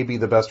 it may be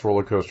the best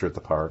roller coaster at the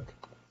park.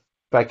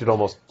 In fact, it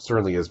almost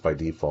certainly is by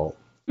default.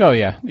 Oh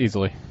yeah,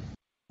 easily.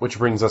 Which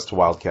brings us to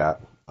Wildcat.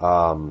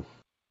 I wonder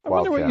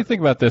what you Wildcat.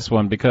 think about this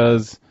one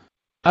because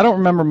I don't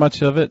remember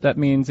much of it. That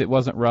means it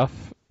wasn't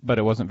rough, but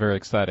it wasn't very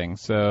exciting.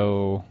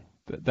 So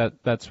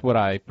that's what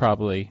I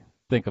probably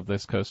think of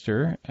this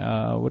coaster.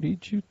 What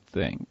did you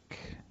think?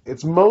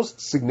 Its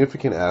most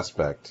significant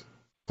aspect,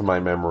 to my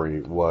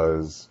memory,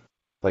 was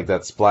like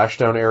that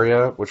splashdown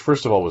area, which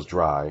first of all was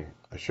dry.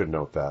 I should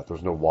note that there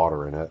was no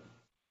water in it.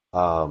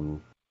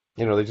 Um,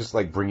 they just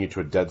like bring you to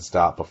a dead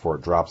stop before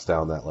it drops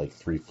down that like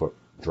 3 foot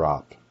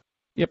drop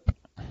Yep.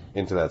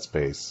 into that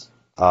space.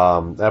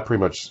 That pretty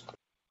much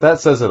that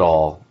says it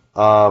all.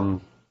 A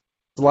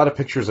lot of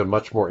pictures of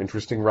much more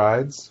interesting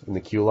rides in the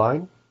queue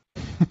line.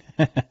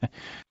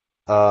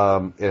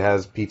 It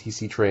has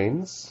PTC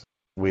trains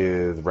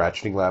with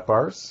ratcheting lap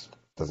bars.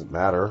 Doesn't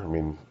matter. I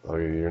mean,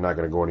 you're not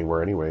going to go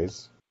anywhere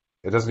anyways.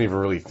 It doesn't even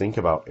really think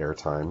about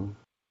airtime.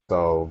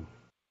 So,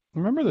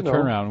 Remember the you know,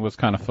 turnaround was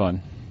kind of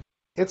fun.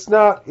 it's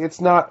not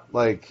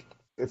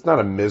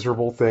a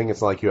miserable thing.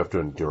 It's not like you have to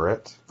endure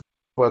it.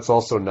 But it's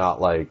also not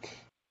like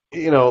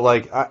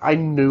I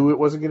knew it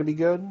wasn't going to be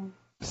good.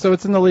 So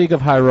it's in the league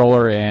of High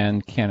Roller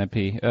and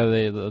Canopy,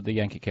 the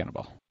Yankee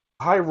Cannonball.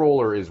 High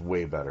Roller is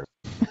way better.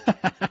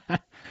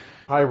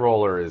 High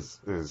Roller is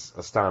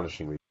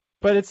astonishingly.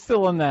 But it's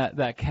still in that It's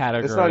not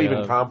category even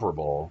of.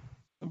 comparable.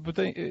 But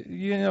do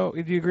you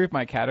agree with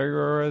my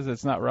category?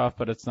 It's not rough,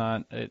 but it's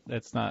not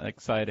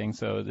exciting.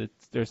 So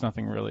there's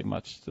nothing really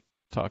much to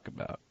talk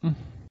about.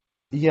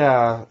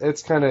 Yeah,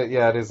 it's kind of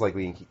it is like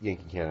the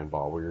Yankee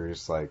Cannonball where you're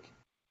just like this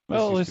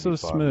Well, at used to least it be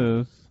was fun.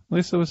 smooth. At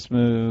least it was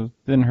smooth.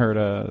 Didn't hurt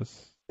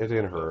us. It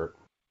didn't hurt.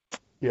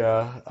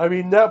 Yeah, I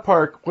mean that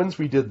park. Once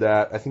we did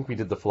that, I think we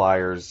did the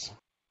flyers,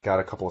 got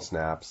a couple of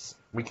snaps.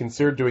 We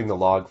considered doing the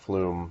log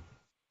flume.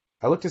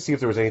 I looked to see if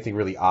there was anything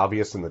really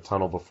obvious in the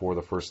tunnel before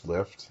the first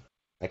lift.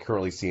 I couldn't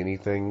really see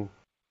anything,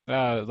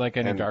 Like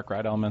any and dark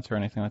ride elements or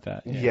anything like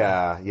that.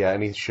 Yeah. yeah,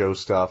 any show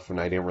stuff, and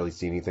I didn't really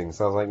see anything.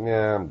 So I was like,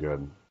 yeah, I'm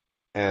good.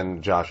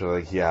 And Josh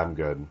was like, yeah, I'm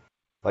good.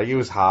 Like it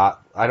was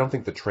hot. I don't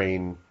think the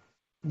train.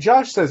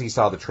 Josh says he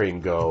saw the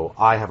train go.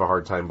 I have a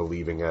hard time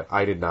believing it.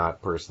 I did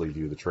not personally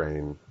view the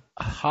train.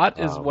 Hot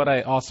is what Um,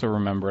 I also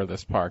remember of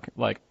this park.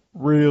 Like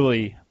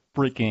really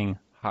freaking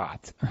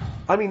hot.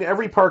 I mean,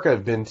 every park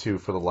I've been to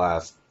for the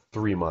last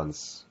 3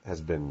 months has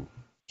been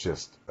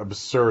just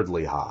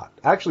absurdly hot.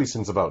 Actually,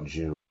 since about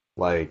June.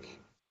 Like,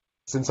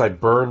 since I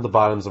burned the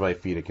bottoms of my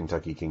feet at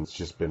Kentucky King's, it's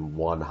just been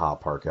one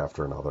hot park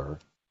after another.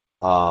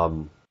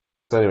 Um,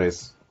 So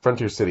anyways,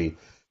 Frontier City.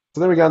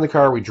 So then we got in the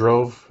car. We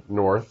drove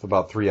north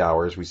about 3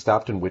 hours. We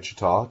stopped in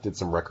Wichita, did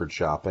some record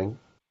shopping.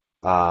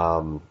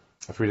 After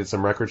we did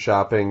some record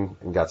shopping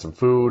and got some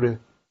food.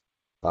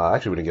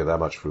 Actually, we didn't get that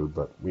much food,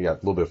 but we got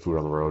a little bit of food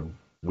on the road.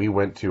 We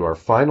went to our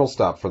final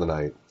stop for the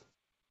night,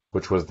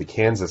 which was the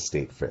Kansas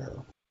State Fair.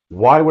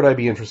 Why would I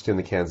be interested in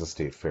the Kansas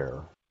State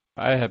Fair?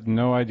 I have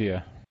no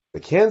idea. The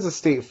Kansas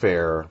State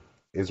Fair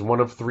is one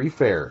of 3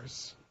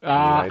 fairs in the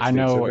United I States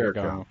know of what you're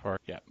America going for.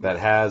 Yeah. that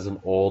has an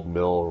old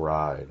mill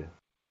ride.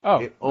 Oh,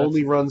 It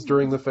only runs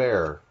during the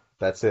fair.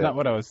 That's it. not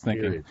what I was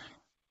thinking. Period.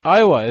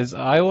 Is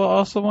Iowa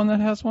also one that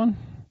has one,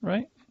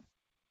 right?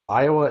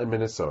 Iowa and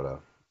Minnesota.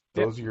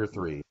 Those are your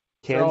 3.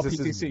 They're all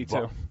Kansas PTC is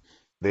too.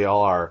 They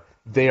all are.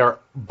 They are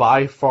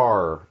by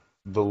far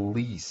the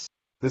least.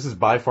 This is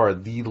by far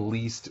the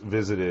least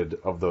visited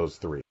of those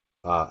 3.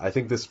 I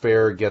think this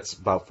fair gets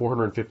about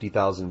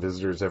 450,000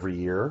 visitors every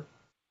year,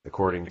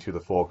 according to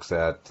the folks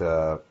at.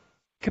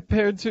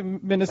 Compared to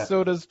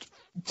Minnesota's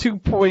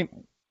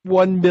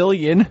 2.1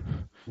 million.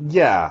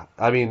 Yeah,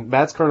 I mean,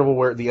 Matt's Carnival,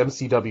 where the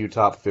MCW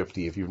Top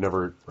 50. If you've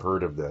never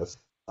heard of this,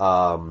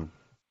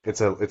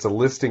 it's a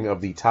listing of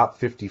the top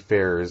 50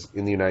 fairs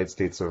in the United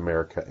States of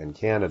America and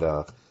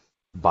Canada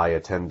by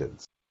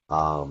attendance.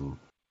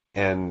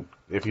 And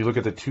if you look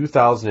at the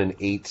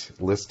 2008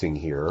 listing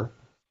here,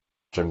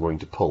 which I'm going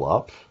to pull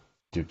up,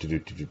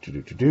 18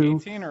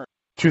 or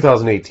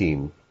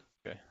 2018.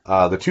 okay.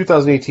 The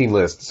 2018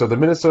 list. So the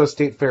Minnesota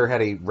State Fair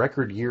had a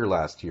record year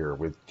last year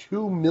with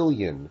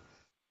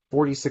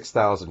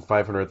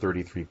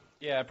 2,046,533.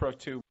 Yeah, Pro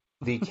 2.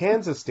 The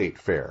Kansas State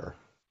Fair,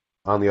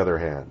 on the other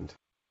hand,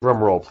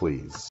 drum roll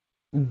please,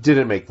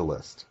 didn't make the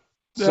list.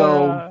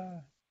 So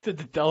did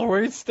the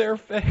Delaware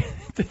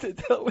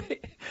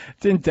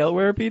didn't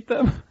Delaware beat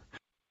them?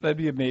 That'd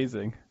be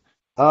amazing.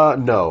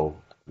 no,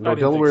 didn't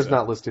Delaware's think so.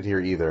 not listed here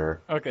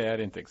either. Okay, I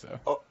didn't think so.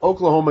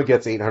 Oklahoma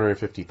gets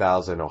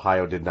 850,000.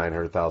 Ohio did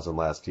 900,000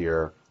 last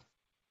year.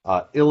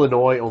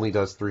 Illinois only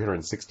does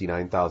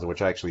 369,000,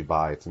 which I actually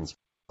buy.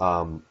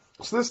 So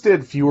this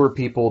did fewer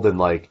people than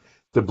like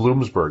the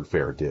Bloomsburg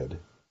Fair did,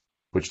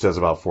 which does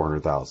about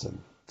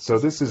 400,000. So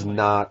this is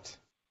not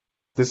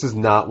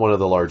one of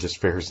the largest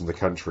fairs in the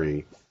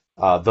country.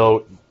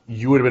 Though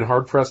you would have been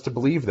hard pressed to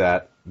believe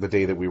that the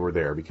day that we were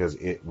there because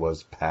it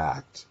was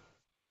packed.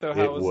 So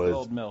how was the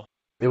old mill?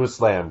 It was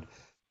slammed.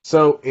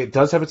 So it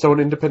does have its own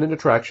independent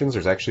attractions.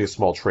 There's actually a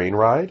small train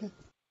ride,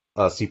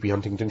 a CP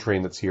Huntington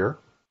train that's here.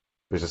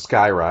 There's a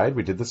sky ride.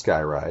 We did the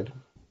sky ride.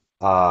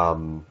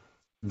 The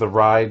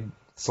ride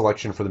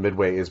selection for the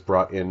Midway is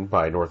brought in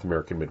by North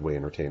American Midway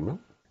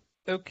Entertainment.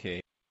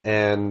 Okay.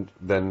 And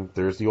then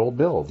there's the old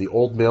mill. The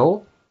old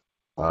mill,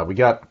 we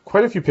got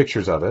quite a few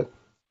pictures of it.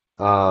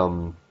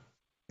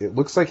 It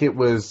looks like it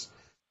was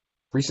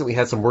recently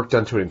had some work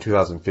done to it in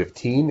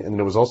 2015, and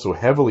it was also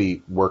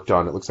heavily worked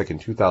on, it looks like in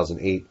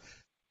 2008,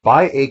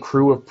 by a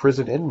crew of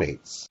prison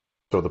inmates,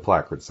 so the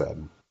placard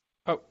said.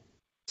 Oh.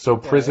 So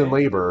prison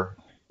labor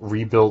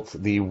rebuilt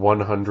the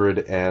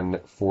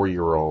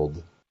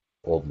 104-year-old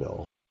old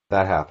mill.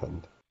 That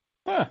happened.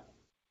 Huh.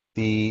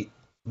 The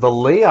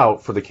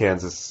layout for the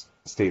Kansas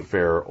State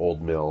Fair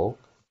old mill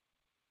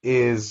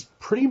is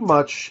pretty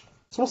much,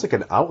 it's almost like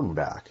an out and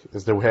back,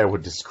 is the way I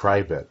would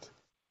describe it.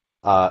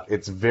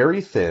 It's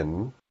very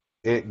thin.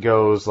 It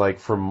goes like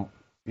from,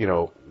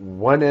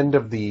 one end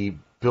of the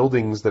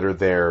buildings that are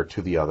there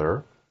to the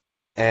other.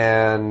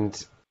 And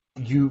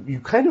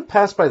you kind of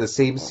pass by the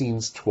same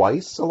scenes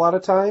twice a lot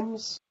of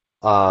times.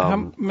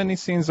 How many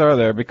scenes are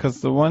there?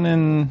 Because the one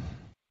in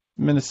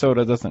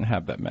Minnesota doesn't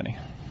have that many.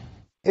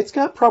 It's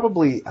got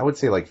probably, I would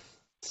say, like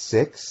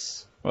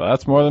 6. Well,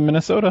 that's more than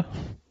Minnesota.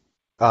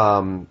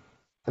 And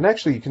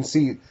actually, you can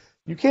see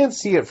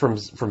it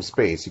from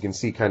space. You can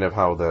see kind of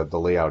how the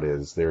layout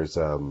is. There's,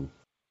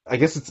 I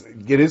guess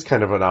it is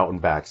kind of an out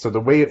and back. So the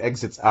way it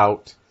exits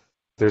out,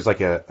 there's like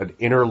an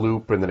inner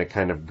loop, and then it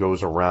kind of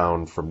goes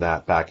around from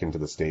that back into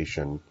the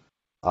station.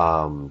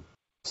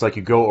 It's like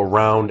you go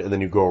around and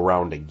then you go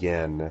around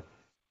again,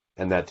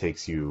 and that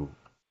takes you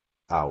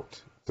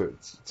out. So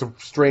it's a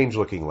strange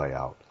looking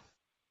layout.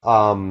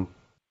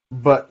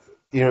 But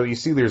you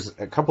see there's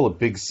a couple of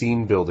big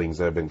scene buildings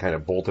that have been kind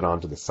of bolted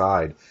onto the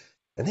side,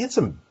 and they had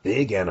some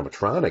big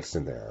animatronics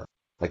in there.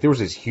 Like there was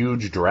this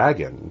huge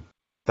dragon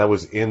that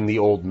was in the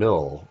old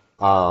mill,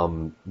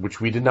 which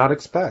we did not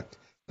expect.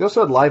 They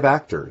also had live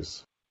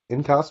actors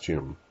in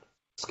costume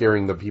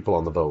scaring the people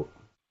on the boat.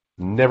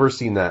 Never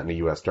seen that in a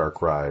U.S.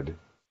 dark ride,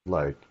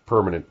 like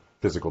permanent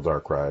physical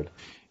dark ride.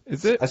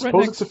 Is it I right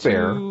suppose next it's a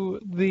fair. to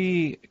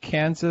the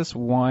Kansas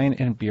Wine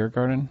and Beer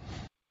Garden?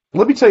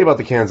 Let me tell you about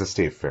the Kansas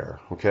State Fair,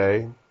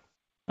 okay?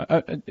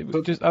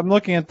 I'm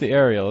looking at the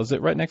aerial. Is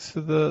it right next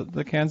to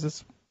the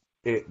Kansas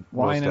It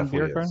Wine most and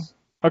Beer definitely Garden? is.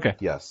 Okay.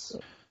 Yes.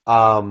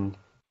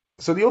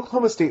 So the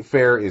Oklahoma State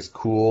Fair is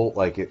cool.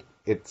 Like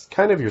it's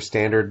kind of your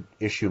standard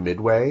issue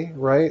Midway,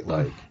 right?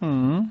 Like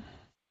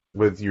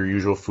with your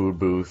usual food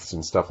booths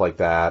and stuff like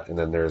that. And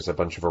then there's a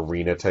bunch of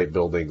arena type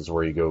buildings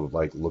where you go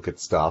like look at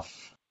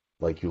stuff.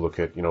 Like you look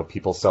at,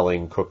 people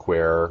selling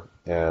cookware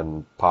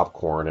and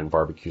popcorn and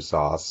barbecue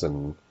sauce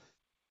and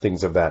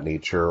things of that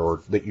nature,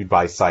 or that you'd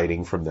buy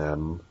siding from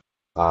them.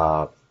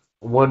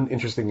 One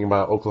interesting thing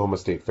about Oklahoma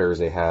State Fair is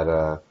they had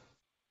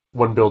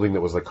one building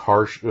that was like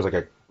it was like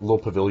a little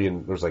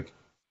pavilion. There was like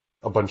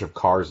a bunch of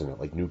cars in it,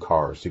 like new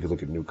cars. So you could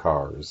look at new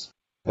cars.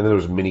 And then there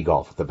was mini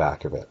golf at the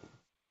back of it,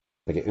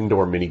 like an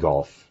indoor mini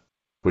golf,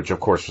 which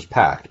of course was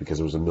packed because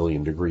it was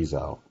 1,000,000 degrees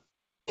out.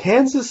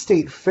 Kansas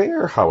State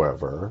Fair,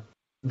 however,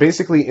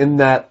 basically in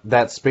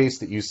that space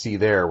that you see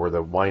there where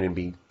the wine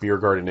and beer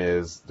garden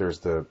is, there's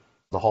the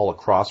hall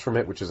across from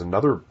it, which is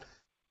another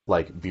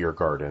like beer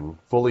garden,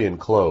 fully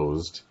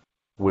enclosed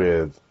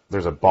with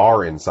there's a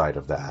bar inside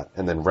of that,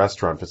 and then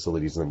restaurant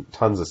facilities and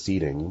tons of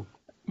seating.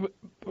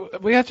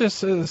 We have to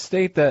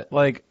state that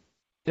like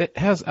it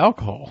has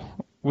alcohol,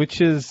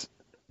 which is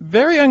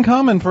very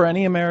uncommon for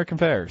any American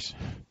fairs.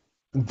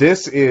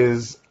 This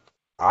is,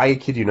 I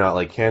kid you not,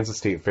 like Kansas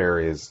State Fair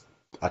is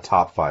a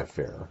top 5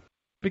 fair.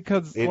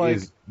 Because It like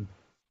is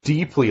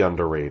deeply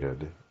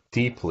underrated,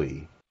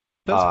 deeply.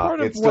 that's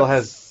part of It still what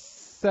has,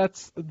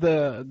 sets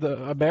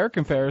the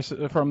American fairs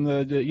from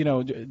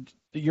the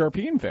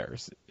European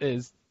fairs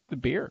is the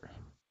beer.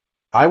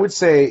 I would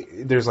say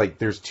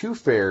there's 2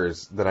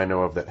 fairs that I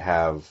know of that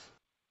have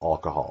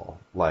alcohol,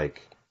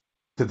 like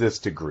to this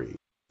degree.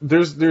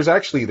 There's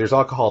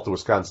alcohol at the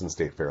Wisconsin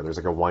State Fair. There's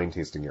like a wine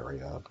tasting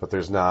area, but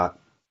there's not.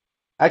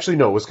 Actually,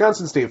 no.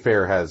 Wisconsin State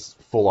Fair has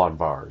full-on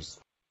bars.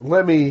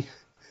 Let me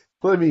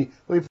put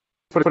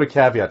a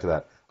caveat to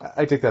that.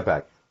 I take that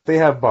back. They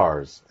have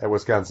bars at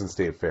Wisconsin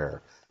State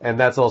Fair, and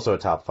that's also a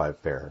top 5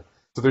 fair.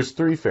 So there's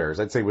 3 fairs.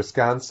 I'd say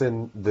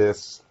Wisconsin,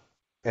 this,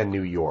 and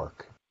New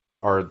York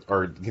are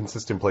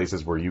consistent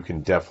places where you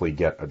can definitely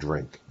get a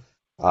drink.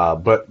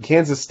 But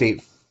Kansas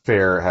State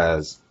Fair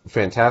has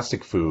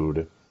fantastic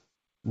food.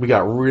 We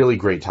got really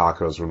great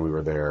tacos when we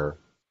were there,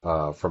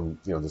 from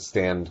the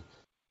stand,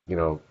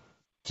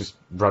 just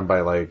run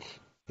by like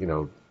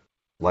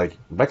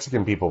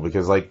Mexican people,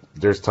 because like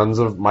there's tons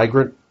of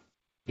migrant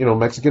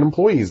Mexican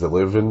employees that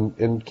live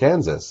in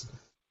Kansas.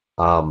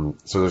 So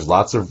there's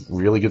lots of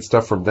really good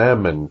stuff from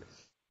them, and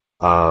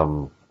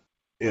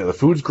the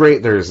food's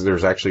great.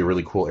 There's actually a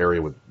really cool area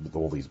with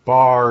all these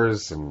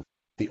bars, and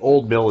the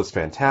old mill is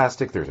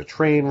fantastic. There's a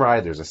train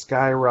ride, there's a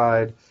sky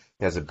ride.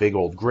 It has a big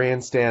old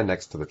grandstand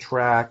next to the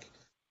track.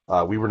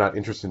 We were not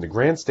interested in the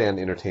grandstand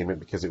entertainment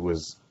because it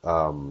was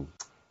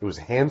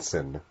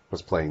Hanson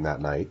was playing that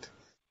night.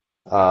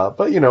 But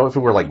if it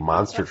were like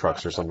monster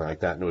trucks or something like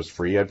that and it was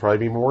free, I'd probably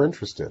be more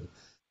interested.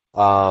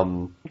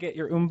 Get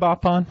your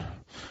umbop on?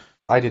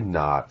 I did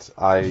not.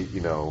 I'm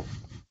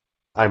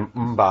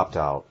bopped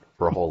out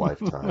for a whole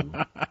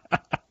lifetime.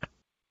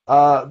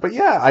 But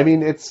yeah, I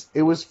mean,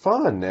 it was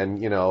fun,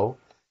 and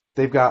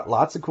they've got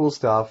lots of cool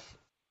stuff.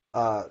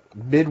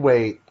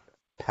 Midway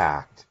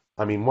packed.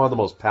 I mean, one of the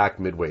most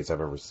packed midways I've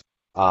ever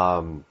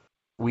seen.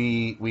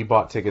 We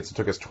bought tickets. It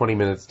took us 20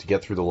 minutes to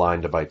get through the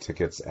line to buy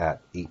tickets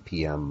at 8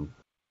 p.m.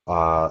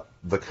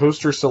 The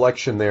coaster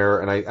selection there,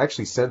 and I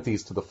actually sent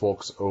these to the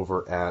folks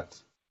over at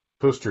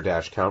Coaster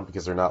Dash Count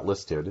because they're not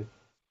listed.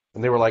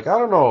 And they were like, I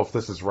don't know if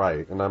this is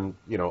right. And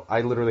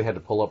I literally had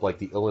to pull up like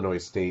the Illinois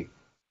State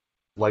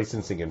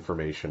licensing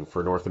information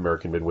for North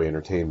American Midway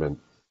Entertainment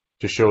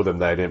to show them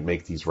that I didn't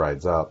make these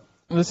rides up.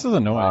 This is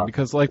annoying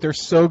because like they're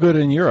so good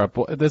in Europe.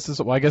 I guess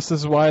this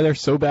is why they're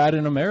so bad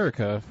in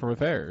America for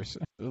fairs.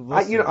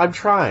 I'm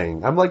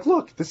trying. I'm like,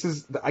 look,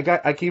 I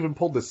can even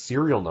pull the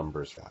serial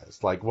numbers, guys.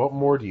 Like, what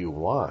more do you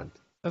want?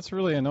 That's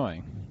really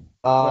annoying.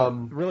 But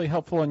really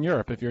helpful in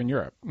Europe if you're in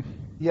Europe.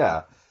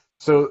 Yeah.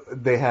 So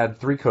they had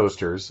 3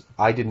 coasters.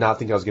 I did not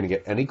think I was going to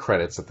get any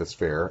credits at this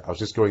fair. I was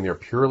just going there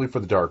purely for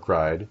the dark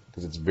ride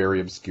because it's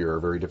very obscure,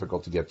 very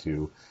difficult to get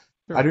to.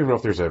 Sure. I don't even know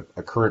if there's a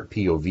current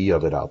POV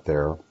of it out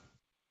there.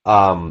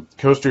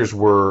 Coasters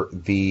were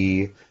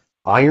the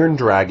Iron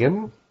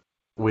Dragon,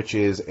 which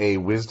is a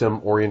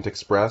Wisdom Orient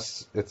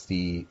Express. It's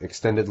the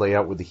extended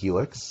layout with the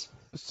Helix.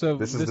 So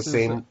this is the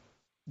same.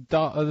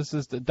 This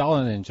is the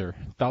Dollinger.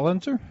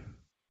 Dollinger?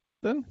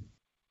 Then?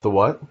 The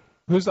what?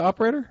 Who's the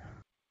operator?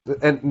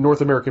 And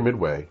North American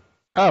Midway.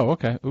 Oh,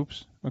 okay.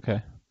 Oops.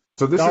 Okay.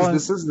 So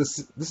this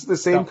is the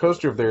same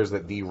coaster of theirs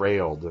that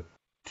derailed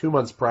 2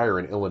 months prior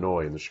in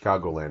Illinois in the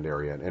Chicagoland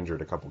area and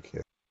injured a couple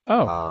kids.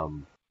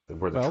 Oh.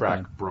 Where the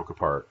track broke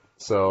apart.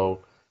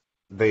 So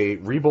they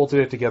rebolted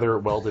it together,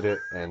 welded it,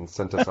 and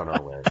sent us on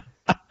our way.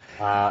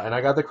 And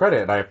I got the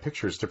credit, and I have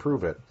pictures to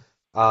prove it.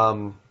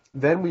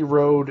 Then we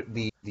rode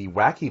the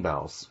Wacky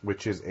Mouse,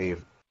 which is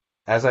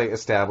as I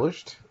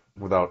established,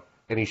 without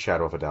any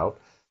shadow of a doubt,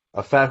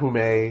 a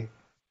Fahume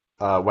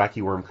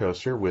Wacky Worm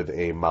coaster with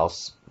a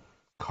mouse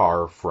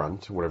car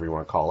front, whatever you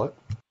want to call it.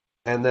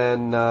 And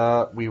then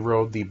we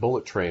rode the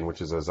Bullet Train,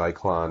 which is a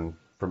Zyklon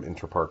from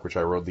Interpark, which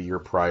I rode the year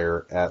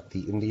prior at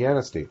the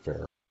Indiana State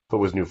Fair, but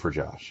was new for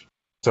Josh.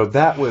 So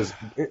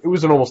it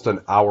was almost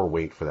an hour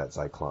wait for that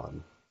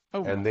Zyklon.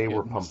 Oh, and they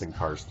were pumping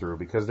cars through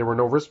because there were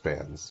no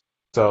wristbands.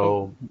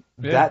 So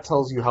that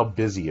tells you how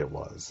busy it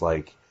was.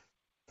 Like,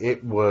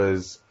 it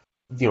was,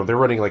 they're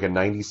running like a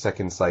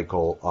 90-second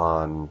cycle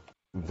on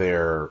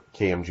their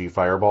KMG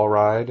Fireball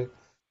ride,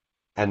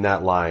 and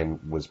that line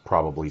was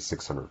probably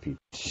 600 people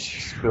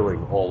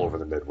spilling all over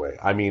the Midway.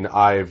 I mean,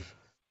 I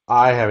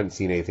haven't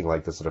seen anything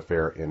like this at a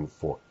fair in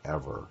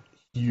forever.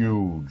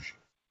 Huge,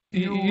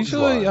 huge lines.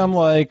 Usually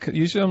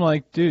I'm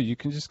like, dude, you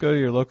can just go to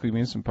your local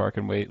amusement park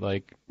and wait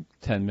like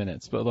 10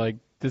 minutes. But like,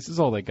 this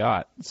is all they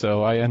got,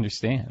 so I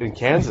understand. In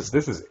Kansas,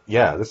 this is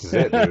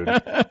it, dude.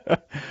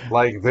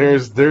 Like,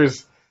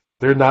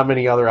 there are not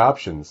many other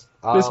options.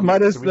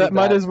 Might as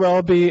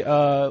well be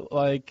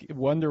like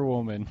Wonder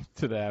Woman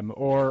to them,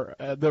 or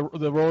the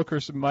roller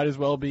coaster might as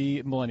well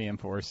be Millennium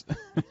Force.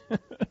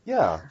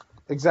 Yeah,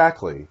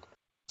 exactly.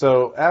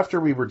 So after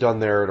we were done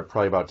there at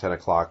probably about 10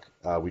 o'clock,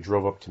 we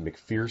drove up to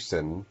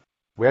McPherson.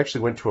 We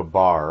actually went to a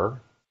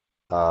bar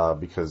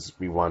because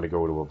we wanted to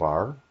go to a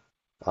bar.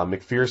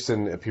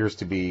 McPherson appears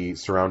to be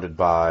surrounded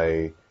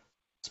by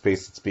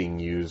space that's being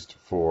used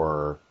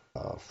for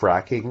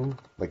fracking.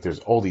 Like there's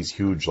all these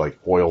huge like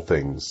oil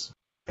things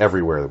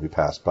everywhere that we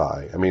passed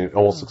by. I mean, it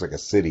almost looks like a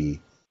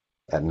city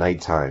at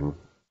nighttime.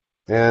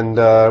 And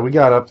we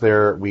got up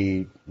there.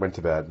 We went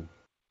to bed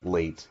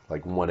late,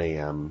 like 1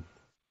 a.m.,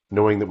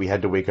 knowing that we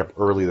had to wake up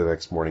early the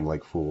next morning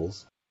like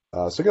fools.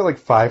 So I got like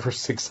 5 or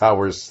 6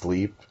 hours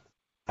sleep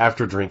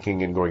after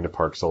drinking and going to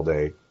parks all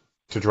day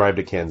to drive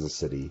to Kansas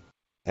City.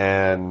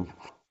 And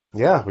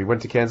yeah, we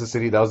went to Kansas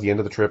City. That was the end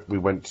of the trip. We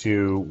went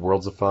to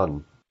Worlds of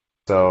Fun.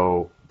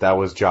 So that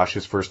was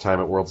Josh's first time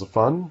at Worlds of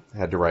Fun.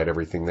 Had to ride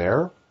everything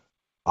there.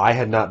 I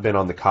had not been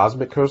on the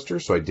Cosmic Coaster,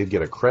 so I did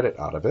get a credit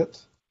out of it.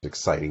 It's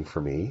exciting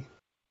for me.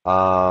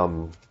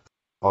 I'll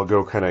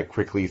go kind of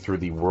quickly through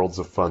the Worlds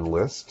of Fun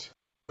list.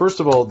 First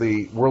of all,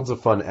 the Worlds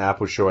of Fun app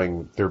was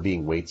showing there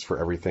being waits for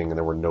everything, and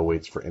there were no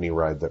waits for any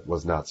ride that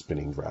was not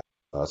Spinning Dragon.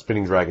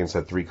 Spinning Dragons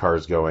had 3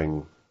 cars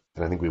going,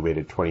 and I think we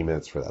waited 20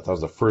 minutes for that. That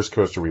was the first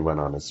coaster we went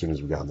on as soon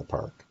as we got in the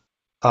park.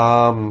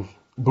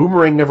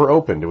 Boomerang never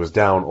opened. It was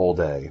down all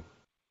day.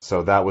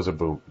 So that was a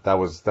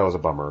a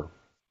bummer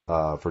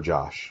for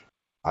Josh.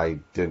 I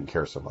didn't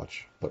care so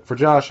much. But for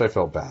Josh, I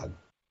felt bad.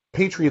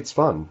 Patriot's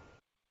fun.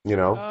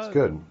 It's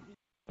good.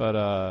 But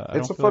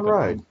it's a fun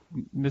ride.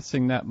 I'm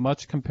missing that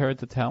much compared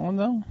to Talon,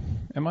 though?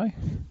 Am I?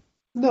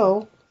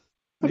 No.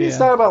 But it's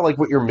not about like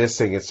what you're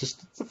missing. It's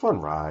a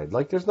fun ride.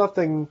 Like there's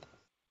nothing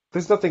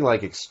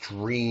like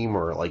extreme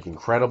or like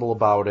incredible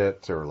about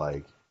it, or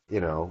like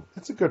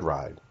it's a good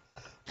ride.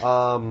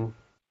 Fine.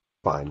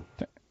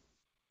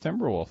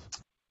 Timberwolf.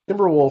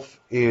 Timberwolf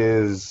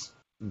is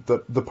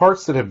the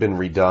parts that have been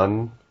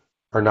redone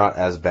are not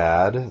as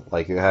bad.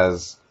 Like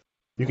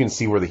you can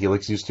see where the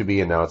helix used to be,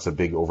 and now it's a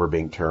big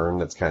overbanked turn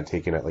that's kind of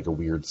taken at like a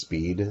weird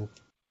speed.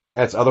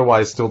 It's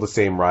otherwise still the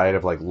same ride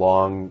of like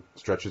long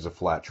stretches of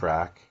flat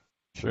track,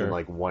 sure, and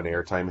like one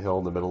airtime hill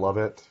in the middle of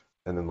it,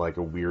 and then like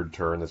a weird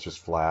turn that's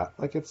just flat.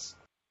 Like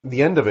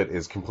the end of it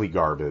is complete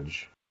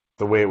garbage.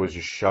 The way it was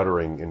just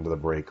shuddering into the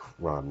brake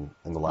run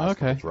in the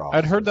last drop.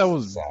 I'd heard that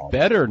was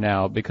better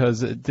now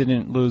because it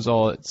didn't lose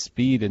all its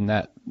speed in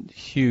that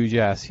huge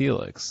ass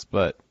helix,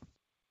 but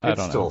I don't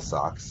know. It still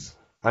sucks.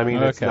 I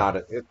mean, it's not.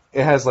 It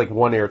has like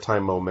one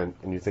airtime moment,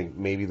 and you think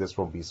maybe this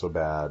won't be so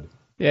bad.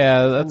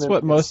 Yeah, that's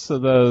what most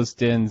of those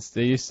DINs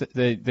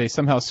they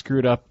somehow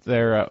screwed up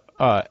their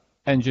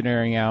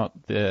engineering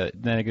out the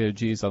negative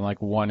G's on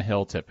like one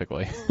hill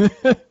typically.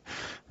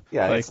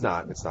 Yeah, like, it's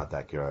not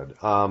that good.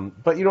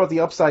 But you know what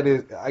the upside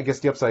is? I guess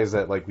the upside is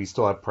that like we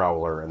still have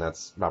Prowler, and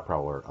that's not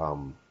Prowler,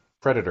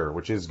 Predator,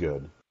 which is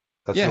good.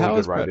 That's the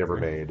only good ride ever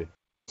made.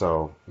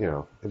 So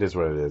it is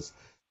what it is.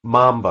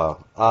 Mamba,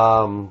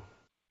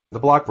 the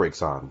block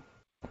brake's on.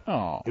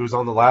 Oh. It was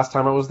on the last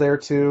time I was there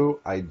too.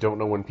 I don't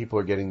know when people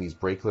are getting these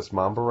brakeless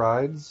Mamba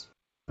rides,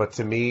 but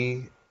to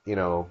me,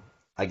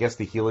 I guess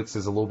the Helix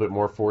is a little bit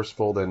more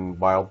forceful than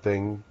Wild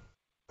Thing.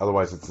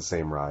 Otherwise, it's the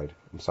same ride.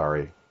 I'm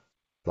sorry.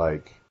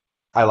 Like,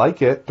 I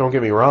like it. Don't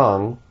get me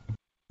wrong,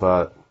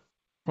 but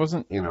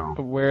wasn't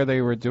aware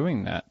they were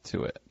doing that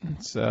to it.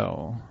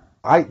 So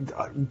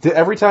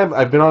every time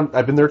I've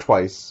been there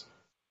twice.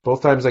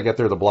 Both times I get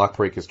there, the block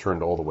brake is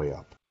turned all the way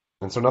up,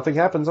 and so nothing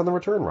happens on the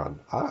return run.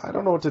 I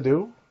don't know what to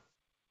do.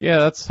 Yeah,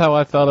 that's how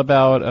I felt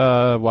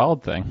about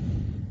Wild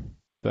Thing.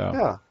 So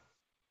yeah,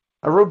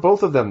 I rode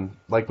both of them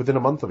like within a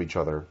month of each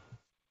other.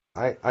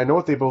 I know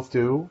what they both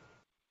do.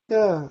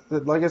 Yeah,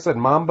 like I said,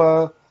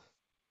 Mamba.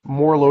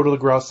 More low to the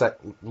ground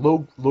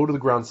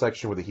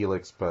section with the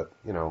Helix, but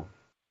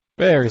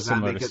very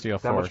similar to Steel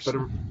Force.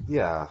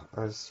 Yeah,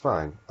 it's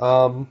fine.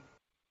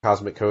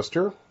 Cosmic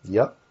Coaster,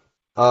 yep.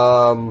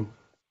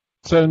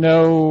 So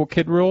no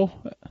Kid Rule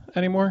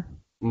anymore?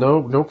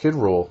 No Kid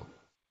Rule.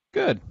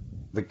 Good.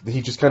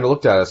 He just kind of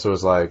looked at us, so it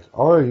was like,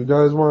 "Oh, you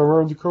guys want to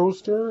ride the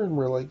coaster?" And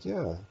we're like,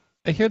 "Yeah."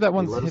 I hear that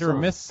one's hit or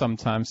miss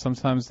sometimes.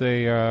 Sometimes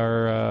they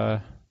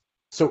are.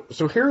 So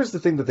here's the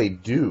thing that they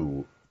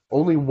do.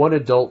 Only one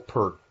adult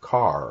per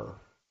car.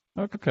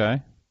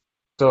 Okay.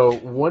 So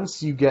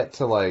once you get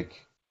to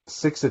like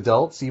 6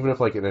 adults, even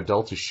if like an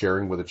adult is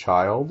sharing with a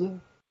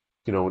child,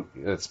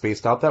 it's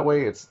spaced out that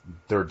way,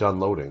 they're done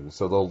loading.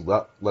 So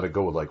they'll let it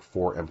go with like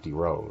 4 empty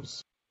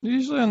rows.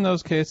 Usually in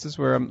those cases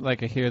where I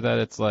hear that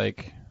it's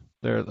like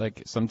They're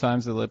like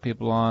sometimes they let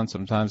people on,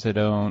 sometimes they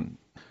don't.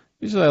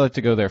 Usually I like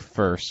to go there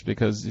first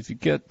because if you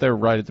get there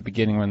right at the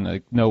beginning when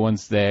like no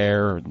one's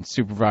there and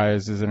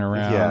supervisor isn't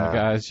around, the Yeah.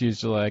 guy's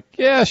usually like,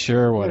 yeah,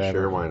 sure, Yeah, whatever.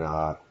 sure, why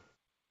not?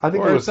 I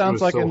think Or it it sounds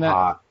was like so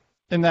hot,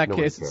 in that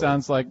nobody case it cared.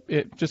 sounds like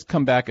it just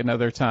come back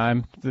another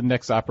time. The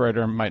next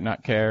operator might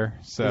not care.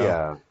 So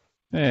Yeah.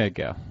 there you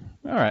go.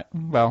 All right.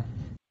 Well,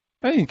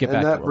 I need to get And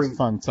back to that Worlds of brings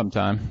Fun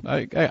sometime.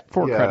 I got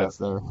 4 credits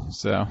though.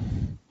 So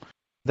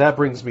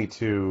me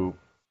to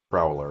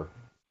Prowler.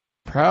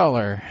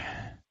 Prowler.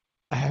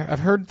 I've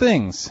heard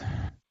things.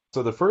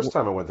 So the first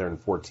time I went there in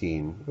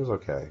 14, it was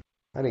okay.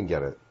 I didn't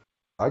get it.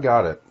 I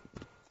got it.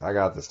 I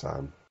got it this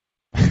time.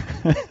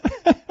 I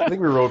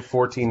think we rode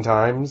 14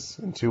 times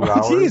in 2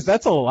 hours. Jeez,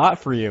 that's a lot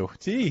for you.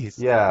 Jeez.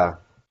 Yeah.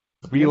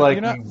 We You're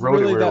not we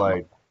rode really it, we were that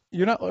like,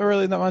 You're not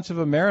really that much of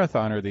a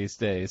marathoner these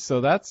days, so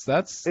that's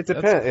it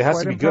depends. It has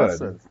quite to be impressive.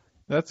 good.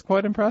 That's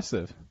quite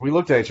impressive. We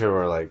looked at each other and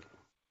we were like,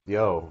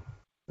 yo,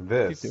 Keep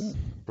this. doing.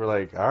 We're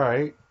like, all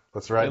right,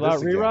 let's They ride allow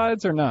this again.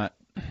 re-rides or not?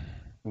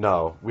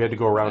 No, we had to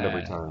go around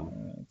every time.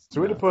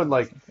 So we had to put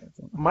like,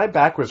 my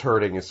back was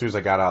hurting as soon as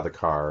I got out of the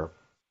car.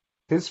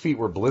 His feet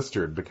were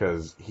blistered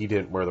because he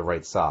didn't wear the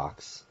right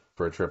socks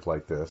for a trip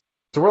like this.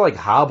 So we're like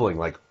hobbling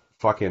like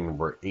fucking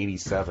we're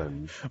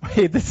 87.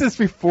 Wait, this is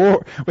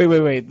before.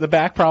 Wait. The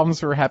back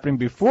problems were happening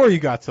before you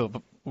got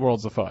to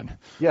Worlds of Fun.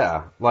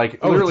 Yeah, like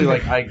Oh, literally dear.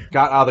 like I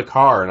got out of the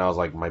car and I was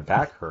like, my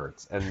back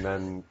hurts. And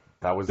then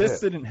that was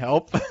This it. didn't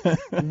help.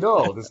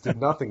 No, this did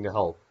nothing to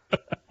help.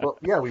 Well,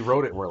 yeah, we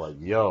rode it and we're like,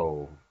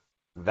 yo,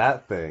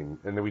 that thing.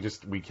 And then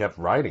we kept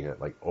riding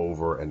it like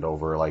over and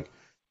over. Like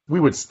we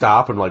would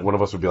stop and like one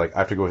of us would be like, I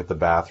have to go hit the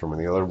bathroom,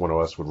 and the other one of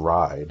us would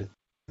ride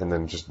and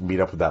then just meet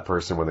up with that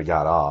person when they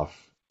got off.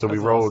 So we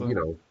That's rode,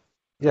 awesome.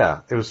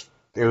 yeah, it was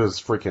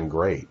freaking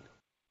great.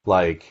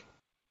 Like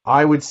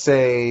I would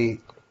say,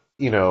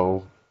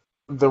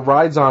 the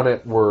rides on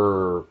it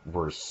were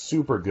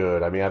super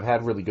good. I mean, I've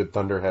had really good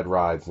Thunderhead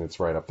rides and it's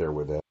right up there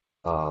with it.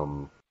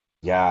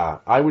 Yeah,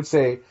 I would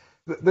say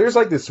there's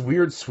like this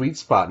weird sweet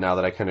spot now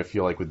that I kind of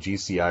feel like with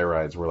GCI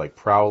rides where like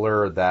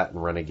Prowler, that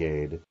and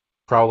Renegade,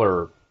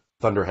 Prowler,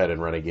 Thunderhead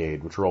and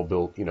Renegade, which were all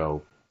built,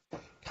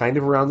 kind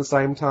of around the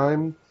same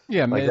time.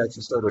 Yeah, Like mid I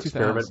just started to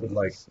experiment with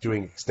like 2000s.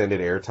 doing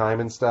extended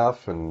airtime and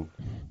stuff, and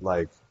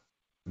like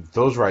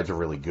those rides are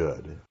really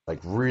good, like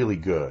really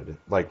good,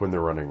 like when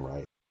they're running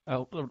right.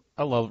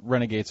 I love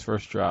Renegade's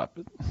first drop.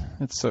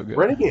 It's so good.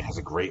 Renegade has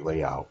a great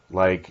layout.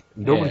 Like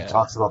nobody Yeah.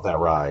 talks about that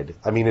ride.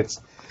 I mean, it's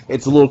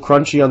a little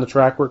crunchy on the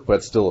track work, but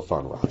it's still a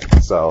fun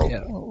ride. So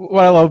Yeah.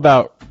 What I love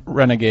about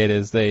Renegade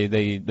is they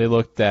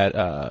looked at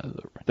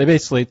they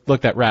basically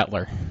looked at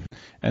Rattler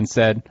and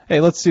said,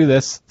 hey, let's do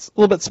this. It's a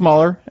little bit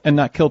smaller and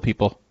not kill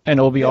people, and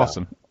it'll be Yeah.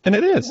 awesome. And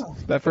it is.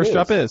 That first is.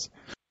 drop is.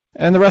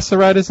 And the rest of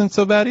the ride isn't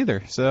so bad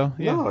either. So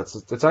yeah. no,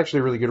 it's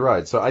actually a really good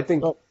ride. So I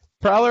think Well,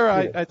 Prowler,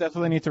 Yeah. I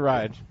definitely need to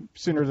ride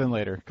sooner than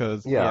later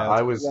because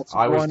I was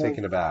that's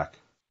taken aback.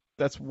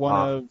 That's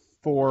one of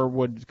 4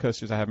 wood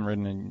coasters I haven't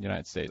ridden in the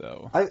United States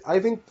though. I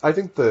think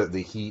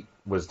the heat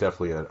was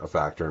definitely a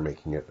factor in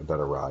making it a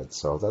better ride.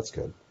 So that's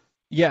good.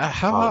 Yeah,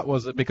 how hot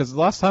was it? Because the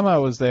last time I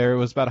was there, it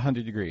was about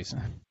 100 degrees.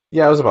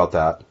 Yeah, it was about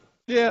that.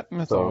 Yeah,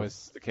 that's So-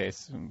 always the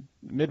case.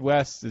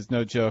 Midwest is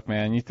no joke,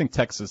 man. You think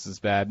Texas is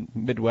bad.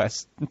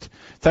 Midwest,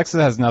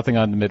 Texas has nothing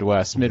on the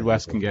Midwest.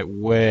 Midwest can get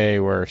way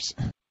worse.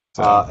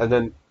 So, And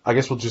then I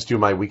guess we'll just do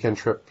my weekend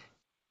trip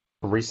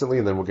from recently,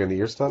 and then we'll get into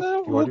your stuff. no, Do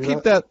you we'll want to do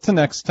keep that to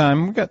next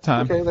time. We got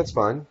time. Okay, that's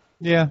fine.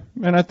 Yeah,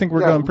 and I think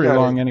we're Yeah, going we pretty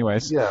got long it.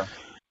 anyways. Yeah.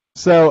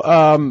 So,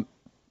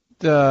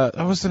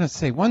 I was going to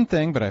say one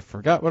thing, but I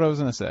forgot what I was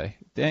going to say.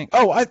 Dang.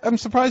 Oh, I'm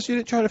surprised you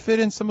didn't try to fit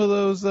in some of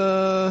those,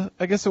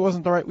 I guess it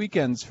wasn't the right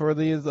weekends for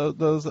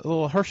those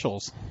little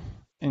Herschels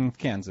in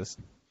Kansas.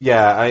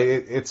 Yeah,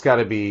 it's got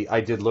to be. I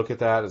did look at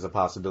that as a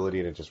possibility,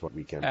 and it just went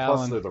weekend. Plus,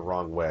 Alan. they're the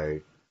wrong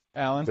way.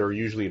 Alan? They're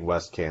usually in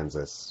West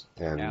Kansas,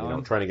 and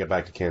Alan. trying to get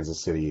back to Kansas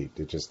City,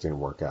 it just didn't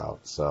work out.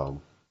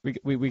 So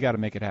We got to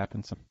make it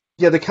happen. So.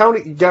 yeah, the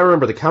county. You gotta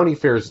remember the county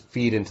fairs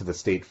feed into the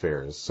state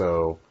fairs,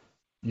 so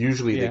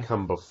usually Yeah. they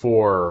come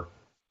before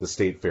the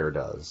state fair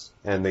does,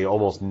 and they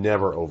almost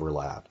never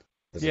overlap.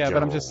 as a Yeah, but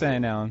I'm general just rule.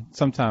 saying, Alan,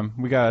 sometime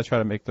we got to try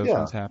to make those Yeah.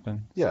 ones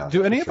happen. Yeah.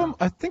 Do any for of sure. them?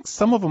 I think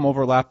some of them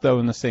overlap, though,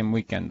 in the same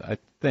weekend, I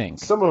think.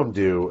 Some of them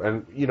do,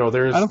 and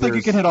there's. I don't think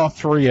you there's- can hit all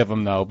 3 of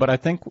them, though, but I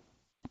think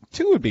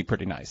 2 would be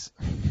pretty nice.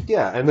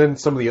 Yeah, and then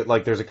some of the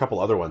there's a couple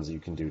other ones that you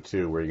can do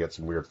too, where you get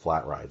some weird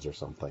flat rides or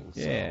something.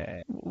 So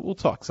Yeah, we'll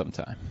talk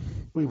sometime.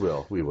 we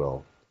will.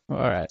 All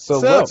right. So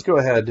let's go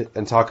ahead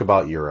and talk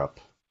about Europe.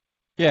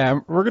 Yeah,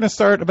 we're going to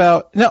start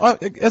about now.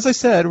 As I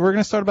said, we're going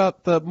to start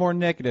about the more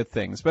negative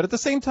things, but at the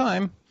same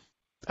time,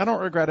 I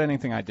don't regret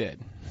anything I did.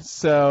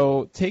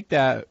 So take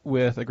that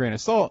with a grain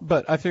of salt.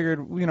 But I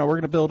figured, we're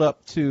going to build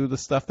up to the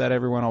stuff that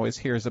everyone always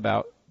hears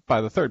about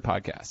by the third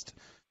podcast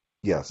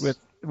Yes.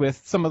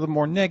 with some of the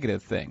more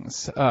negative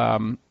things.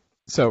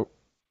 So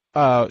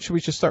should we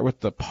just start with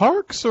the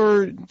parks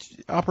or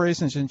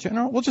operations in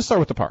general? We'll just start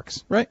with the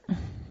parks, right?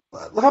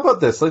 How about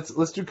this? Let's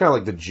do kind of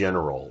like the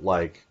general,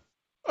 like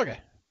Okay.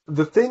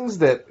 the things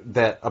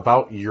that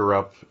about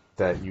Europe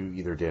that you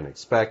either didn't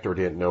expect or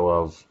didn't know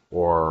of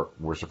or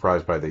were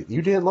surprised by that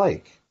you didn't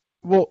like.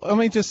 Well, let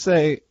me just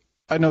say,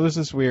 I know this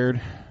is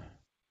weird,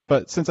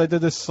 but since I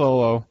did this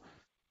solo,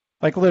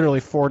 like literally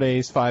 4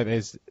 days,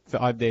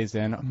 5 days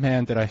in,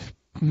 man, did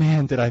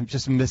I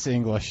just miss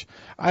English.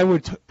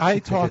 I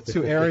talked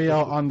to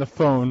Ariel on the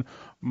phone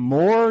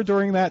more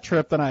during that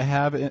trip than I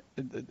have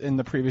in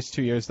the previous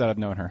 2 years that I've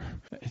known her.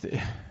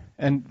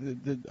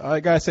 And I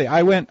gotta say,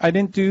 I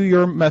didn't do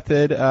your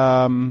method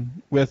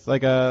with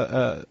like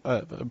a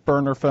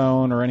burner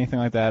phone or anything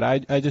like that.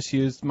 I just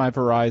used my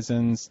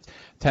Verizon's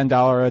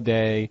 $10 a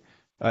day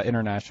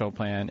international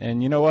plan.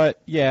 And you know what?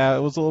 Yeah,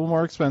 it was a little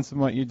more expensive than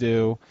what you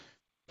do,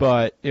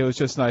 but it was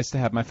just nice to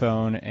have my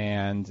phone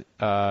and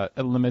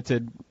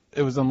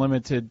It was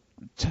unlimited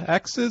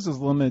texts, it was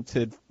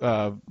limited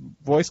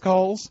voice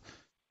calls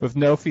with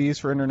no fees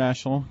for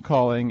international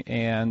calling,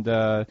 and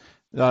the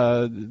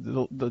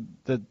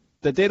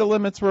data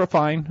limits were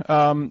fine.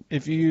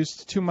 If you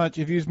used too much,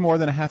 if you used more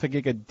than a half a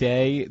gig a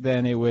day,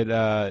 then it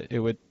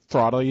would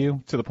throttle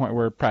you to the point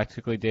where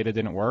practically data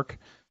didn't work.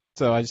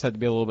 So I just had to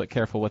be a little bit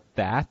careful with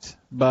that.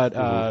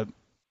 But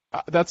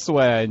that's the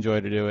way I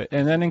enjoy to do it.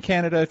 And then in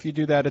Canada, if you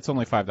do that, it's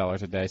only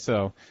 $5 a day.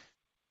 So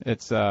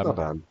it's Not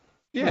bad.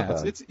 yeah, Not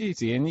bad. it's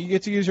easy, and you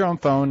get to use your own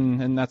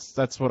phone, and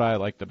that's what I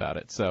liked about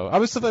it. So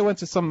obviously, if I went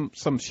to some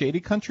shady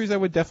countries, I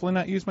would definitely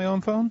not use my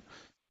own phone.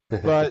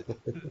 But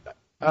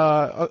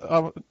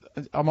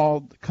I'm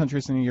all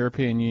countries in the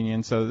European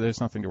Union, so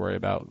there's nothing to worry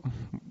about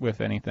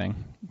with anything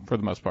for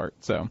the most part.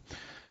 So,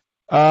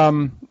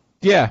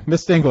 yeah,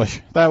 missed English.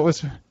 That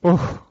was,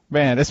 oh,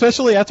 man,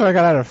 especially after I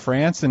got out of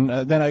France, and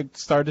then I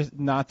started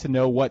not to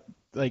know what,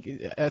 like,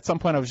 at some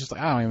point I was just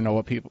like, I don't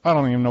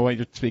even know what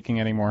you're speaking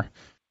anymore.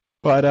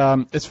 But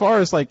as far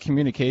as like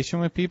communication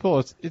with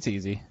people, it's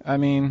easy. I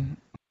mean,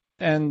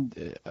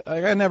 and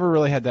I never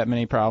really had that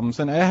many problems.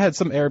 And I had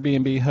some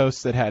Airbnb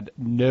hosts that had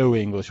no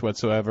English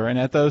whatsoever. And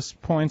at those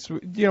points,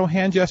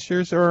 hand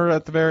gestures are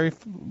at the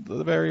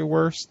very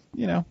worst,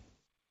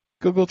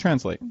 Google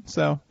Translate.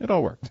 So it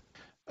all worked.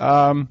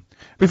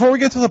 Before we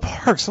get to the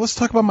parks, let's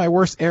talk about my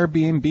worst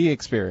Airbnb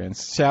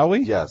experience, shall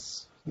we?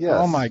 Yes.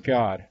 Oh my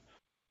God.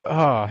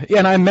 Yeah,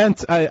 and I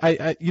meant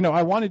I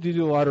wanted to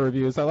do a lot of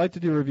reviews. I like to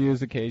do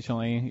reviews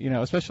occasionally,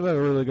 especially if I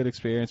have a really good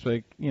experience,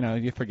 but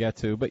you forget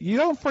to. But you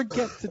don't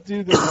forget to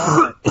do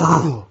the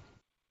one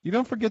you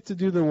don't forget to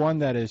do the one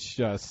that is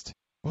just,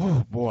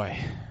 oh boy.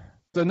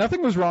 So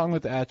nothing was wrong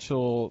with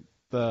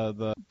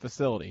the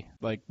facility.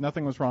 Like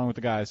nothing was wrong with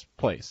the guy's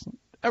place.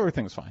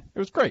 Everything was fine. It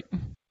was great.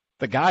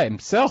 The guy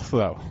himself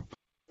though.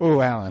 Oh,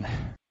 Alan.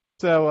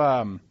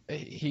 So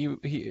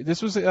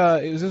this was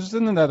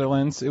in the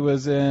Netherlands. It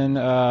was in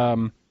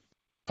oh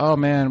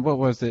man, what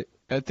was it?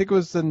 I think it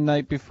was the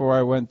night before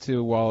I went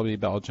to Wallaby,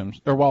 Belgium,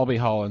 or Wallaby,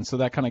 Holland. So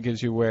that kind of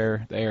gives you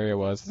where the area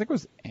was. I think it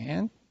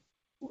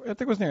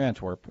was near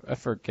Antwerp. I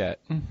forget.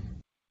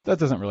 That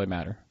doesn't really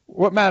matter.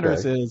 What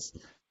matters is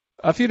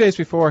a few days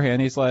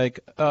beforehand, he's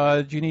like,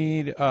 "Do you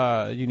need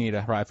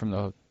a ride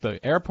from the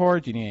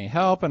airport? Do you need any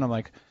help?" And I'm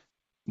like,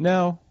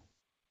 "No,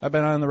 I've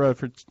been on the road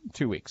for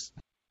 2 weeks."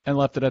 And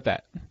left it at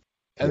that.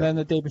 And then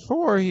the day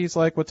before, he's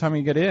like, "What time do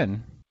you get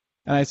in?"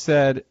 And I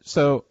said,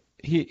 so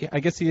I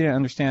guess he didn't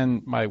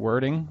understand my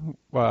wording,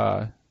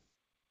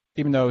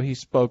 even though he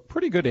spoke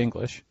pretty good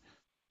English,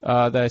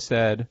 that I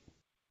said,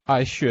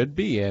 I should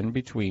be in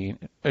between,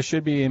 I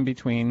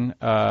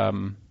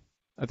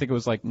think it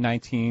was like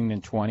 19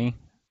 and 20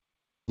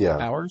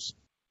 hours.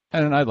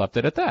 And I left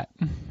it at that.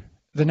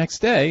 The next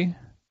day,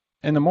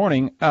 in the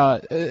morning,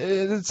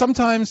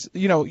 sometimes,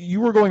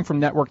 you were going from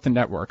network to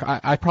network.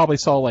 I probably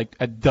saw like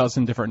a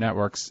dozen different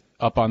networks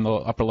up on the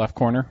upper left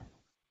corner.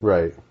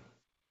 Right.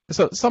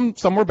 So some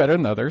were better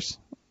than others.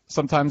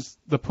 Sometimes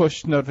the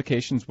push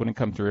notifications wouldn't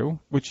come through,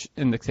 which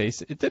in the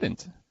case it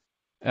didn't.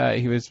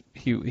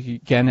 He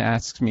again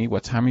asks me,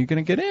 "What time are you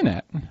going to get in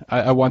at?"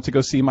 I want to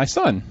go see my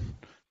son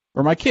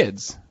or my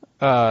kids.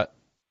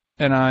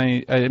 And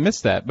I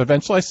missed that, but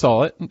eventually I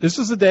saw it. This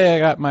was the day I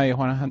got my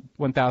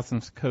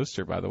 1000th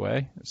coaster, by the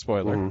way.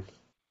 Spoiler.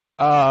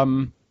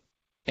 Mm-hmm.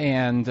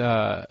 And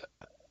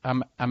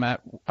I'm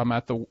at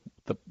the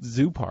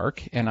zoo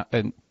park, and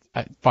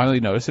I finally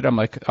noticed it. I'm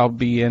like, I'll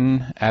be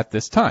in at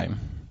this time.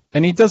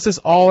 And he does this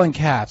all in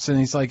caps, and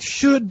he's like,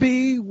 "Should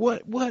be?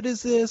 What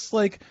is this?"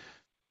 Like,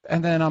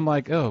 and then I'm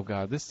like, oh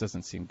God, this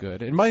doesn't seem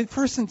good. And my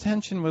first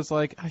intention was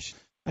like, I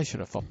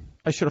should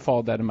have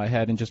followed that in my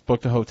head and just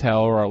booked a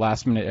hotel or a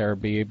last-minute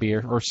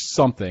Airbnb or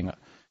something.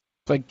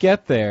 So I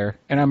get there,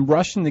 and I'm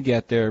rushing to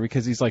get there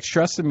because he's, like,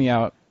 stressing me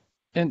out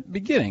in the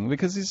beginning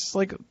because he's,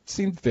 like,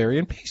 seemed very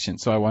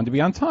impatient, so I wanted to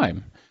be on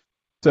time.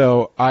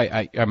 So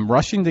I'm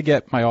rushing to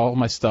get all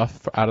my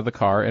stuff out of the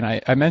car, and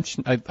I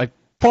mentioned I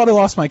thought I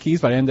lost my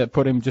keys, but I ended up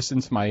putting them just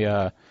into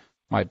my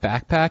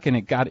backpack, and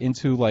it got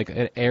into, like,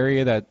 an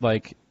area that,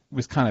 like,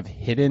 was kind of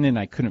hidden, and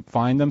I couldn't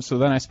find them. So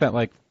then I spent,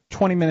 like,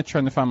 20 minutes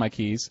trying to find my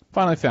keys.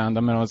 Finally found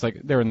them, and I was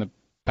like, they were in the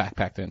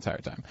backpack the entire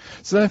time.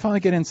 So then I finally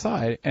get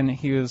inside, and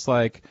he was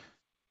like,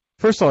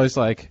 first of all, he's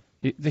like,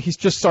 he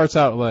just starts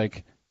out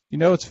like,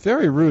 it's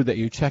very rude that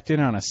you checked in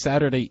on a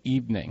Saturday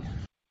evening.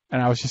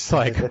 And I was just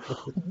like,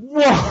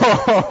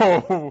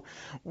 whoa,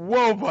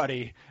 whoa,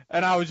 buddy.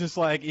 And I was just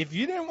like, if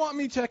you didn't want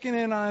me checking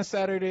in on a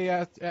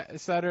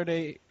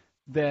Saturday,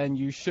 then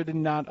you should have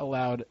not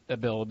allowed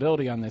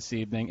availability on this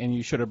evening, and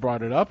you should have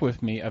brought it up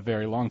with me a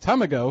very long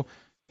time ago,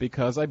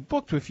 because I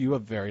booked with you a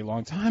very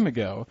long time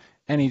ago.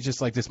 And he's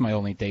just like, this is my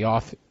only day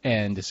off,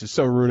 and this is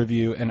so rude of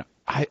you. And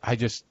I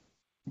just,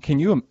 can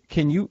you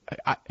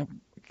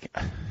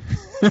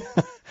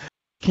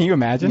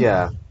imagine?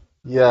 Yeah,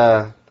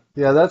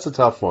 that's a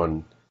tough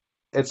one.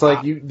 It's like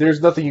there's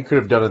nothing you could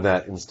have done in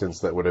that instance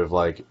that would have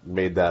like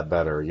made that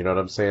better. You know what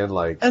I'm saying?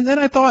 Like, and then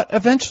I thought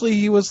eventually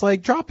he was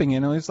like dropping it,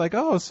 and he was like,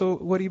 "Oh, so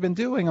what have you been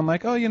doing?" I'm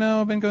like, "Oh,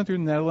 I've been going through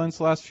the Netherlands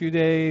the last few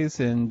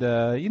days, and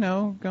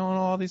going to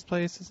all these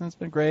places, and it's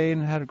been great,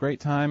 and had a great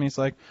time." And he's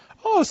like,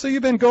 "Oh, so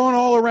you've been going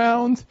all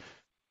around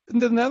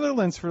the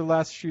Netherlands for the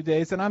last few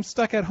days, and I'm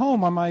stuck at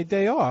home on my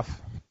day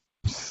off."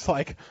 It's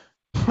like,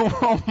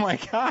 oh my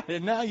God!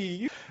 And now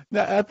I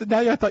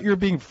thought you were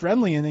being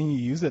friendly, and then you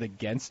use it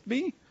against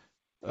me.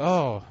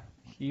 Oh,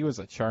 he was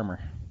a charmer.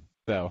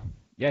 So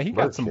yeah, he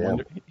got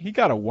he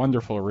got a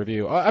wonderful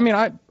review. I mean,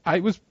 I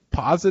was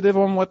positive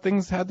on what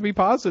things had to be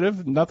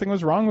positive. Nothing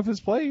was wrong with his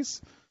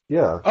place.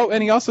 Yeah. Oh,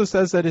 and he also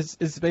says that is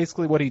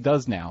basically what he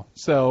does now.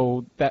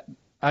 So that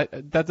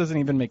doesn't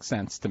even make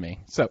sense to me.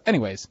 So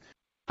anyways,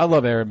 I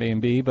love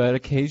Airbnb, but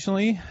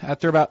occasionally,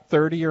 after about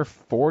 30 or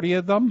 40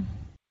 of them,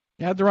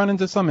 you had to run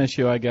into some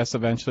issue, I guess,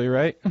 eventually,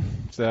 right?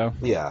 So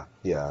yeah,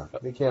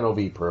 they can't all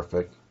be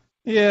perfect.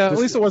 Yeah, at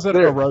least it wasn't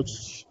a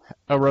roach,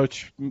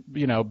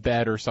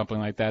 bed or something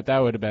like that. That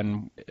would have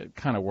been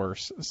kind of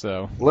worse.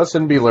 So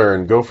lesson be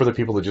learned: go for the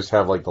people that just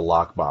have like the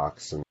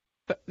lockbox, and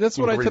that's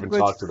what I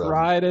typically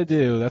try to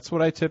do. That's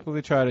what I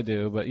typically try to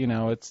do. But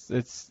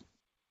it's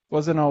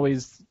wasn't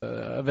always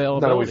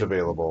available. Not always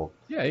available.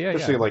 Yeah.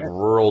 Especially in like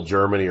rural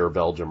Germany or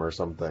Belgium or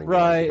something.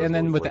 Right, and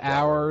then with the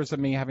hours of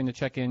me having to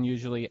check in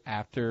usually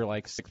after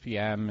like 6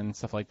 p.m. and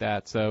stuff like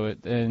that. So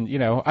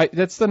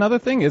that's another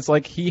thing is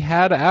like he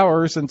had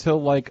hours until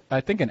like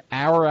I think an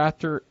hour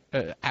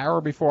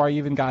before I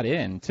even got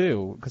in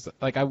too, because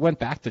like I went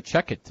back to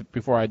check it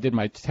before I did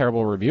my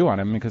terrible review on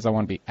him because I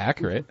want to be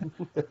accurate.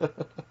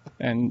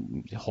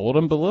 And hold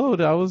him below.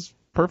 I was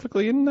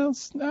perfectly in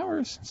those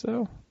hours.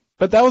 So.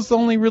 But that was the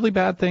only really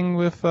bad thing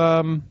with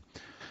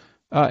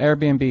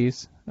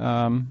Airbnbs.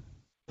 The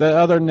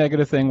other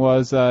negative thing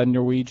was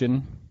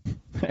Norwegian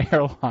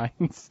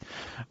Airlines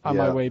on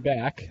my way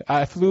back.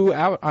 I flew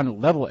out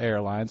on Level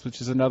Airlines, which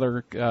is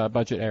another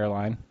budget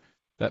airline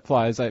that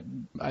flies, I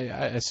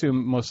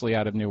assume, mostly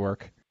out of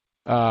Newark.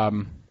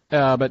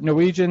 But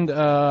Norwegian,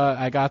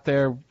 I got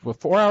there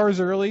 4 hours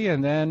early,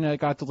 and then I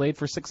got delayed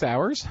for 6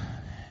 hours.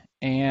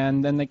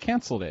 And then they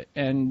canceled it.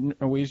 And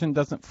Norwegian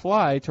doesn't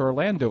fly to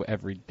Orlando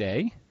every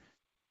day.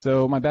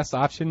 So my best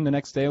option the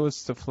next day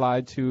was to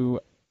fly to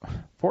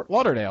Fort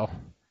Lauderdale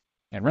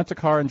and rent a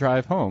car and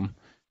drive home.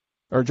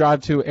 Or drive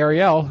to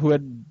Ariel, who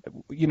had,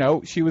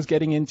 she was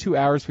getting in 2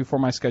 hours before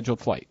my scheduled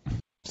flight.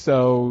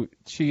 So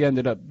she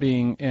ended up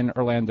being in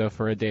Orlando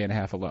for a day and a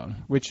half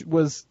alone, which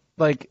was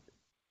like,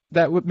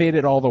 that made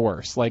it all the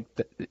worse. Like,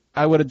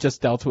 I would have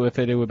just dealt with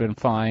it. It would have been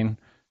fine.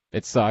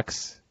 It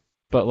sucks.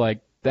 But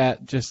like,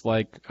 that just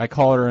like I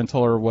called her and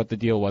told her what the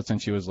deal was,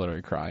 and she was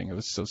literally crying. It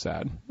was so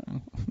sad.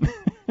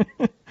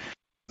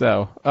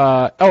 So,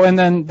 and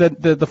then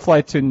the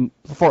flight to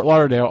Fort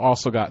Lauderdale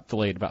also got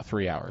delayed about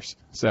 3 hours.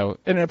 So,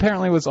 and it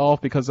apparently was all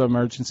because the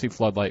emergency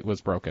floodlight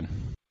was broken.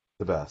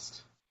 The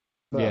best.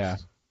 Yeah.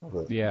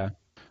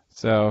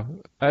 So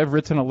I've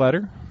written a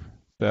letter.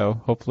 So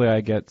hopefully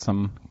I get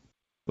some,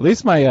 at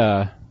least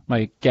my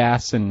my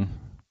gas and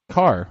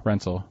car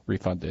rental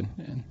refunded,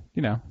 and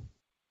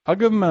I'll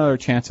give them another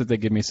chance if they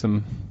give me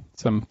some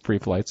free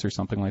flights or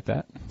something like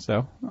that.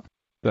 So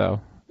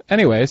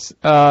anyways,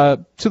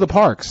 to the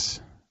parks.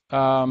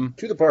 In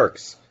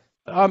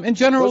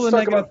general,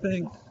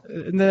 the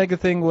negative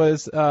thing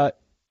was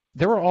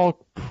they were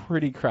all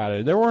pretty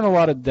crowded. There weren't a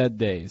lot of dead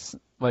days,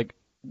 like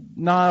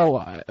not a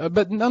lot,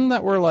 but none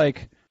that were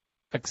like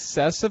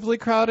excessively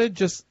crowded,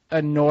 just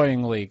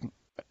annoyingly,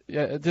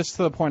 just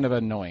to the point of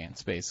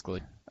annoyance,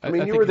 basically. I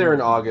mean, you were there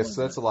in August,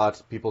 so that's a lot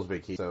of people's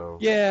vacation. So,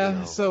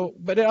 yeah,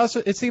 but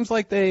it seems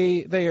like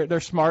they're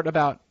smart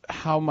about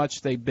how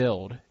much they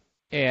build,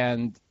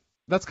 and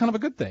that's kind of a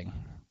good thing,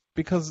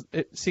 because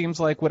it seems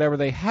like whatever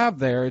they have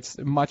there, it's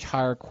much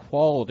higher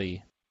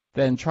quality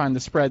than trying to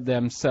spread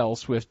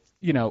themselves with,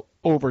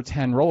 over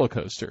 10 roller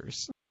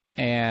coasters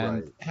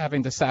and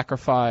having to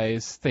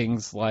sacrifice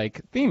things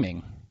like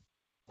theming,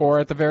 or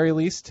at the very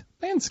least,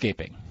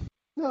 landscaping.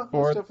 No,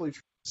 that's definitely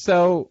true.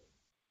 So,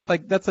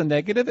 like, that's a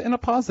negative and a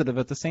positive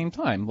at the same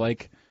time.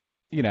 Like,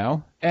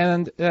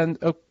 and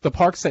the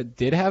parks that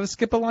did have a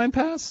skip-a-line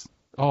pass,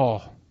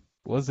 oh,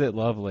 was it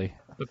lovely.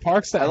 The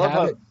parks that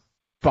have it,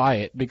 buy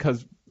it,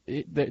 because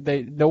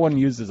no one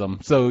uses them.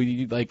 So,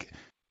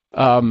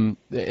 and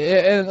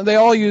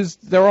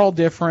they're all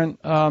different.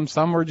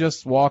 Some were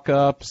just walk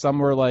up, some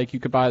were like you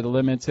could buy the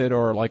limited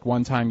or like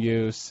one-time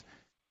use.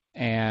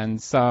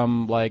 and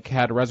some like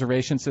had a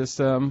reservation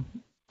system.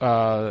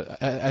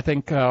 I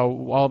think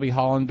Wallaby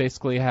Holland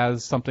basically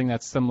has something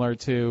that's similar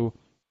to.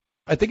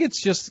 I think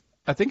it's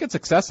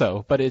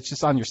Accesso, but it's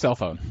just on your cell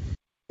phone.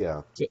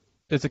 Yeah.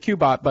 It's a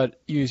Qbot, but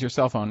you use your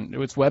cell phone. It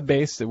was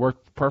web-based. It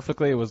worked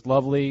perfectly. It was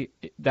lovely.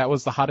 That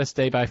was the hottest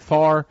day by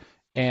far,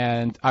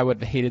 and I would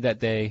have hated that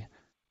day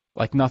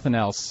like nothing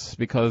else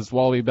because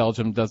Wallaby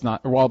Holland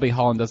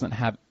doesn't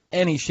have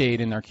any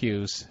shade in their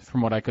queues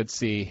from what I could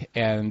see,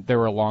 and there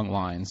were long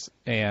lines.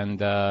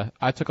 And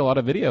I took a lot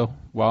of video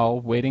while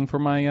waiting for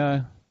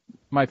my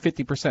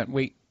 50%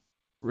 weight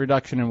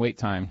reduction in wait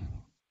time.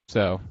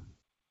 So.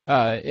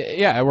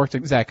 Yeah, it worked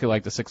exactly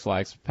like the Six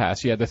Flags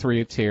Pass. You had the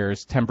 3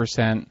 tiers: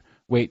 10%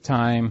 wait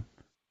time,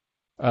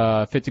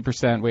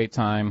 50% wait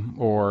time,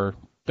 or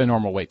the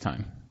normal wait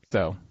time.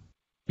 So,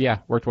 yeah,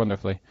 worked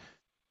wonderfully.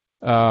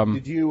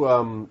 Did you?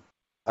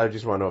 I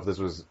just want to know if this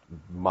was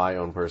my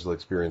own personal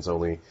experience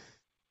only.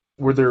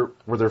 Were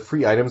there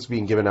free items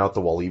being given out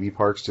the Walibi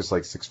parks, just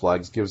like Six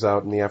Flags gives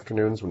out in the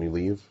afternoons when you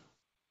leave?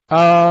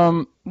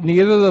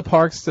 Neither of the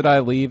parks did I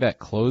leave at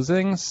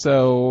closing,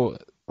 so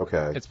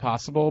Okay. it's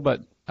possible,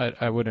 but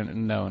I wouldn't have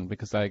known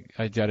because I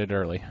jetted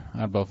early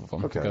on both of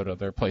them to go to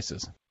their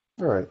places.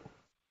 All right.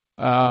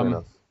 Fair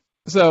enough.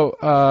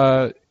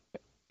 So,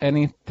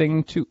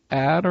 anything to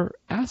add or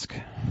ask?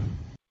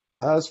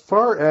 As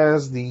far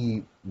as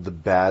the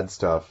bad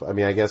stuff, I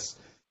mean, I guess,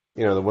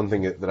 the one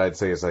thing that I'd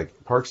say is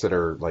like parks that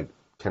are like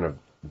kind of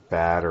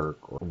bad or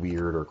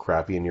weird or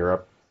crappy in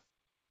Europe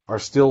are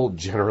still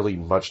generally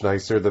much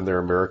nicer than their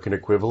American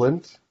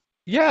equivalent.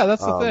 Yeah,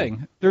 that's the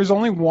thing. There's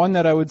only one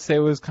that I would say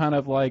was kind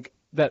of like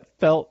that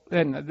felt,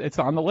 and it's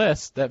on the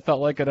list, that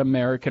felt like an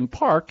American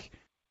park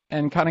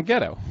and kind of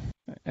ghetto.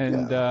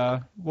 And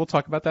we'll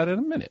talk about that in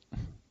a minute.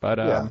 But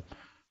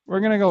we're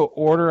going to go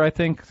order, I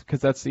think, because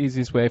that's the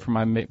easiest way for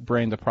my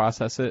brain to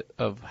process it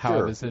of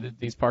how I visited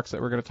these parks that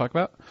we're going to talk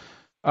about.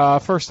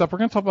 First up, we're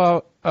going to talk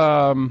about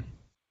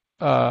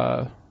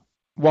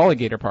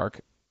Walligator Park.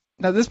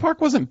 Now, this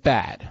park wasn't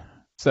bad,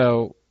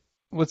 so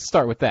let's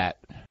start with that.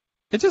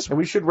 And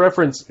we should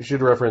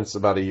reference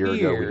about a year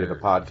ago we did a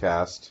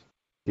podcast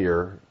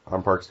here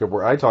on Parkscope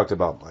where I talked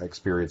about my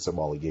experience at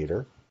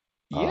Walligator.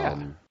 Yeah.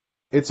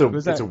 It's a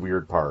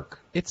weird park.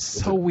 It's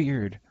so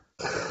weird.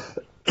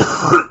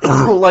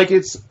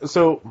 Like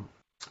so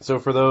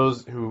for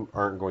those who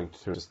aren't going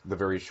to, just the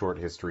very short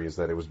history is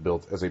that it was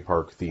built as a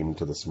park themed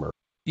to the Smurfs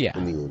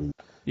in the 80s.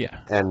 Yeah.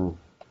 And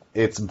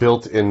it's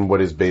built in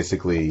what is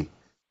basically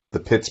the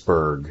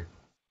Pittsburgh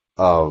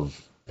of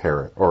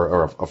Paris,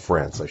 or of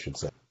France, I should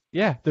say.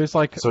 Yeah, there's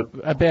like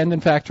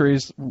abandoned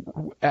factories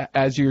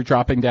as you're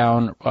dropping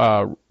down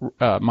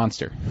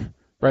Monster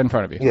right in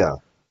front of you.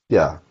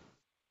 Yeah.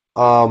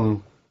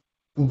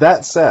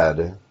 That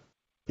said,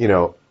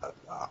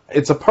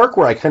 it's a park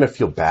where I kind of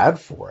feel bad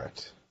for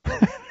it.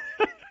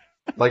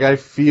 Like I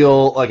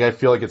feel like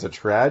it's a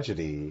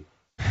tragedy,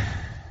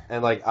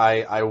 and like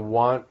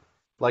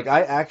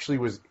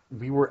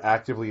we were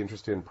actively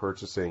interested in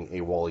purchasing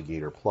a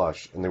Walligator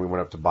plush, and then we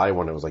went up to buy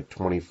one. It was like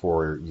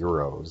 24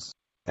 euros.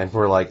 And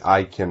we're like,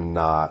 I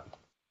cannot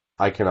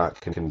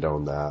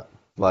condone that.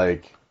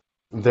 Like,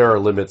 there are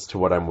limits to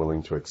what I'm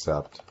willing to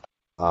accept.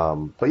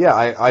 But yeah,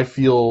 I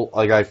feel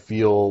like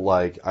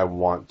I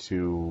want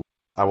to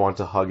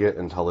hug it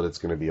and tell it it's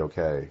going to be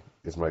okay.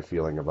 Is my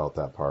feeling about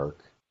that park.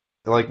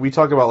 And like we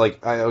talk about,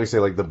 like I always say,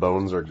 like the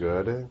bones are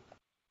good.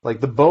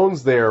 Like the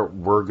bones there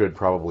were good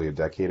probably a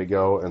decade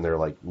ago, and they're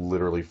like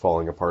literally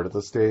falling apart at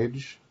this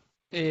stage.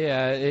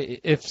 Yeah,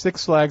 if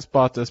Six Flags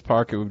bought this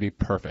park, it would be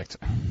perfect.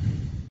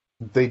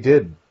 They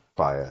did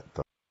buy it,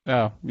 though.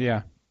 Oh,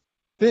 yeah.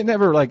 They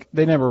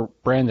never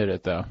branded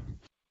it, though.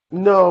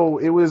 No,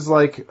 it was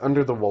like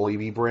under the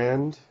Walibi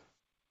brand.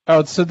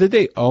 Oh, so did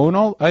they own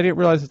all? I didn't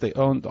realize that they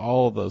owned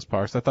all of those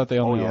parks. I thought they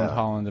only owned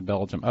Holland and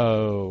Belgium.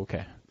 Oh,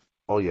 okay.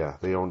 Oh, yeah,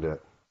 they owned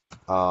it.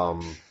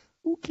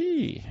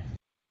 Okay.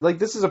 Like,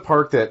 this is a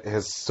park that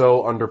has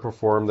so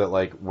underperformed that,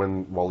 like,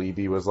 when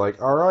Walibi was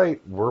like, all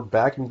right, we're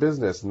back in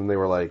business, and then they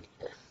were like,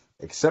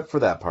 except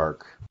for that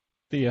park.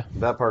 Yeah.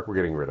 That park we're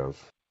getting rid of.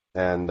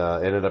 And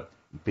ended up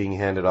being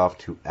handed off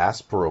to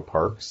Aspero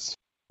Parks,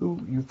 who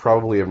you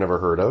probably have never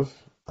heard of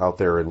out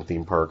there in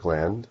theme park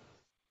land.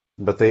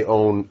 But they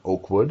own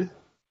Oakwood,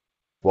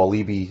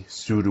 Walibi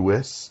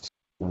Sudwest,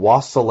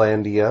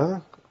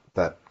 Wassalandia,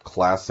 that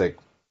classic,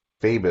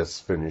 famous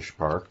Finnish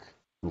park.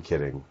 I'm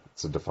kidding.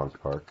 It's a defunct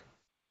park.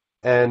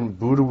 And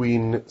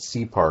Boudewijn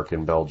Sea Park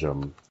in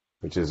Belgium,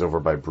 which is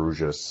over by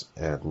Bruges.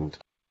 And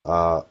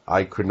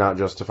I could not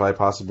justify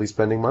possibly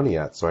spending money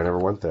at, so I never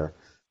went there.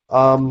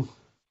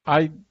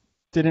 I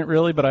didn't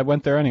really, but I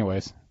went there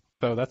anyways,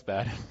 so that's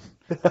bad.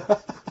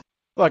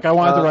 Look, I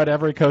wanted to ride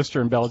every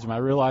coaster in Belgium. I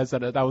realized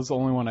that was the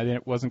only one I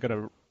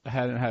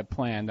hadn't had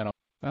planned. And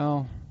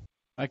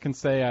I can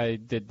say I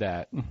did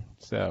that,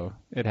 so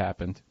it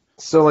happened.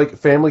 So, like,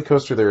 Family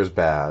Coaster there is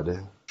bad.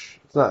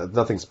 It's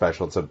nothing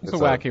special. It's a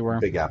wacky worm.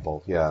 Big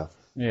Apple, yeah.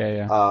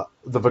 Yeah.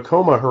 The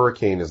Vekoma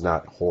Hurricane is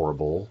not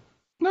horrible.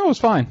 No, it was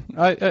fine.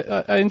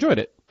 I enjoyed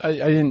it. I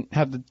didn't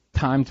have the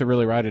time to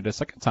really ride it a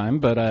second time,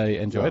 but I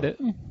enjoyed No. it.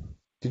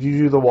 Did you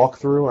do the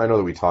walkthrough? I know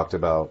that we talked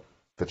about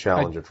the I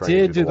challenge of trying to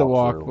did do do the the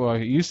walk. walkthrough. Well,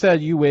 you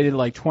said you waited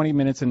like 20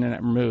 minutes and then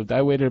it removed.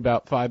 I waited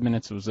about 5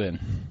 minutes. Was in.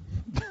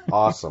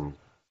 Awesome.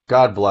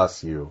 God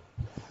bless you.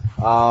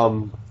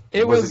 Um,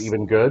 It was it was.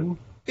 even good?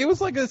 It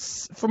was like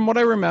from what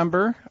I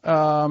remember.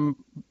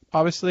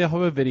 Obviously, I'll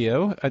have a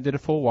video. I did a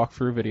full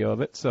walkthrough video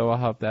of it, so I'll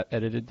have that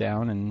edited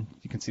down, and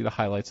you can see the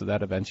highlights of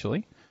that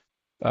eventually.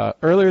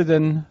 Earlier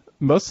than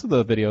most of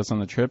the videos on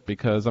the trip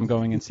because I'm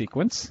going in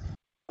sequence.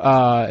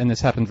 And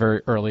this happened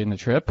very early in the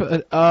trip.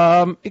 It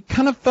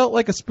kind of felt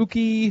like a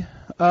spooky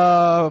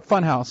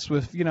funhouse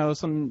with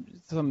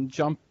some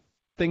jump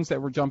things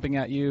that were jumping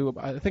at you.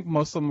 I think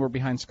most of them were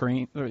behind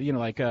screen, or,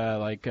 like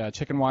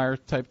chicken wire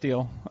type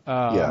deal.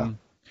 Yeah.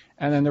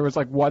 And then there was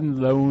like one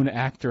lone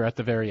actor at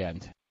the very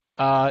end.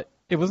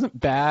 It wasn't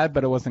bad,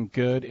 but it wasn't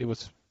good. It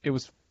was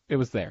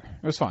there.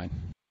 It was fine.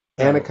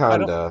 So,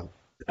 Anaconda.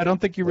 I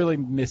don't think you really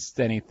missed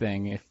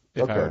anything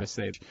if I were to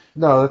say.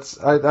 No,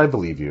 I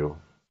believe you.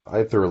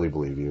 I thoroughly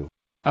believe you.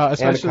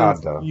 Especially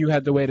Anaconda. if you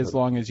had to wait as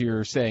long as you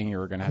were saying you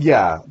were going to have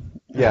Yeah.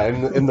 Yeah,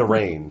 in the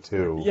rain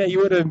too. Yeah, you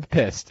would have been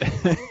pissed.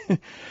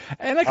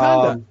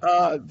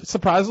 Anaconda,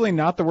 surprisingly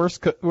not the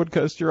worst wood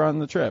coaster on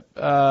the trip.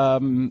 I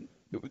don't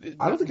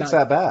think it's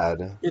that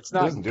bad. It's It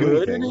not doesn't do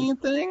good or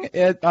anything.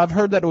 anything. I've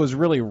heard that it was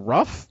really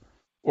rough,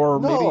 or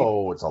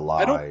No, it's a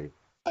I don't- lie.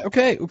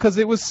 okay, because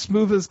it was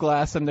smooth as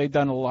glass and they'd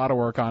done a lot of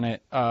work on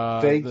it.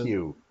 Thank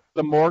you.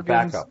 The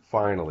Morgans, Back up,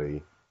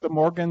 finally. the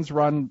Morgans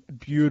run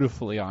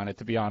beautifully on it.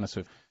 To be honest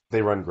with you.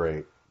 They run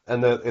great.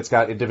 And it's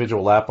got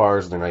individual lap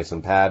bars, and they're nice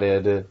and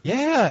padded.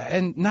 Yeah,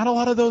 and not a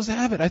lot of those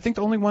have it. I think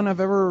the only one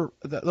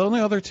the only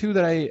other two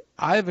that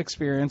I've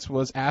experienced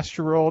was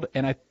Astroworld,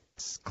 and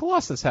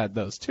Colossus had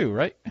those too,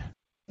 right?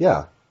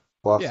 Yeah.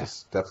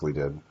 Colossus definitely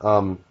did.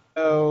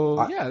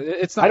 So yeah,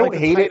 it's not I don't like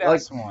hate a it,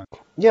 tight-ass one.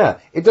 Yeah,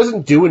 it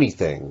doesn't do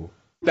anything,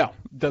 No,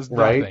 it does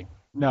Right? nothing.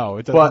 No,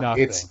 it does but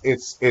nothing.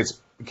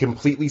 it's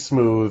completely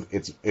smooth.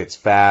 It's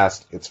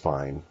fast. It's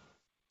fine.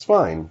 It's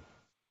fine.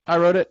 I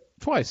rode it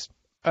twice.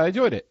 I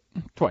enjoyed it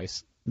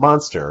twice.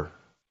 Monster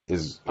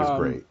is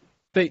great.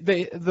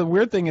 The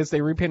weird thing is they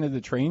repainted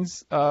the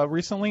trains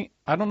recently.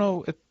 I don't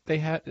know if they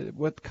had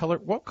what color.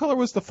 What color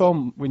was the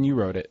foam when you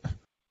rode it?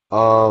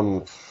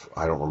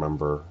 I don't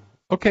remember.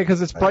 Okay,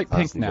 because it's bright pink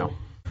honestly now. don't.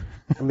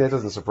 I mean, that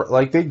doesn't surprise.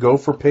 Like they go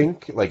for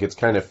pink. Like it's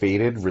kind of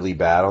faded really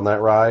bad on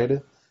that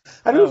ride.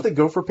 I don't know if they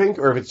go for pink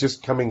or if it's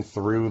just coming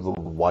through the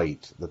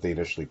white that they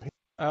initially painted.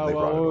 Oh They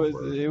brought well, it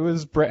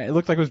over. it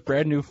looked like it was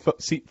brand new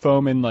seat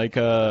foam and like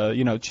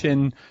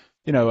chin,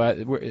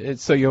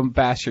 so you'll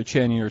bash your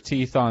chin and your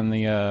teeth on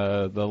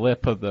the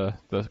lip of the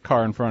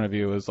car in front of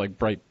you. It was like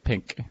bright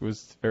pink. It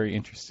was very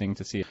interesting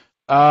to see.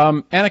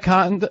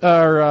 Anaconda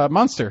or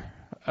Monster.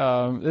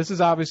 This is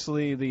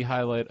obviously the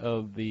highlight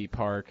of the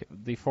park.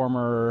 The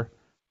former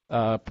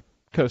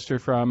coaster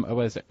from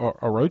what is it,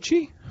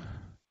 Orochi?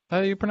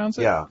 How do you pronounce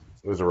it? Yeah,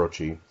 it was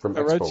Orochi from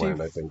Orochi, Expoland,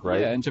 I think,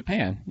 right? Yeah, in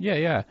Japan.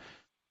 Yeah.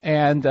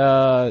 And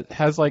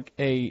has like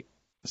a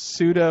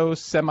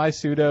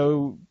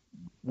semi-pseudo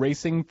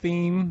racing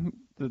theme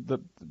with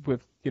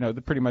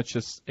the pretty much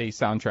just a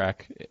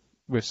soundtrack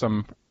with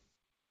some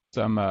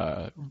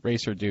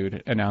racer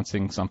dude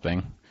announcing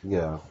something.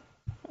 Yeah.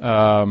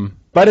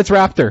 But it's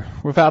Raptor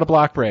without a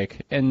block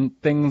brake and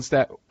things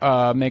that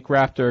make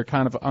Raptor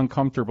kind of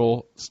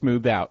uncomfortable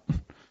smoothed out.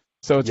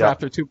 So it's Yep.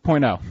 Raptor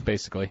 2.0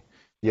 basically.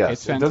 Yes,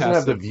 It's it doesn't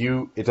have the fantastic.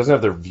 view. It doesn't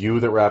have the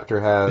view that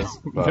Raptor has.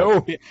 But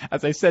No,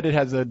 as I said, it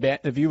has a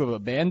view of a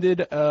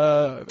banded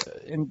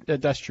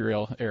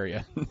industrial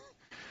area.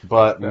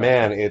 But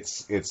man,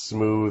 it's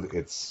smooth.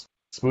 It's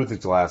smooth as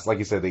glass. Like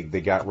you said,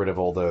 they got rid of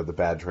all the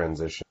bad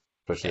transition,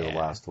 especially the Yeah.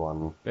 last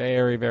one.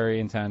 Very, very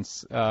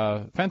intense.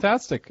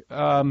 Fantastic. Great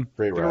I think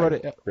I wrote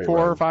ride. it Great 4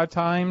 or ride. 5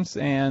 times,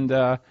 and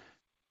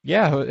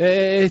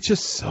it's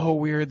just so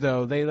weird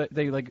though. They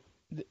like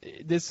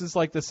this is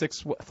like the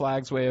Six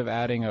Flags way of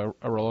adding a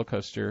roller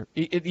coaster.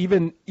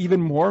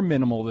 Even more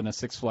minimal than a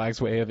Six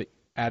Flags way of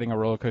adding a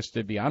roller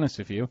coaster. To be honest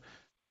with you,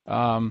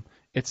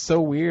 it's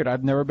so weird.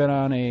 I've never been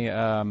on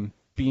a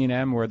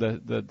B&M where I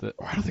don't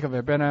think I've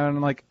ever been on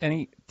like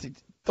any.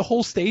 The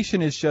whole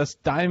station is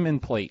just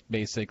diamond plate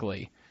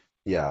basically.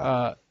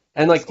 Yeah,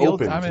 and like steel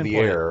open to diamond the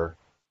plate. air.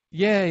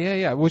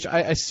 Yeah. Which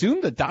I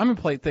assume the diamond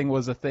plate thing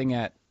was a thing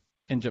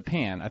in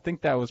Japan. I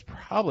think that was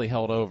probably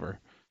held over.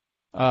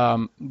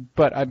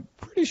 But I'm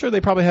pretty sure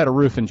they probably had a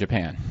roof in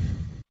Japan.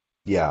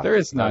 Yeah, There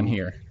is none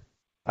here.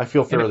 I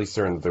feel fairly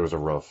certain that there was a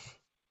roof.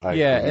 I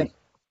Yeah, agree.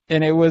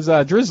 and it was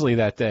drizzly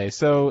that day,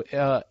 so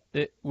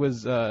it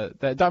was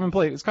that diamond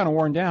plate was kind of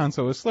worn down,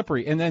 so it was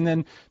slippery. And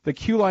then the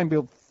queue line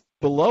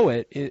below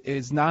it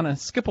is not a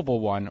skippable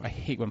one. I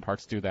hate when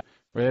parks do that,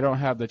 where they don't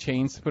have the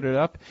chains to put it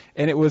up.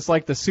 And it was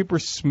like the super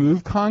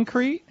smooth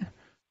concrete,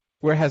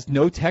 where it has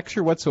no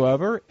texture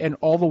whatsoever, and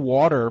all the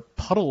water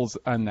puddles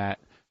on that.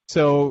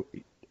 So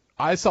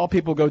I saw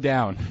people go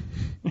down.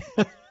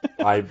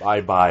 I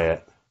buy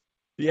it.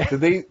 Yeah. Did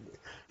they?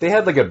 They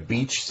had like a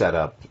beach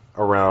setup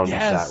around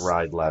that Yes.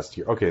 ride last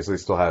year. Okay, so they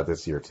still have it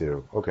this year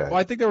too. Okay. Well,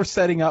 I think they were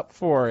setting up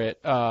for it,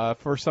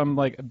 for some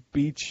like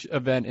beach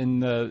event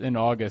in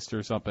August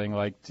or something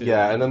like.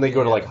 Yeah, and then they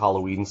go to like Yeah.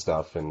 Halloween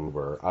stuff, and I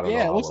don't know Yeah,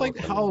 it how looks well like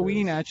attended it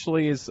Halloween is.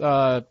 actually is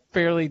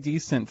fairly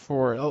decent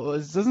for. It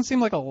doesn't seem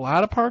like a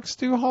lot of parks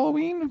do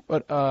Halloween,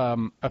 but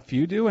a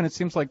few do, and it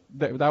seems like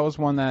that was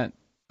one that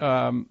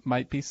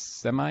might be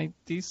semi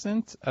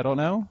decent. I don't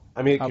know.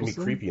 I mean, it can be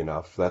Obviously. creepy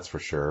enough, that's for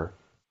sure.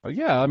 Oh,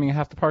 yeah, I mean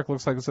half the park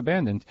looks like it's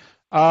abandoned.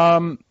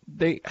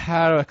 They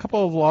had a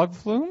couple of log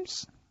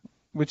flumes,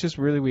 which is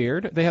really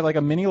weird. They had like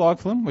a mini log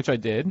flume, which I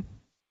did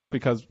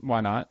because why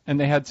not? And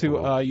they had to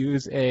Mhm.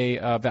 use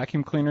a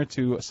vacuum cleaner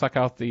to suck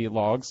out the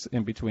logs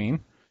in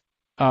between.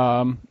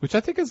 Which I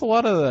think is a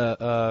lot of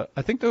the.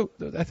 I think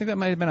that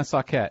might have been a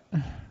socket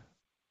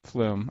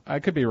flume. I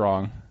could be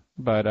wrong,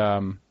 but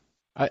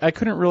I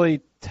couldn't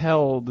really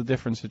tell the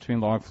difference between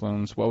log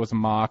flumes. What was a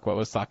mock? What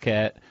was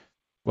socket?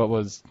 What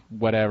was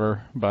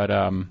whatever? But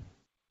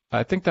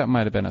I think that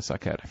might have been a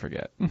socket. I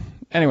forget.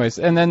 Anyways,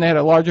 and then they had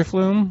a larger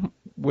flume,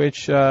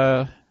 which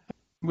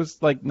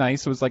was like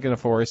nice. It was like in a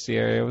foresty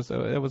area.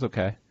 It was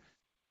okay.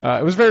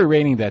 It was very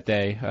rainy that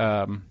day,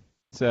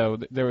 so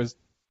there was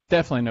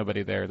definitely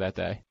nobody there that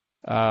day.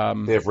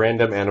 They have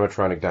random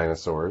animatronic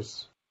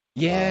dinosaurs.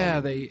 Yeah,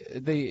 Um,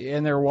 they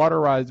and their water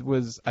ride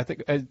was I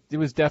think it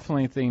was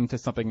definitely themed to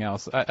something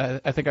else.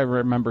 I think I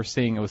remember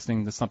seeing it was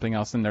themed to something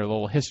else in their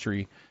little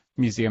history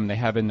museum they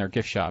have in their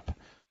gift shop.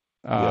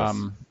 yes.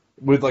 Um,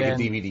 With like a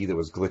and DVD that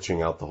was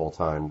glitching out the whole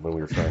time when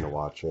we were trying to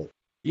watch it.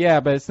 yeah,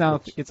 but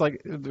Which, it's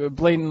like a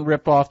blatant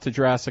rip off to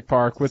Jurassic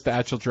Park with the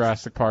actual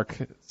Jurassic Park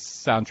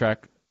soundtrack,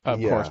 of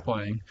course, yeah.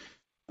 playing.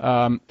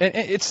 And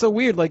it's so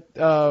weird. Like,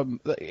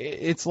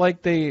 it's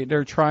like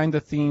they're trying to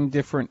theme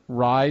different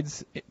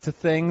rides to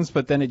things,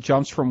 but then it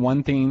jumps from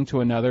one theme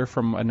to another,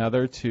 from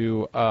another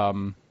to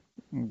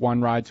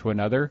one ride to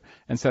another,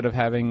 instead of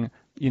having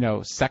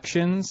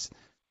sections.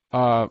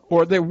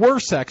 Or there were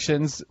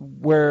sections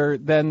where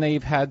then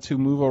they've had to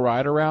move a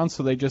ride around,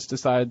 so they just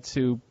decided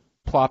to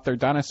plop their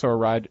dinosaur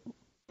ride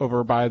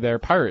over by their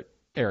pirate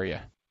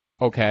area.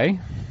 Okay,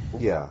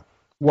 Yeah.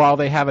 while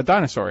they have a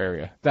dinosaur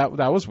area. That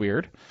was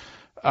weird.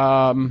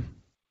 Um,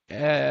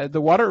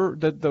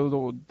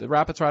 the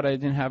rapids ride, I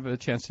didn't have a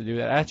chance to do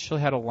that. I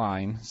actually had a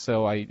line,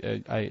 so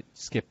I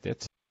skipped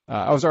it.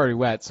 I was already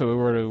wet, so it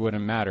really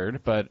wouldn't have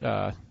mattered.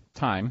 But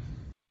time,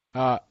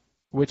 uh,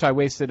 which I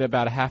wasted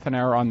about a half an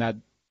hour on that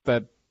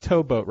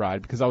towboat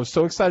ride because I was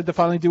so excited to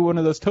finally do one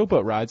of those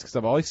towboat rides because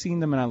I've always seen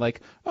them and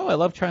I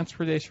love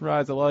transportation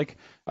rides.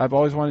 I've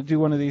always wanted to do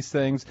one of these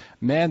things.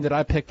 Man, did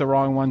I pick the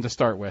wrong one to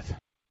start with.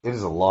 It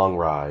is a long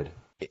ride.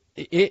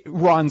 It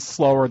runs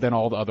slower than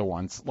all the other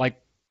ones,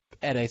 like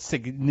at a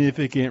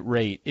significant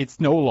rate. It's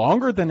no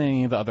longer than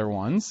any of the other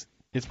ones.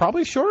 It's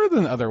probably shorter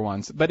than the other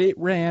ones, but it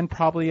ran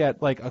probably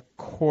at like a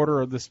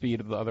quarter of the speed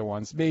of the other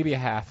ones, maybe a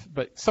half,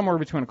 but somewhere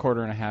between a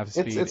quarter and a half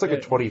speed. It's like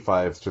a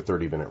 25 to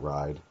 30 minute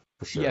ride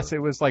for Yes, sure.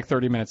 it was like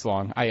 30 minutes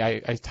long.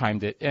 I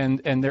timed it, and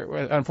there,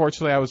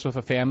 unfortunately, I was with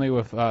a family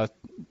with. I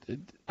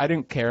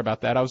didn't care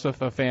about that. I was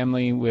with a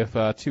family with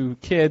two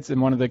kids,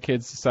 and one of the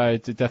kids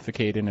decided to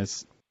defecate in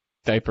his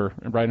diaper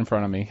right in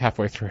front of me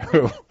halfway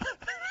through.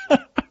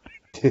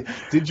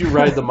 Did you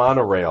ride the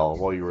monorail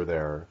while you were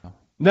there?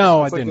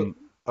 No, I It's like didn't.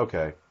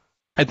 okay.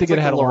 I think It's it like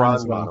the had a line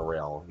as Loran well.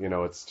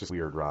 monorail. It's just a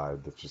weird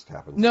ride that just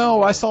happens to be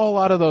No, I there. saw a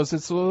lot of those.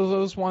 It's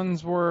those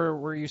ones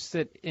where you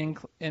sit in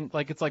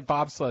like it's like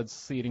bobsled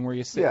seating where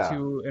you sit Yeah.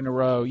 two in a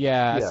row.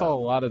 Yeah, I Yeah. saw a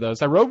lot of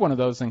those. I rode one of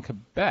those in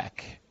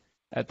Quebec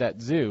at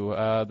that zoo,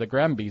 the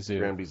Granby Zoo.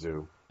 Granby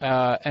Zoo.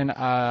 And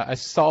I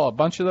saw a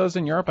bunch of those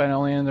in Europe. I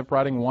only ended up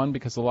riding one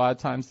because a lot of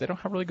times they don't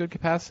have really good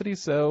capacity.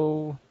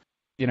 So,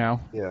 Yeah.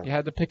 you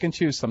had to pick and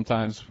choose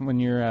sometimes when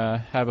you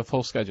have a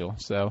full schedule.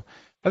 So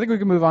I think we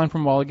can move on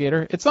from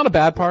Walligator. It's not a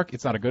bad park.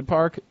 It's not a good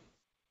park.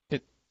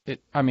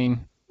 I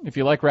mean, if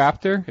you like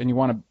Raptor and you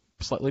want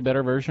a slightly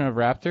better version of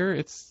Raptor,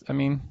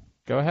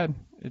 go ahead.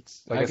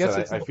 Like I I guess said,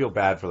 it's, I feel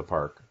bad for the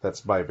park.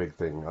 That's my big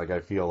thing. Like I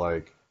feel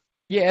like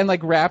yeah, and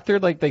like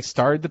Raptor, like they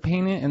started to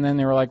paint it and then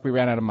they were like, we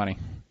ran out of money.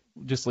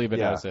 Just leave it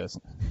yeah, as is.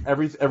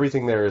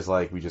 everything there is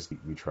like we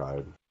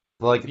tried.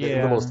 Like in the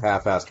Yeah. most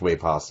half-assed way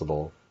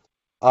possible.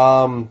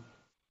 Um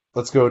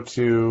let's go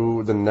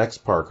to the next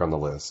park on the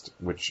list,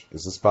 which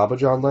is this Baba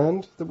John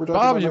Land that we're talking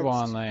about Bobby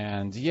next?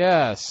 Land,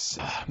 yes.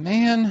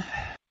 Man,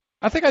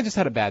 I think I just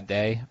had a bad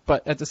day,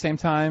 but at the same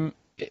time,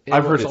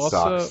 I've heard was it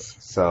also.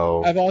 sucks.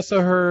 So I've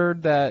also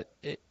heard that.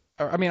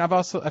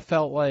 I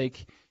felt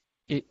like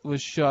it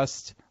was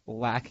just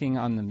lacking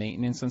on the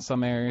maintenance in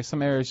some areas.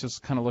 Some areas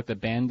just kind of looked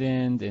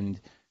abandoned, and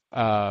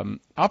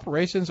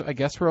operations I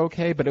guess were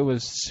okay, but it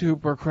was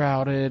super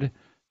crowded.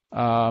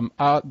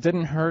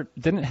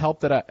 Didn't help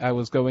that I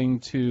was going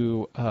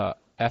to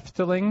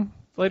Efteling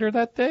later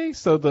that day.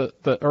 So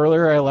the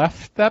earlier I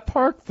left that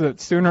park, the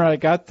sooner I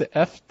got to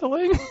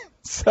Efteling.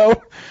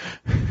 So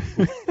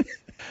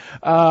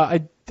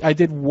I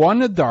did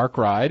one dark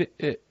ride.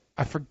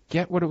 I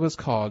forget what it was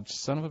called.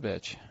 Son of a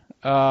bitch.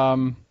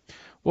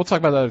 We'll talk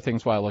about the other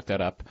things while I look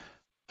that up.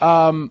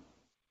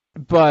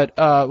 But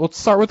we'll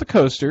start with the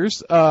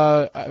coasters.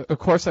 Of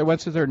course, I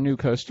went to their new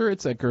coaster.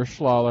 It's a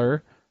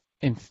Gerstlauer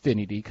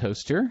Infinity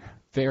coaster.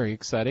 Very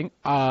exciting.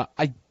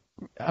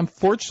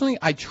 Unfortunately,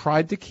 I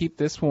tried to keep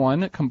this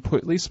one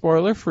completely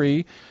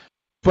spoiler-free,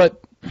 but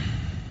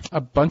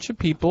a bunch of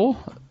people,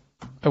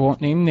 I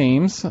won't name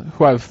names,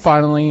 who I've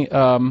finally,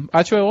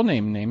 actually I will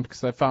name names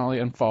because I finally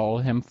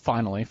unfollowed him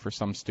finally for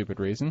some stupid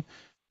reason.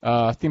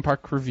 Theme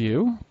Park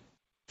Review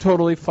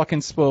totally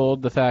fucking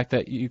spoiled the fact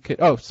that you could,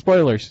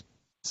 spoilers.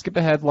 Skip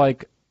ahead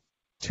like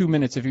 2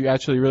 minutes if you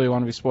actually really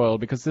want to be spoiled,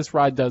 because this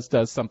ride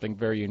does something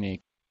very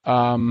unique.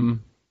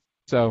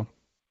 So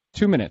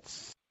 2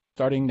 minutes,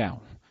 starting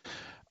now.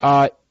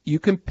 You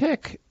can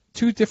pick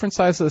two different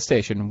sides of the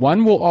station.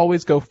 One will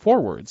always go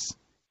forwards.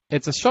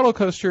 It's a shuttle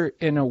coaster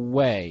in a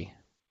way.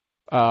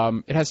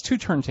 It has two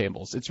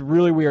turntables. It's a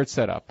really weird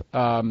setup.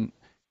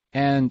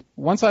 And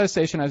one side of the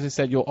station, as I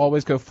said, you'll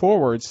always go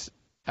forwards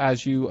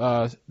as you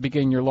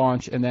begin your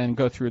launch and then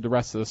go through the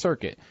rest of the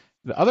circuit.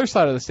 The other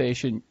side of the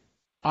station,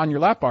 on your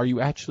lap bar, you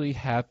actually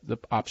have the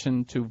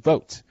option to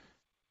vote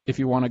if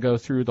you want to go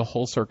through the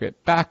whole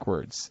circuit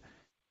backwards.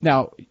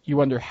 Now, you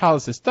wonder how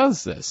this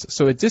does this.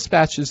 So it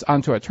dispatches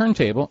onto a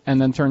turntable, and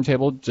then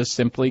turntable just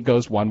simply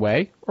goes one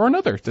way or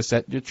another to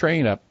set your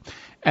train up.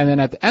 And then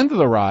at the end of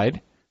the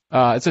ride,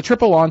 it's a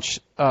triple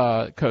launch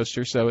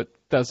coaster, so it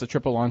does the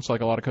triple launch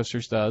like a lot of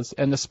coasters does.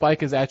 And the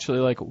spike is actually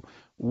like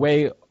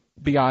way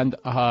beyond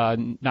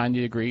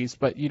 90 degrees,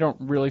 but you don't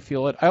really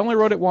feel it. I only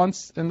rode it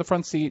once in the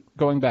front seat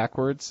going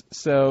backwards,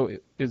 so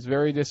it's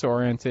very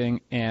disorienting,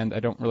 and I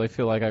don't really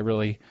feel like I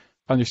really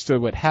understood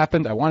what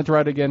happened. I wanted to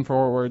ride again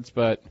forwards,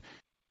 but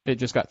it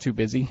just got too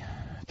busy,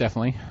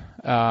 definitely.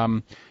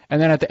 And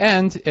then at the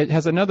end, it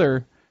has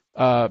another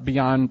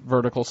beyond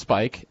vertical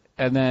spike,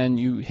 and then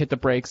you hit the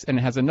brakes, and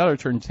it has another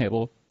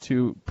turntable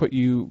to put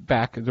you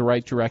back the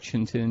right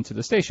direction into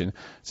the station.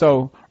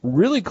 So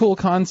really cool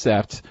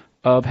concept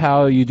of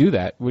how you do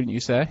that, wouldn't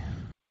you say?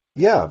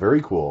 Yeah,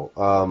 very cool.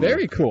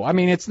 Very cool. I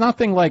mean, it's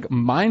nothing like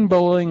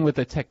mind-blowing with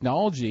the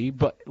technology,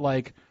 but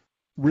like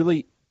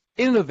really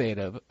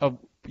innovative of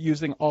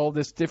using all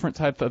this different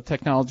type of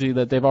technology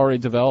that they've already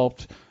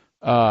developed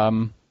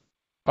for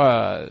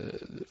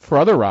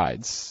other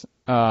rides.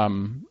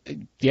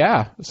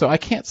 Yeah, so I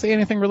can't say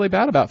anything really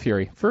bad about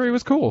Fury. Fury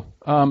was cool.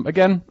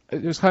 Again,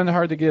 it was kind of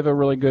hard to give a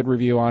really good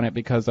review on it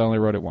because I only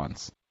rode it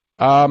once.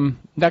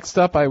 Next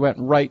up, I went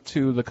right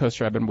to the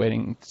coaster I've been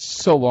waiting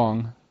so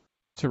long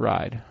to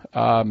ride.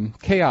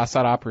 Chaos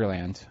at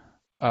Opryland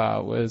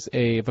was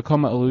a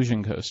Vekoma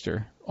Illusion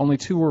coaster. Only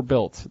two were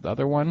built. The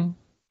other one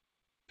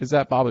is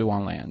at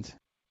Bobbywand Land.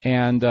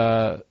 And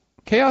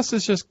Chaos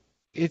is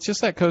it's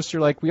just that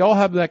coaster. Like, we all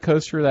have that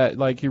coaster that,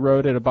 like, you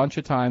rode it a bunch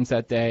of times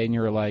that day, and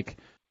you were like,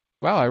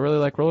 wow, I really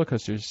like roller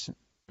coasters.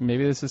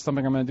 Maybe this is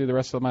something I'm going to do the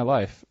rest of my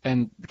life.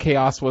 And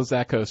Chaos was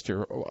that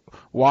coaster.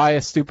 Why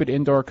a stupid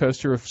indoor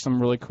coaster with some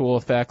really cool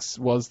effects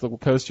was the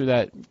coaster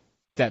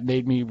that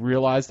made me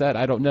realize that,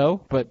 I don't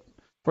know. But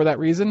for that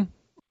reason,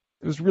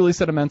 it was really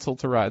sentimental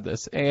to ride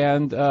this.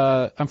 And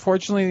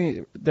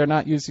unfortunately,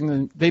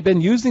 they've been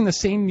using the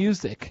same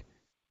music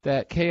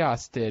that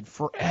Chaos did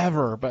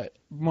forever. But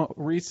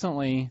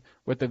recently,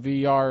 with the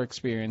VR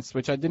experience,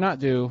 which I did not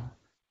do,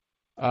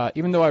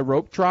 even though I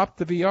rope dropped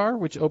the VR,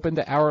 which opened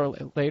an hour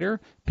later,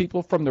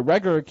 people from the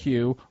regular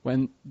queue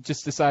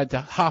just decided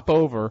to hop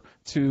over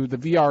to the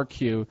VR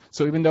queue.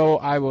 So even though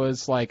I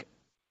was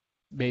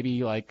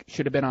maybe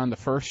should have been on the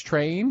first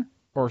train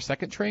or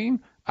second train,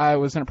 I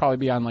was going to probably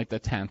be on the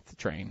 10th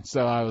train.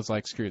 So I was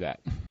like, screw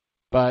that.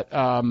 But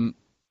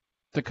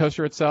the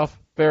coaster itself,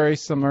 very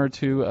similar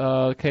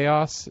to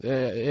Chaos.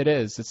 It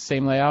is. It's the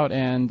same layout,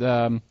 and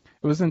it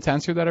was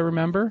intenser that I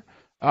remember.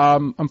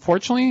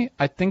 Unfortunately,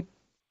 I think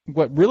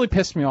what really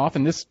pissed me off,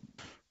 and this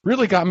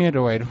really got me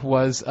annoyed,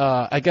 was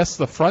I guess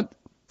the front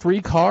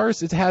three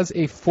cars. It has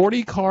a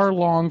 40-car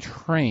long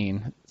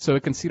train, so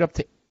it can seat up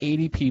to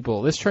 80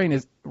 people. This train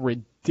is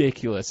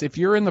ridiculous. If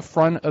you're in the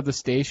front of the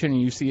station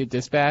and you see a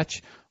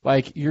dispatch,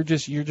 you're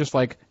just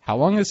like, how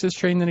long is this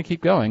train going to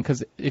keep going?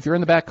 Because if you're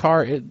in the back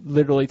car, it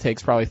literally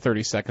takes probably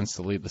 30 seconds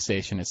to leave the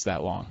station. It's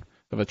that long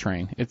of a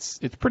train. It's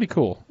pretty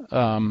cool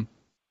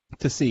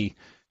to see.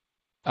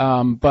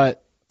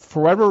 But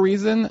for whatever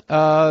reason,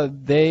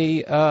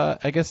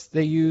 I guess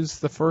they use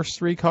the first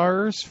three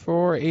cars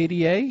for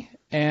ADA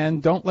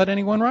and don't let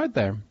anyone ride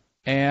there.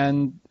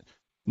 And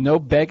no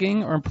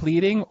begging or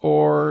pleading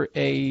or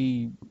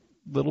a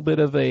little bit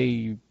of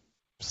a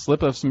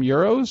slip of some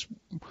euros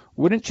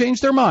wouldn't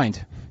change their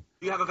mind.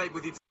 You have a vape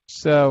with you.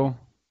 So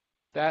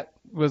that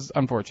was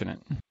unfortunate.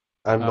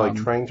 I'm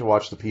trying to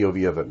watch the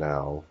POV of it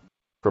now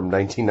from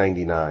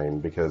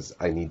 1999 because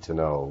I need to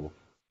know.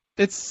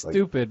 It's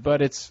stupid,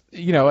 but it's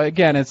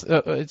again, it's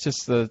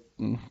just the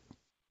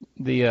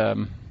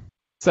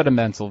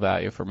sentimental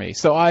value for me.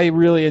 So I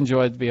really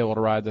enjoyed to be able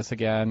to ride this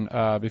again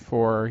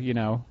before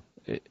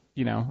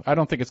I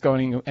don't think it's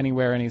going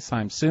anywhere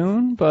anytime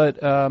soon, but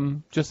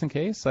just in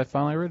case, I've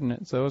finally ridden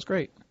it, so it was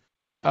great.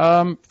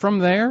 From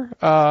there,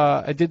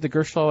 I did the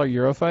Gerstlauer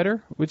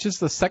Eurofighter, which is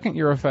the second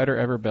Eurofighter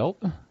ever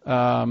built.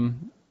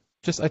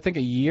 Just I think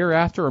a year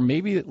after, or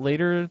maybe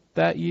later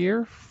that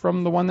year,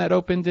 from the one that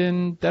opened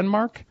in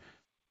Denmark.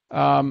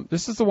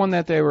 This is the one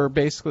that they were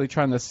basically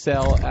trying to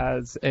sell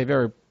as a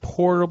very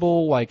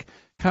portable, like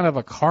kind of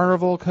a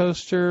carnival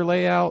coaster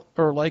layout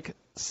or like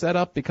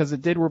setup, because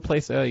it did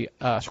replace a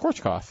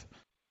Schwarzkopf.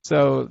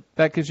 So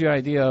that gives you an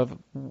idea of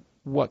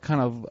what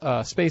kind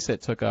of space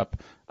it took up.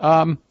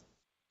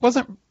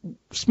 Wasn't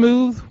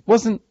smooth,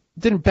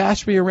 didn't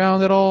bash me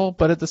around at all,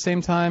 but at the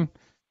same time,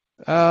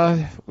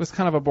 was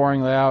kind of a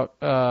boring layout.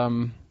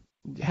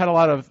 Had a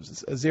lot of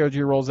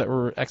zero-G rolls that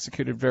were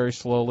executed very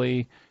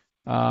slowly.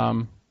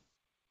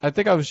 I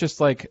think I was just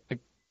like,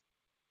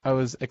 I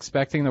was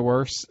expecting the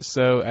worst,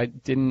 so I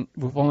didn't,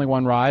 with only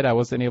one ride, I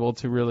wasn't able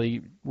to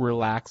really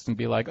relax and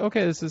be like,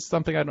 okay, this is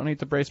something I don't need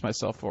to brace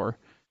myself for.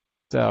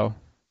 So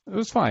it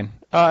was fine.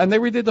 And they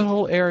redid the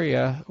whole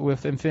area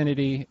with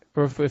Infinity,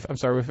 or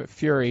with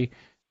Fury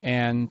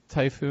and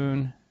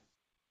Typhoon.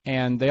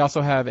 And they also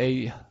have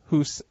a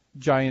Hoos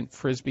giant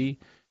frisbee.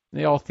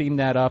 They all themed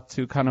that up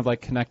to kind of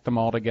like connect them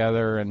all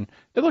together, and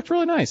it looked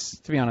really nice,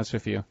 to be honest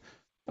with you.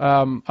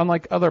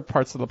 Unlike other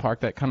parts of the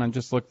park that kind of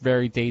just look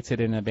very dated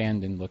and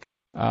abandoned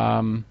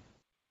looking.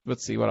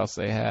 Let's see what else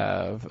they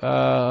have.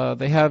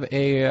 They have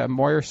a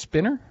Moyer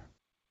spinner,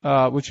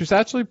 which was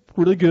actually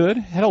really good.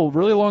 Had a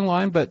really long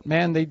line, but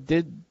man, they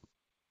did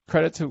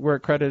credit to where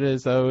credit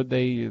is owed.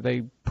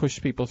 They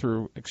pushed people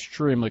through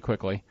extremely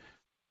quickly.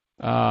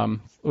 It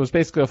was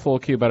basically a full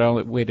queue, but I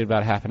only waited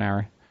about half an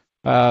hour.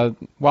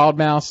 Wild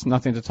Mouse,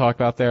 nothing to talk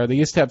about there. They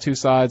used to have two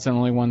sides, and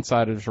only one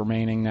side is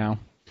remaining now.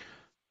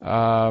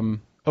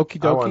 Okie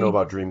dokie. I want to know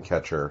about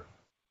Dreamcatcher.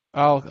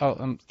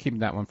 I'm keeping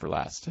that one for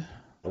last.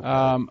 Okay.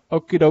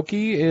 Okie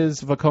dokie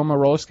is Vekoma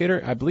roller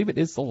skater. I believe it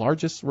is the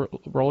largest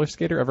roller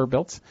skater ever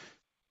built,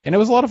 and it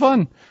was a lot of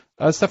fun.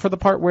 Except for the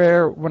part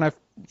where when I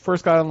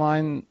first got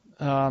online,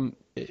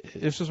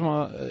 it's just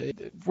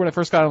when I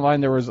first got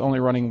online, there was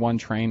only running one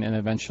train, and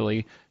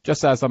eventually,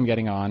 just as I'm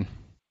getting on,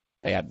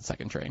 they added the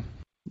second train.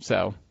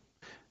 So,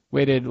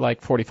 waited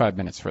like 45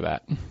 minutes for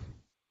that.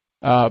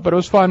 But it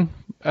was fun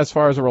as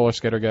far as a roller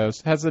skater goes.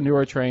 It has the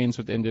newer trains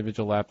with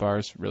individual lap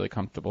bars, really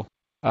comfortable.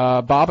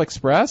 Bob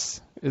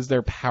Express is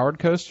their powered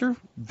coaster.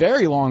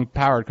 Very long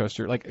powered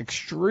coaster, like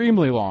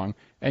extremely long.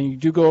 And you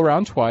do go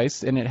around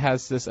twice, and it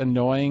has this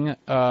annoying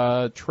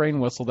train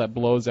whistle that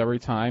blows every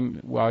time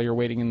while you're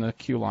waiting in the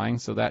queue line,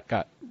 so that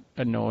got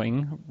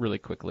annoying really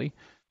quickly.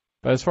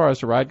 But as far as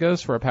the ride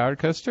goes for a powered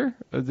coaster,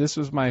 this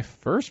was my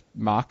first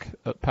mock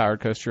powered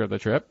coaster of the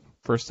trip,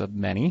 first of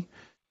many.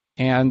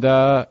 And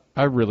I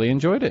really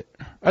enjoyed it.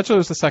 Actually, it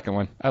was the second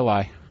one. I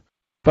lie.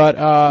 But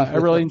I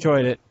really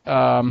enjoyed it.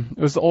 It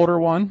was the older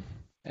one.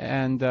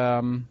 And,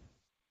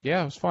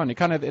 yeah, it was fun. It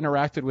kind of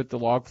interacted with the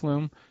log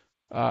flume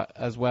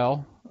as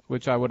well,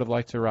 which I would have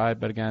liked to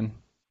ride, but again,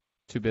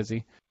 too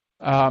busy.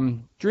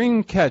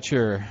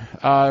 Dreamcatcher.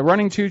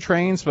 Running two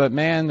trains, but,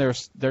 man,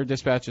 their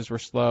dispatches were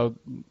slow.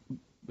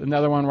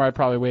 Another one where I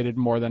probably waited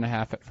more than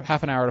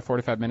half an hour to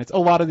 45 minutes. A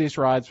lot of these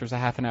rides, there's a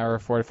half an hour or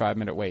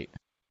 45-minute wait.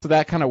 So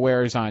that kind of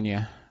wears on you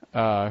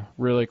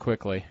really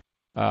quickly,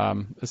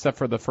 except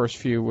for the first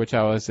few, which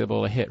I was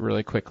able to hit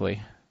really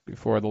quickly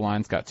before the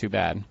lines got too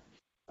bad.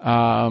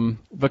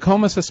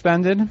 Vekoma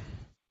Suspended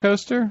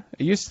coaster.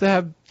 It used to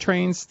have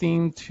trains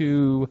themed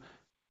to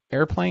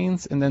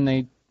airplanes, and then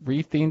they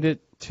rethemed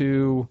it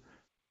to,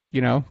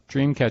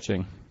 dream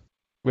catching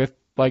with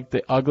like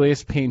the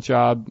ugliest paint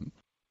job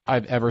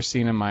I've ever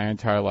seen in my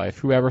entire life.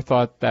 Whoever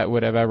thought that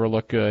would have ever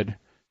looked good,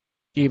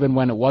 even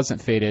when it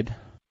wasn't faded.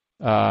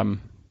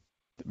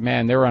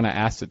 Man, they were on an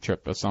acid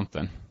trip or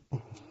something.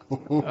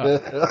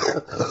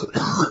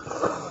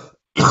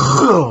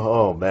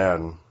 Oh,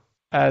 man.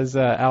 As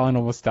Alan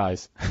almost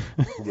dies.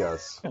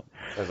 Yes.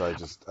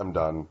 I'm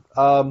done.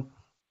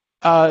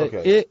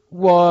 Okay. It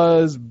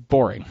was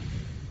boring.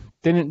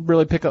 Didn't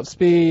really pick up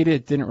speed.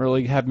 It didn't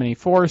really have many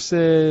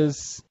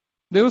forces.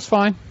 It was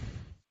fine.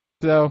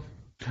 So,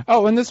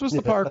 and this was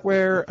the park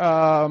where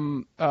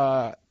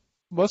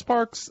most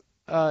parks...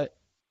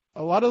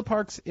 a lot of the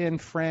parks in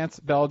France,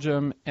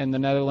 Belgium, and the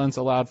Netherlands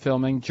allowed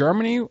filming.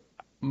 Germany,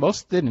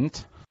 most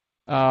didn't.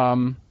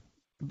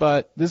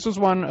 But this was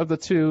one of the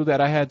two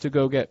that I had to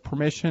go get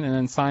permission and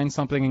then sign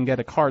something and get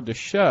a card to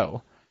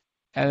show.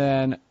 And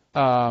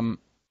then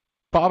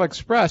Bob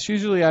Express,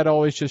 usually I'd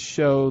always just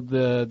show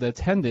the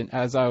attendant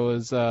as I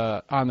was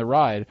on the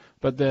ride.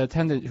 But the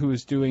attendant who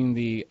was doing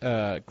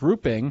the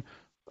grouping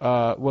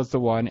was the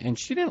one, and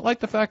she didn't like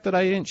the fact that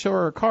I didn't show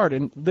her a card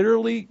and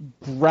literally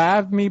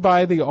grabbed me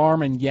by the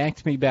arm and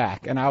yanked me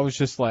back. And I was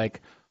just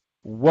like,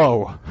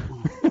 whoa.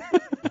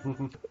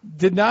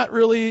 Did not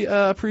really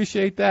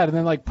appreciate that. And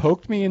then like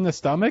poked me in the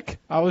stomach.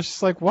 I was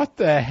just like, what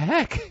the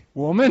heck,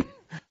 woman?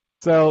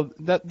 So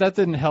that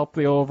didn't help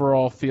the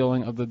overall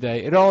feeling of the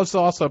day. It was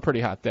also a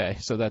pretty hot day,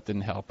 so that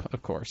didn't help,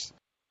 of course.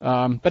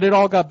 But it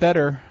all got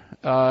better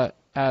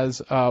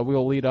as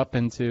we'll lead up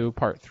into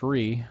part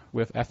 3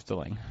 with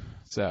Efteling.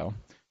 So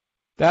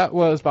that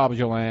was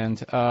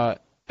Babajaland.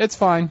 it's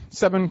fine.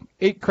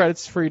 8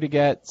 credits free to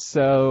get,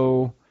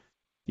 so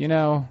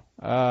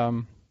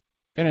and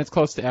it's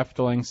close to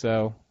Efteling,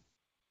 so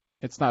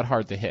it's not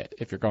hard to hit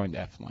if you're going to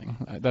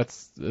Efteling.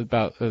 That's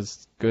about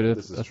as good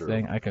a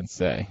thing I can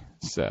say.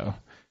 So,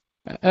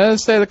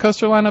 as I say, the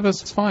coaster lineup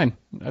is fine.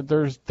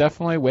 There's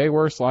definitely way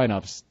worse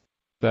lineups.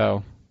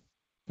 So,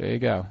 there you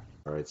go.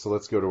 All right, so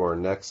let's go to our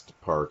next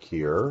park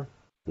here,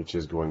 which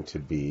is going to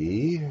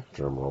be,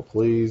 drum roll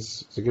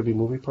please, is it going to be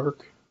Movie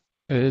Park?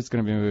 It is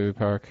going to be Movie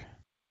Park.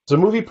 So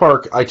Movie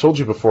Park, I told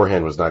you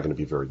beforehand, was not going to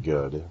be very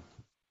good.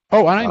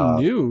 Oh, and I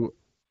knew.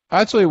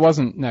 Actually, it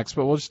wasn't next,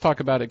 but we'll just talk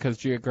about it because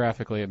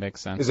geographically it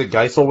makes sense. Is it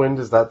Geiselwind?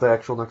 Is that the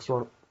actual next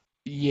one?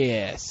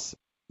 Yes.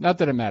 Not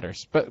that it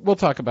matters, but we'll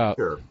talk about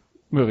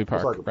Movie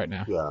Park right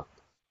now. Yeah.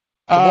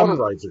 The water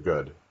rides are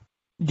good.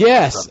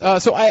 Yes.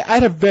 So I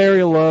had a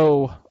very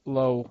low,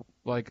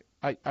 like,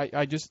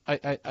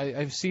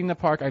 I've seen the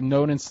park. I've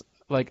known it's,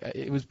 like,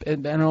 it was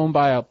been owned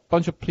by a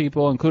bunch of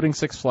people, including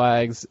Six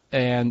Flags,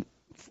 and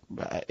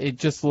it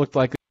just looked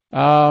like,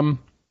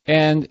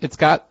 and it's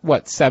got,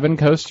 7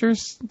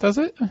 coasters, does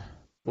it?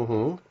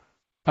 Mm-hmm.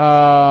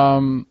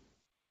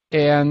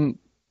 And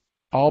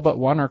all but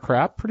one are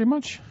crap, pretty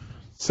much.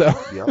 So.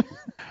 Yep.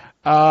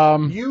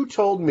 You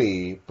told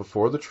me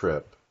before the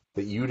trip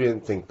that you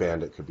didn't think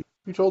Bandit could be.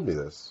 You told me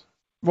this.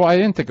 Well, I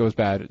didn't think it was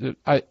bad.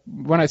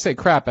 When I say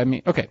crap, I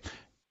mean, okay,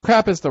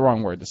 crap is the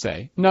wrong word to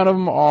say. None of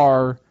them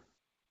are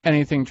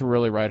anything to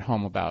really write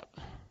home about.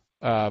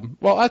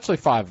 Well, actually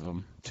 5 of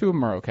them. 2 of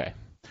them are okay.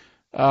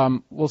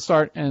 We'll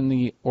start in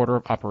the order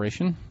of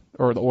operation,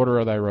 or the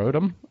order that I wrote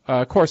them.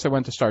 Of course, I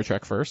went to Star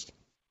Trek first.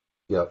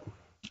 Yep.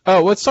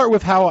 Oh, let's start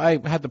with how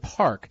I had the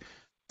park.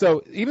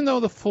 So even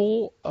though the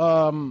full,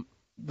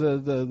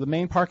 the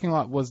main parking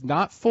lot was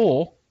not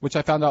full, which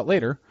I found out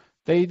later,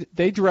 they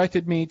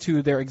directed me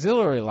to their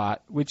auxiliary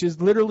lot, which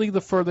is literally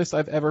the furthest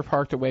I've ever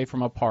parked away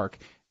from a park.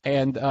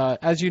 And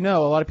as you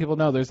know, a lot of people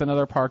know, there's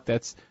another park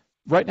that's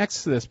right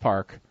next to this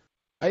park.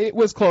 It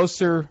was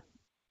closer.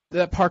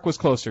 That park was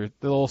closer.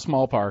 The little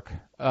small park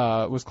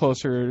was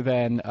closer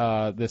than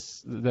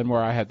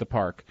where I had the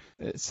park.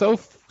 So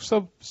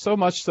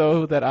much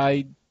so that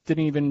I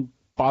didn't even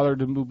bother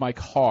to move my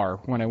car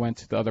when I went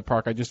to the other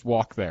park. I just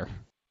walked there.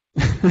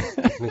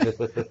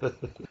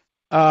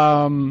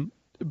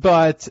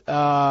 But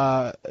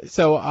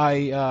so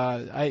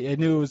I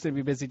knew it was going to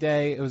be a busy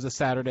day. It was a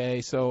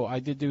Saturday, so I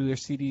did do their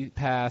CD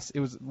pass. It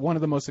was one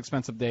of the most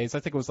expensive days. I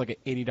think it was like an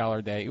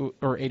 $80 day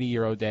or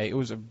 €80 day. It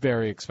was a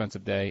very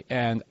expensive day,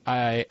 and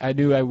I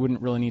knew I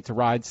wouldn't really need to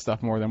ride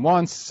stuff more than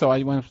once, so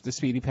I went with the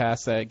speedy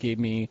pass that gave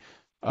me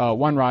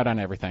one ride on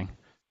everything,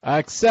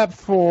 except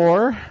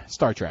for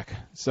Star Trek.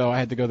 So I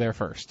had to go there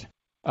first.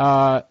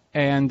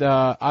 And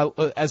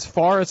as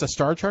far as a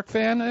Star Trek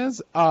fan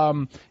is,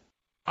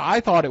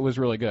 I thought it was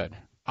really good.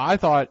 I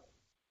thought,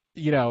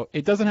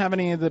 it doesn't have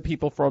any of the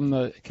people from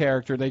the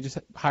character. They just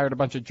hired a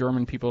bunch of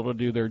German people to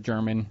do their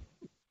German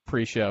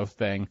pre-show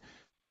thing.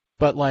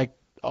 But, like,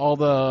 all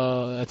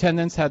the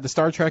attendants had the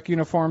Star Trek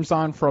uniforms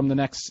on from the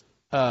Next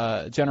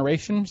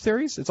Generation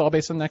series. It's all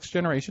based on Next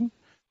Generation,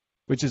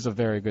 which is a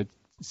very good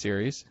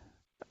series.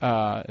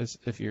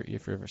 If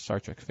you're a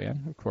Star Trek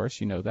fan, of course,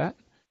 you know that.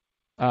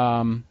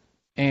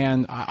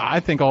 And I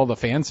think all the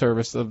fan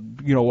service of,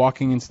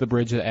 walking into the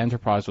bridge at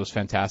Enterprise was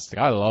fantastic.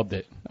 I loved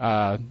it.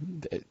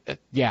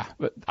 Yeah,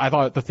 I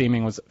thought the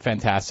theming was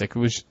fantastic.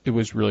 It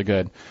was really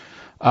good.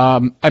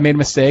 I made a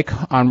mistake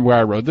on where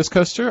I rode this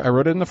coaster. I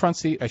rode it in the front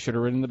seat. I should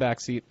have ridden in the back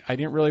seat. I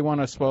didn't really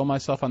want to spoil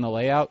myself on the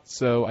layout,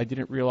 so I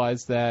didn't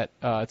realize that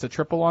it's a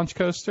triple launch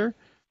coaster.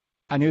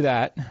 I knew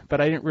that, but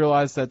I didn't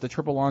realize that the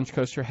triple launch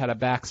coaster had a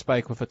back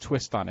spike with a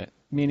twist on it,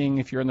 meaning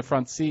if you're in the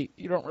front seat,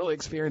 you don't really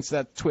experience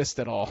that twist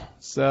at all.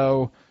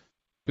 So,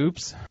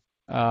 oops.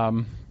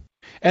 And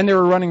they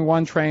were running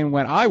one train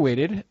when I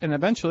waited, and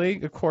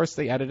eventually, of course,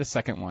 they added a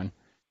second one.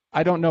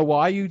 I don't know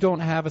why you don't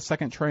have a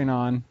second train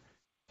on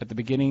at the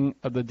beginning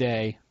of the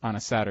day on a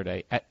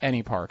Saturday at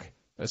any park,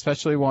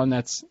 especially one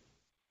that's,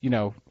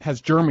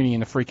 has Germany in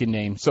the freaking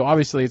name. So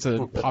obviously it's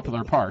a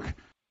popular park.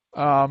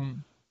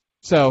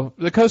 So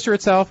the coaster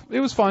itself,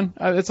 it was fun.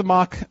 It's a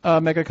mock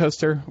mega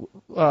coaster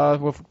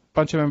with a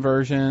bunch of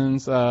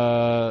inversions,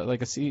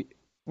 like a sea.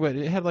 What,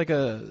 it had like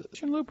a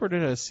ocean loop or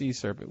did it have a sea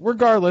serpent?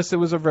 Regardless, it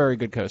was a very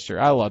good coaster.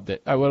 I loved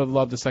it. I would have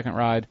loved the second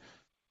ride.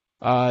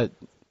 That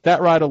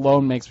ride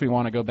alone makes me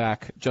want to go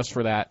back just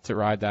for that, to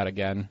ride that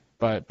again.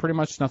 But pretty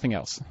much nothing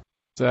else.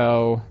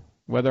 So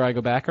whether I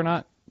go back or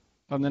not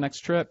on the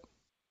next trip,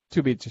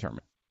 to be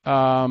determined.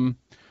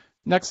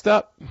 Next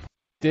up,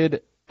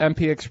 did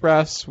MP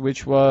Express,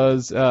 which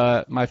was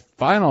my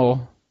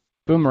final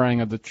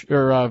boomerang of the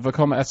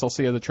Vekoma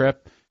SLC of the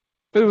trip.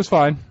 But it was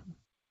fine.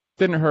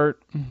 Didn't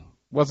hurt.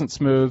 Wasn't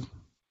smooth,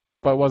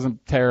 but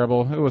wasn't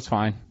terrible. It was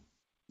fine.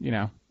 You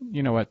know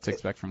what to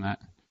expect from that.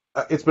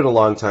 It's been a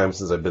long time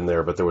since I've been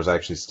there, but there was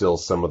actually still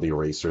some of the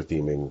Eraser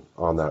theming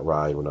on that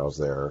ride when I was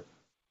there.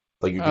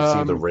 Like, you could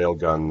see the rail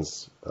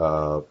guns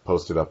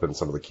posted up in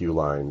some of the queue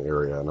line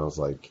area, and I was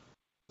like,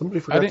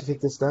 somebody forgot to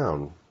take this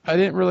down. I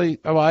didn't really.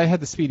 Oh, well, I had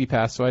the Speedy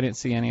Pass, so I didn't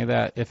see any of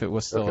that if it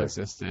was still Okay.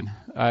 existed.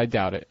 I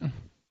doubt it.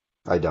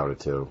 I doubt it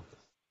too.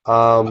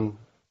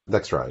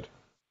 Next ride.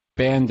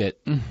 Bandit.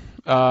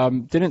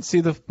 Didn't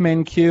see the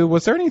main queue.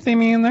 Was there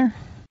anything in there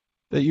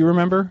that you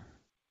remember?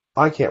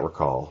 I can't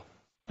recall,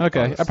 Okay,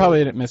 I honestly. probably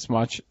didn't miss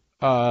much.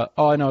 All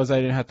I know is I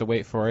didn't have to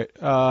wait for it.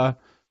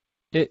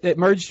 It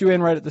merged you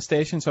in right at the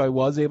station, so I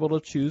was able to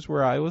choose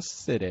where I was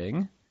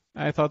sitting.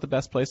 I thought the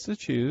best place to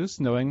choose,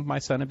 knowing my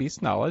Son of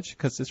Beast knowledge,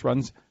 because this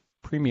runs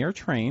Premier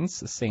Trains,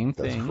 the same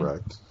That's thing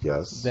correct.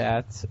 Yes.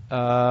 that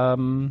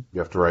You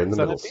have to ride in the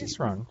Son middle of seat. Beast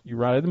run. You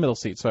ride in the middle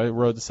seat, so I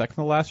rode the second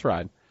to last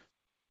ride,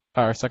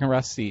 or second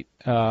last seat.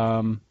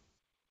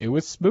 It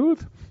was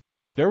smooth.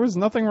 There was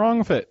nothing wrong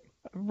with it.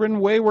 I've ridden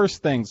way worse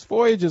things.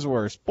 Voyage is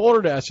worse.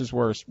 Boulder Dash is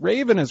worse.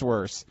 Raven is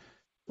worse.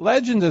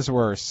 Legend is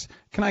worse.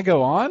 Can I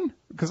go on?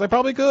 Because I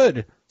probably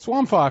could.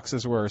 Swamp Fox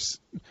is worse.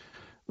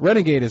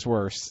 Renegade is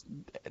worse.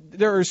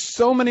 There are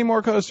so many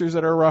more coasters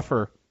that are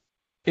rougher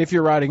if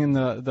you're riding in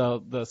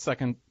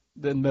the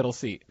middle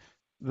seat.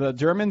 The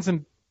Germans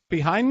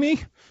behind me,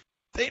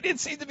 they didn't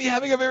seem to be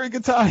having a very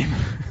good time.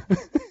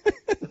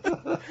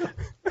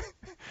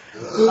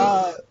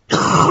 uh,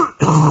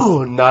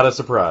 Not a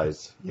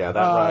surprise. Yeah, that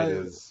ride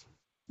uh, is.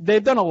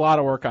 they've done a lot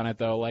of work on it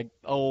though, like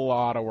a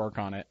lot of work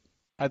on it.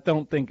 I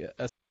don't think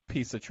a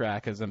piece of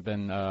track hasn't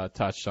been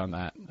touched on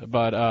that.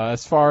 But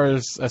as far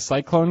as a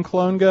Cyclone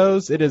clone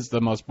goes, it is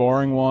the most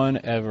boring one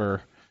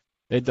ever.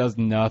 It does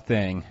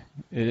nothing.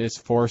 It is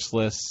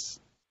forceless.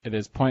 It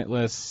is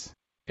pointless.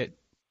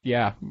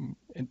 Yeah,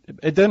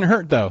 it didn't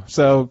hurt though,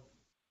 so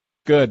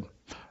good.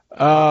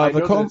 I The know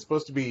that clone, it's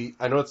supposed to be.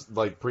 I know it's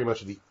like pretty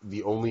much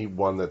the only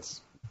one that's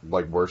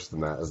like worse than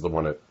that is the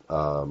one at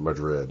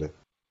Madrid,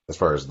 as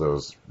far as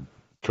those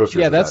coasters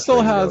yeah, with that that still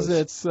train has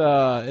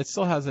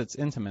goes. its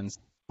Intamins,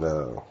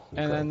 No. and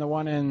Okay. then the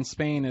one in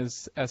Spain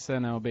is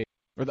SNOB,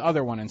 or the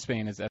other one in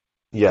Spain is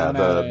Yeah,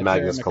 the Zona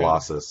Magnus Termica.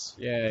 Colossus.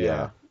 Yeah, Yeah.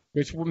 yeah.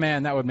 Which,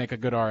 man, that would make a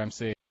good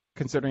RMC.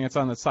 Considering it's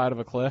on the side of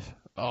a cliff.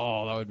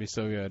 Oh, that would be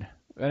so good.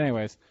 But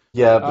anyways,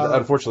 Yeah, but uh,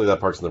 unfortunately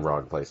that part's in the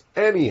wrong place.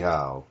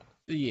 Anyhow,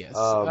 yes.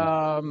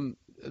 um,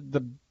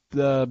 The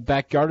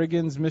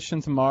Backyardigans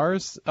mission to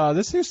Mars.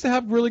 This used to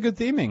have really good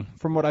theming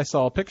from what I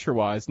saw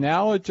picture-wise.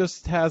 Now it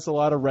just has a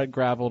lot of red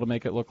gravel to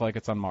make it look like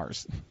it's on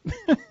Mars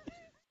yeah,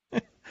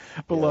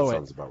 that below it.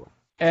 sounds about right.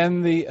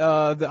 And the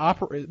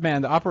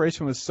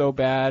operation was so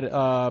bad.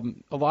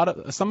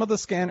 Some of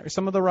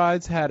the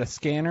rides had a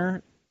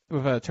scanner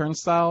with a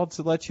turnstile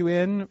to let you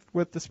in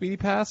with the Speedy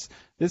Pass.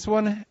 This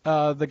one,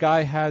 the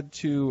guy had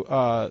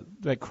to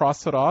like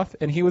cross it off,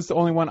 and he was the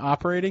only one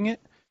operating it.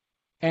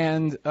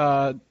 And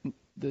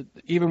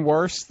even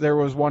worse, there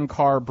was one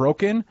car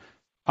broken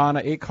on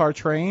an 8-car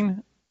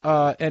train,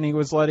 and he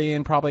was letting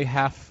in probably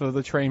half of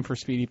the train for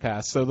Speedy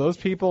Pass. So those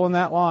people in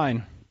that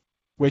line,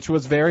 which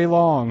was very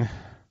long,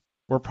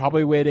 were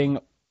probably waiting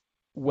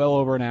well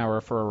over an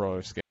hour for a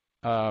roller skate.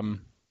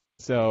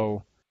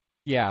 So,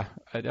 yeah,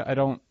 I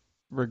don't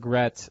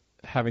regret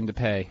having to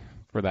pay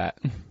for that.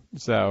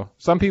 So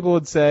some people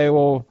would say,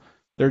 well,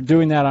 they're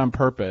doing that on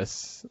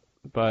purpose,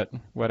 but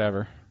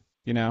whatever,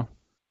 you know.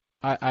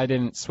 I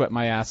didn't sweat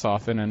my ass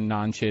off in a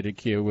non-shaded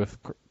queue with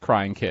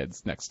crying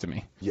kids next to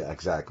me. Yeah,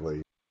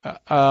 exactly.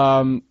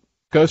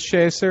 Ghost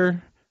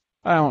Chaser.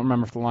 I don't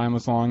remember if the line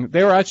was long.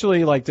 They were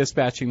actually like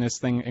dispatching this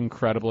thing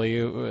incredibly.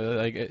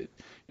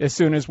 As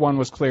soon as one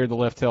was cleared the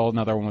lift hill,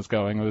 another one was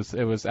going.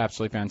 It was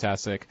absolutely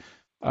fantastic.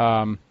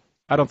 I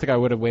don't think I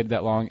would have waited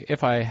that long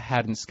if I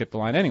hadn't skipped the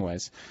line,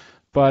 anyways.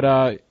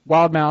 But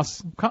Wild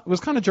Mouse was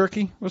kind of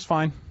jerky. It was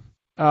fine.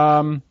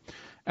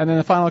 And then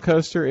the final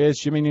coaster is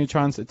Jimmy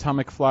Neutron's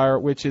Atomic Flyer,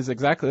 which is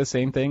exactly the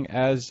same thing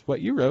as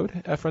what you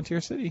rode at Frontier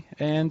City,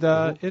 and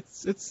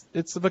it's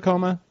the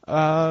Vekoma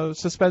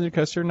suspended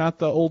coaster, not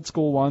the old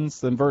school ones,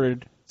 the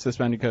inverted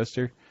suspended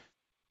coaster.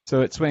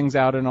 So it swings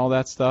out and all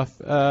that stuff.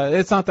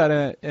 It's not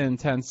that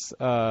intense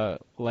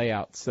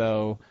layout,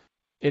 so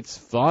it's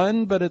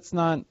fun, but it's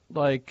not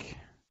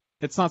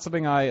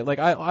something I like.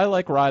 I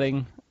like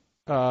riding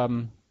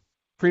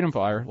Freedom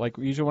Flyer. Like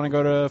usually when I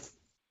go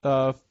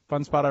to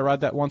Fun Spot, I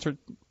ride that once or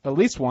at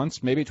least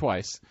once, maybe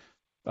twice.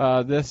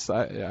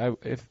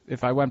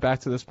 If I went back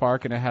to this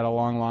park and it had a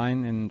long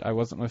line and I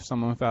wasn't with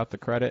someone without the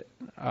credit,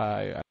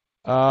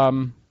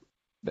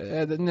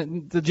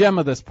 the gem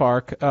of this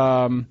park.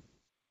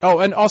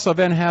 And also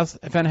Van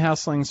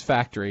Hassling's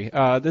factory.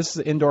 This is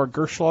an indoor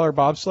Gershlaw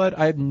bobsled.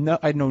 I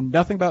know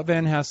nothing about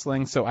Van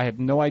Hassling, so I have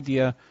no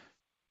idea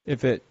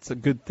if it's a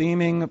good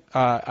theming.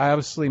 I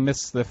obviously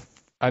missed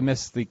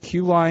the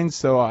queue line,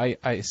 so I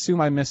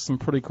assume I missed some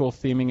pretty cool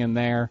theming in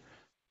there.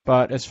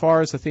 But as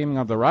far as the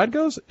theming of the ride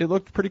goes, it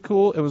looked pretty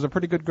cool. It was a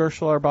pretty good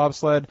Gershlaw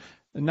bobsled.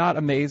 Not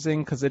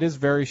amazing because it is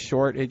very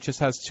short. It just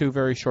has 2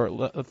 very short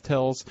lift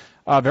hills.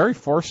 Very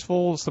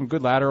forceful, some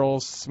good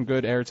laterals, some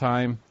good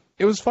airtime.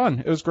 It was fun.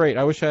 It was great.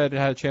 I wish I had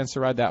had a chance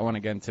to ride that one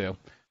again too.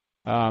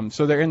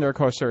 So their indoor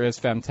coaster is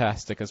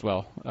fantastic as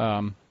well.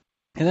 And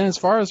then as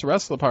far as the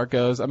rest of the park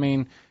goes, I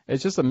mean,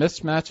 it's just a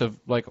mismatch of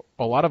like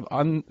a lot of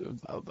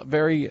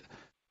very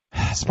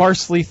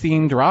sparsely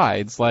themed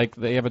rides. Like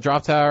they have a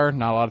drop tower,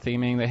 not a lot of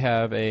theming. They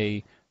have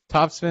a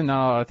top spin,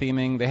 not a lot of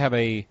theming. They have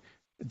a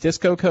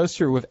disco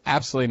coaster with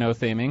absolutely no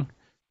theming,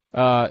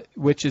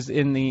 which is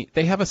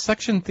they have a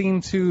section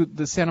themed to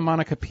the Santa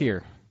Monica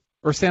Pier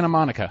or Santa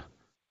Monica.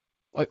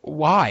 Like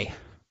why?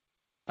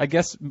 I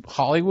guess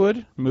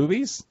Hollywood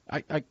movies.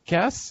 I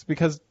guess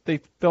because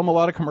they film a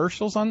lot of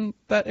commercials on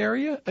that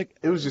area. Like,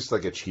 It was just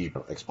like a cheap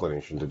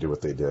explanation to do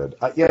what they did.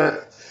 Yeah,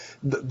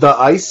 the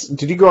ice.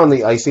 Did you go on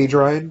the Ice Age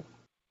ride?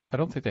 I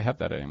don't think they have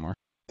that anymore.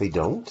 They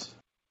don't.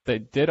 They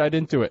did. I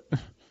didn't do it.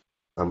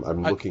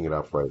 I'm looking it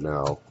up right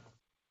now.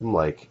 I'm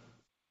like,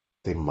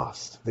 they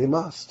must. They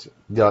must.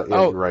 Yeah,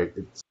 you're right.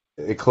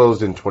 It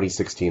closed in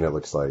 2016. It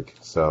looks like.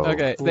 So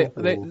okay.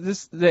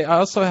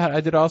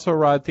 I did also a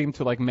ride themed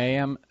to like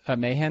Mayhem,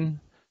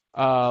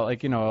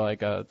 like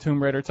like a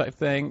Tomb Raider type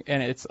thing,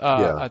 and it's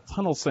a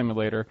tunnel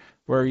simulator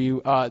where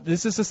you.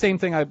 This is the same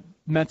thing I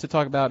meant to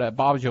talk about at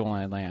Bob's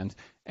Land,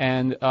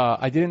 and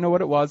I didn't know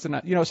what it was,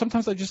 and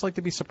sometimes I just like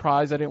to be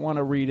surprised. I didn't want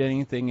to read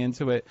anything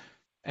into it.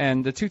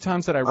 And the two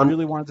times that I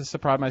really wanted to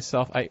surprise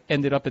myself, I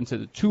ended up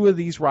into two of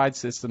these ride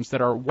systems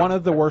that are one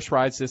of the worst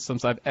ride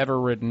systems I've ever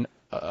ridden.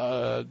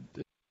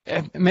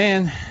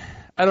 Man,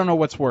 I don't know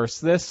what's worse,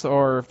 this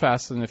or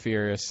Fast and the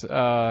Furious.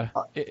 I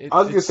was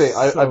going to say,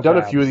 I've done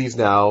a few of these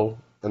now,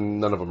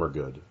 and none of them are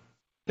good.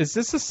 Is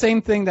this the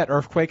same thing that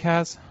Earthquake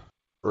has?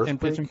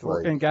 Earthquake?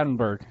 In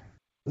Gatlinburg?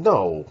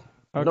 No.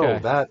 Okay. No,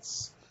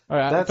 that's... All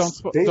right, don't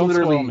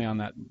spoil me on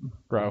that,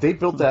 bro. They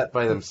built that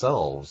by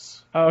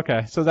themselves. Oh,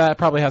 okay, so that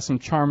probably has some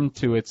charm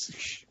to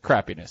its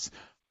crappiness.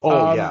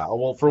 Oh, yeah.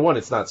 Well, for one,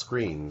 it's not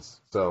screens,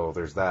 so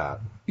there's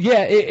that.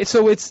 Yeah,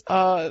 so it's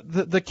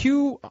the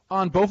queue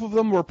on both of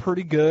them were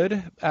pretty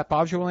good at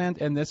Bob's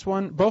Land, and this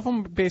one, both of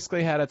them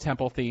basically had a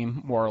temple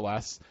theme, more or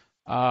less.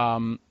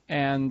 And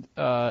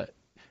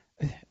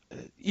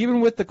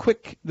even with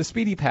the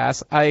Speedy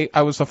Pass,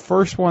 I was the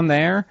first one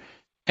there.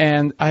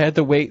 And I had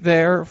to wait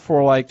there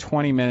for like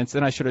 20 minutes,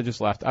 and I should have just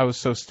left. I was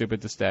so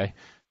stupid to stay.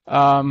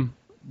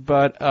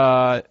 But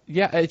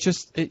it's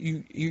just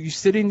you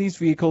sit in these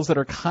vehicles that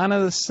are kind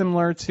of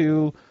similar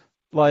to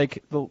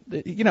like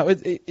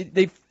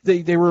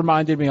they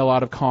reminded me a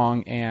lot of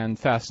Kong and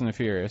Fast and the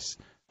Furious.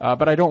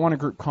 But I don't want to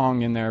group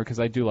Kong in there because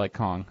I do like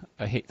Kong.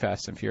 I hate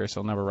Fast and Furious.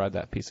 I'll never ride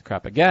that piece of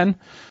crap again.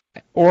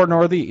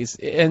 Nor these.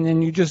 And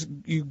then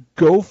you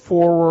go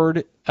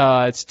forward.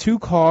 It's two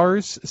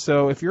cars.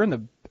 So if you're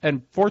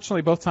and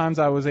fortunately both times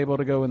I was able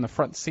to go in the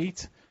front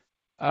seat.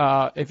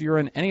 If you're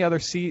in any other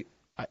seat,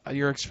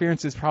 your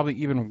experience is probably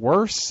even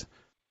worse.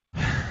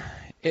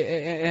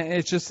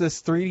 It's just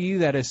this 3D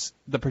that is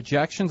the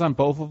projections on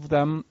both of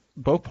them.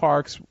 Both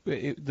parks,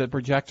 the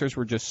projectors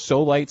were just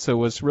so light, so it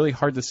was really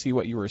hard to see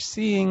what you were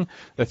seeing.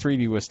 The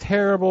 3D was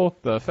terrible.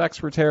 The effects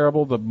were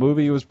terrible. The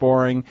movie was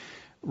boring.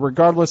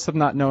 Regardless of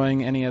not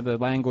knowing any of the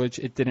language,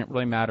 it didn't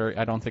really matter.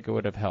 I don't think it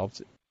would have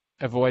helped.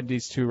 Avoid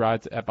these two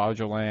rides at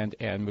Bowser Land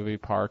and Movie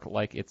Park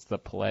like it's the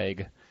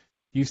plague.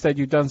 You said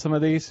you've done some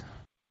of these?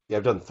 Yeah,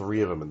 I've done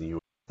 3 of them in the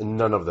U.S., and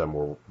none of them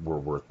were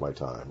worth my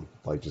time.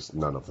 Like, just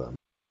none of them.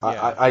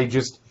 Yeah. I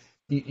just...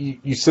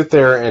 You sit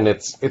there, and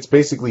it's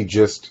basically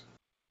just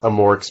a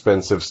more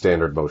expensive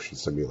standard motion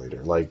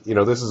simulator. Like,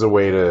 this is a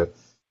way to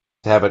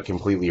have it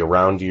completely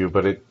around you,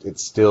 but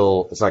it's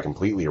not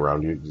completely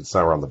around you. It's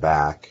not around the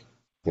back,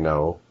 And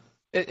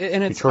if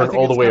you turn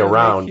all the way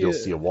around, you'll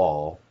see a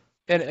wall.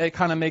 And it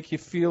kind of makes you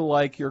feel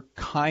like you're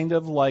kind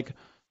of like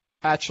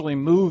actually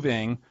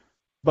moving,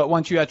 but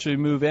once you actually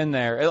move in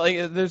there,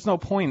 like there's no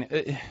point.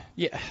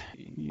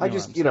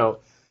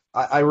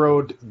 I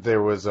rode.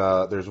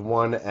 There's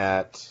one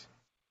at.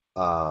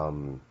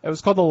 It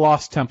was called the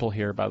Lost Temple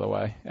here, by the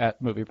way,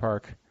 at Movie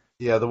Park.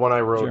 Yeah, the one I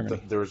rode.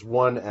 There was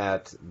one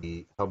at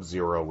the Hub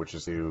Zero, which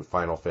is the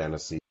Final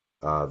Fantasy,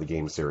 the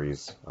game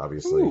series,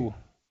 obviously. Ooh.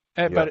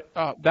 But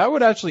that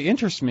would actually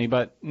interest me,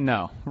 but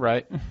no,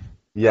 right?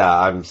 Yeah,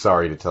 I'm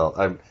sorry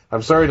to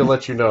I'm sorry to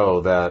let you know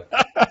that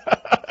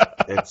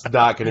it's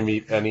not going to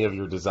meet any of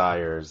your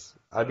desires.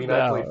 I mean,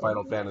 I played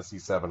Final Fantasy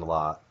VII a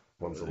lot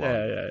once upon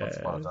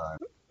a time.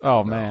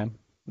 Oh man,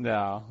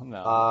 no.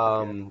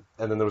 And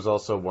then there was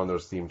also one that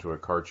was themed to a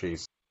car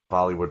chase,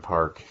 Bollywood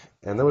Park,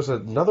 and there was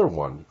another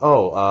one.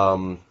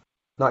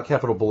 Not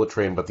Capital Bullet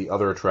Train, but the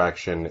other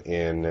attraction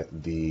in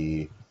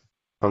the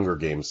Hunger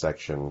Games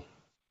section.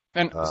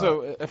 And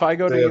so if I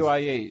go to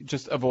UIA,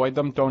 just avoid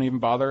them. Don't even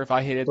bother. If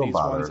I hated these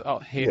ones, I'll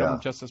hate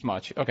them just as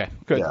much. Okay,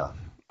 good. Yeah.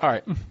 All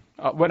right.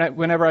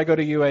 Whenever I go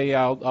to UAE,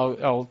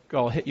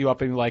 I'll hit you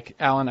up and be like,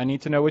 Alan, I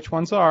need to know which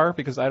ones are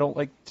because I don't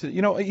like to.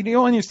 You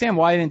don't understand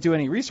why I didn't do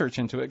any research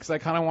into it because I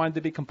kind of wanted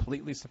to be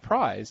completely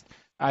surprised.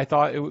 I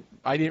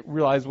didn't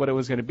realize what it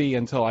was going to be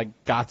until I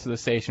got to the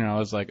station and I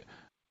was like,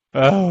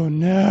 oh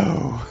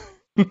no,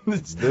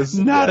 this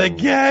not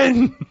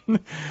again.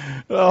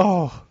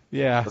 Oh.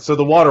 Yeah. So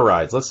the water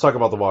rides. Let's talk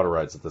about the water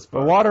rides at this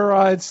point. The water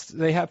rides.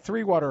 They have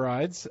 3 water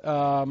rides.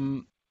 I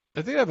think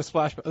they have a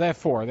splash. They have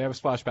 4. They have a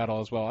splash battle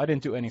as well. I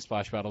didn't do any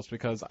splash battles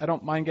because I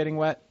don't mind getting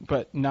wet,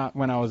 but not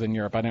when I was in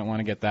Europe. I didn't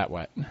want to get that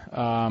wet.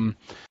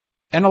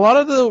 And a lot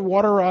of the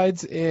water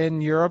rides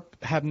in Europe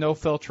have no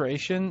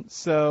filtration,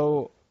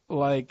 so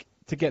like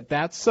to get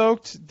that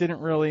soaked didn't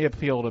really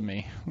appeal to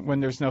me when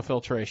there's no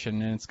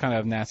filtration and it's kind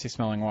of nasty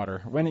smelling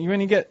water. When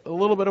you get a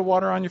little bit of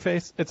water on your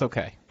face, it's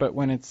okay, but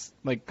when it's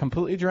like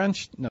completely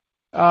drenched, no.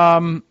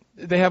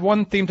 They have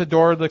one theme to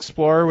Dora the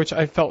Explorer, which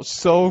I felt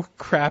so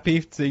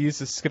crappy to use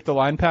to skip the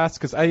line pass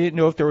because I didn't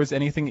know if there was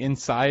anything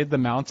inside the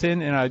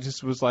mountain, and I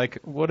just was like,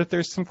 what if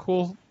there's some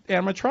cool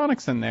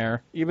animatronics in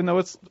there, even though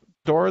it's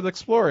Dora the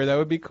Explorer? That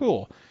would be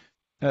cool.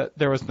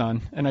 There was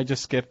none, and I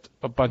just skipped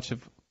a bunch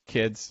of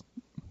kids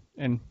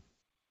and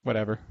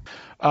whatever.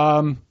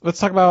 Let's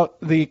talk about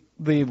the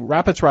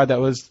Rapids ride that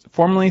was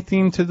formerly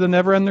themed to the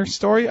Neverending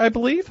Story, I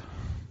believe.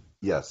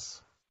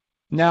 Yes.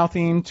 Now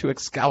themed to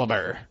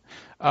Excalibur.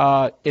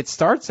 It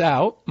starts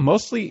out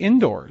mostly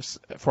indoors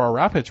for a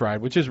Rapids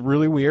ride, which is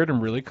really weird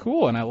and really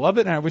cool, and I love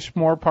it, and I wish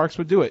more parks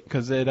would do it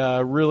because it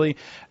really,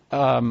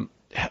 man,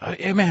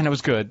 it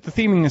was good. The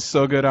theming is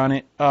so good on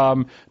it,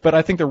 but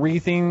I think the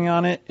re-theming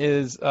on it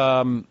is,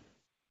 I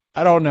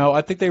don't know.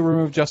 I think they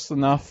removed just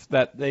enough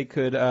that they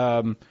could.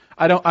 I'm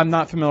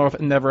not familiar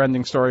with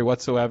Neverending Story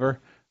whatsoever.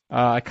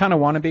 I kind of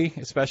want to be,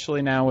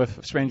 especially now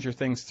with Stranger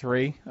Things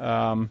 3,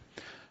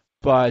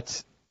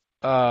 but.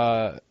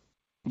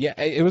 Yeah,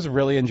 it was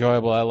really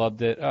enjoyable. I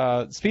loved it.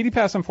 Speedy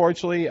Pass,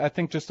 unfortunately, I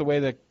think just the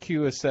way the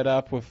queue is set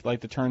up with like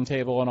the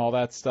turntable and all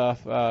that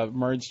stuff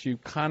merged you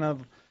kind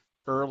of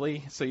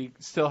early, so you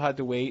still had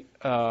to wait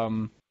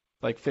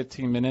like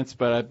 15 minutes.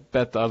 But I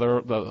bet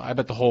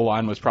the whole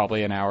line was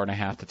probably an hour and a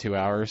half to 2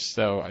 hours,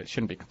 so I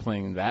shouldn't be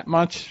complaining that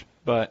much.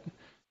 But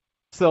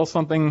still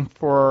something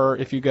for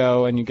if you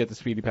go and you get the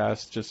Speedy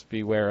Pass, just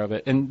be aware of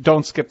it and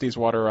don't skip these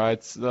water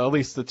rides. At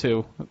least the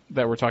two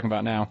that we're talking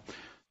about now.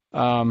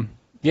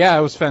 Yeah,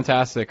 it was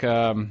fantastic.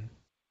 And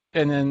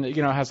then, it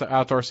has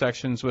outdoor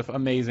sections with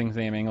amazing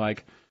theming.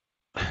 Like,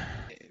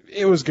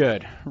 it was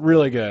good.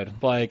 Really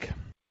good. Like,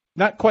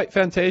 not quite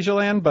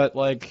Fantasialand, but,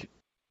 like,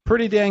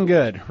 pretty dang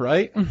good,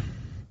 right?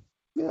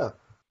 Yeah.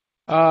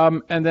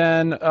 And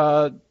then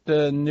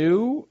the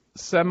new,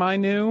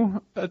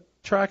 semi-new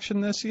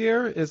attraction this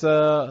year is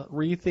a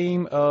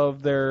re-theme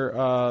of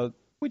their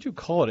what would you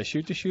call it? A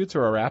shoot-to-shoots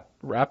or a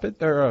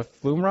rapid or a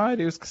flume ride?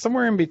 It was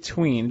somewhere in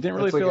between. It didn't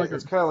really feel like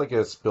it's kind of like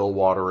a spill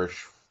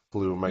waterish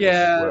flume. I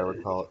guess is what I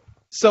would call it.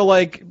 So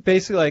like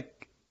basically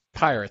like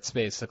Pirates,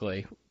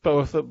 basically, but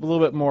with a little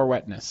bit more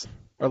wetness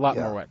or a lot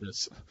more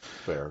wetness.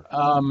 Fair.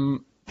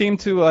 Themed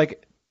to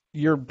like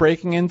you're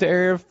breaking into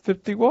Area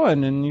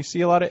 51 and you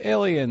see a lot of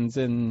aliens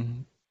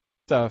and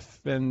stuff.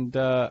 And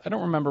I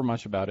don't remember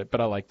much about it,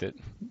 but I liked it.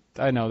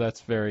 I know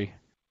that's very,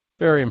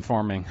 very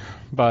informing,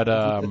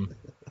 but.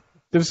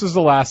 This was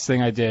the last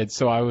thing I did,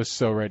 so I was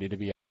so ready to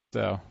be out.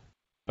 So,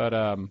 but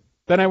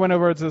then I went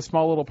over to the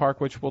small little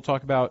park, which we'll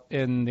talk about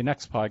in the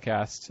next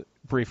podcast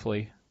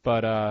briefly.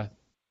 But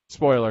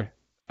spoiler,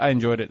 I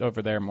enjoyed it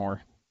over there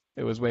more.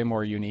 It was way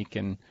more unique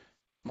and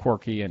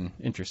quirky and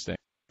interesting.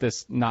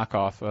 This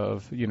knockoff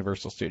of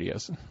Universal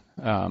Studios.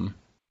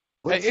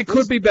 It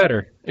could be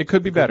better. It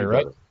could be better,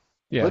 right?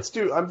 Yeah.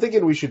 I'm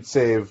thinking we should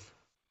save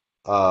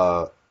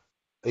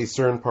a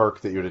certain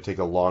park that you were to take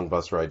a long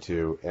bus ride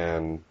to,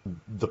 and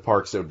the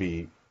parks that would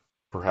be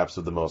perhaps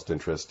of the most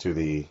interest to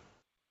the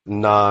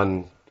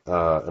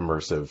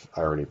non-immersive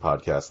Irony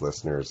podcast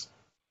listeners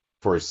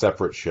for a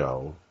separate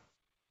show.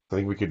 I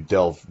think we could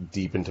delve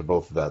deep into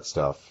both of that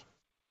stuff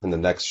in the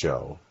next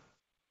show.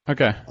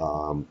 Okay.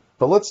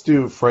 But let's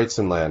do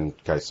Frightenland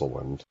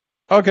Geiselwind.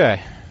 Okay.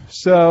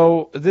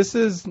 So this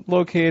is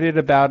located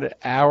about an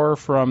hour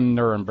from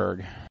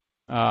Nuremberg.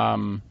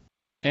 And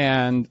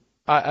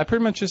I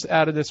pretty much just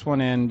added this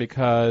one in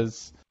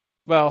because,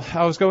 well,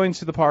 I was going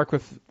to the park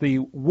with the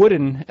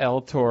wooden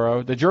El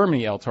Toro, the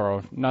Germany El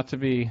Toro, not to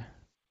be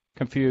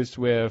confused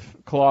with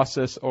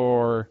Colossus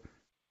or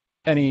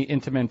any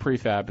Intamin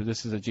prefab.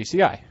 This is a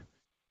GCI.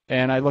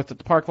 And I looked at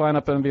the park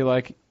lineup and be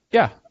like,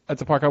 yeah,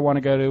 that's a park I want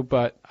to go to,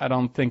 but I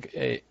don't think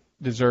it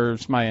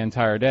deserves my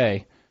entire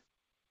day.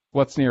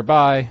 What's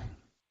nearby?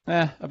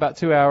 About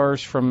 2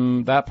 hours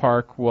from that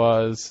park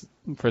was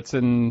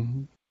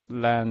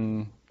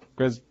Fritzenland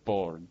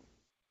Grisborg,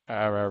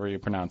 however you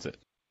pronounce it.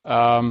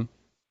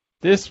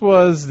 This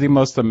was the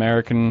most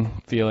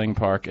American-feeling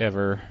park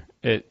ever.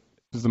 It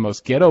was the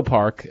most ghetto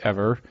park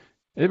ever.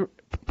 It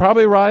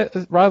probably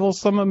rivals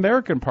some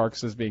American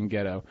parks as being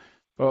ghetto.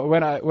 But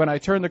when I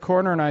turned the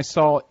corner and I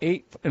saw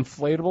 8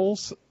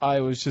 inflatables,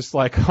 I was just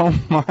like, oh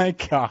my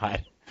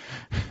god.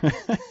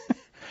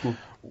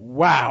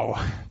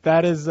 Wow.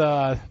 That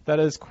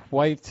is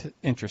quite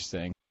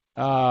interesting.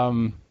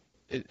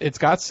 It's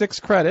got 6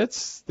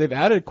 credits. They've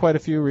added quite a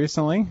few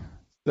recently,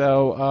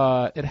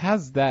 so it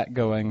has that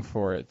going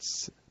for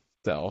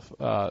itself.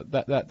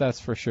 That's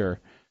for sure.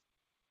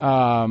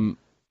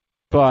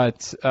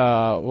 But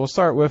we'll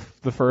start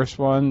with the first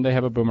one. They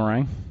have a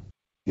boomerang.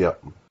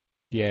 Yep.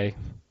 Yay.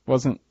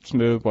 Wasn't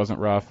smooth, wasn't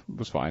rough. It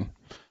was fine.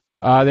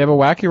 They have a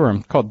wacky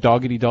room called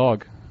Doggity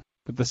Dog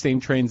with the same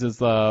trains as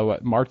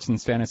what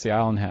Martin's Fantasy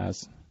Island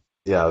has.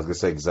 Yeah, I was gonna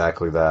say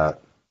exactly that.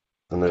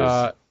 And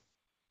there's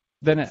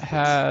Then it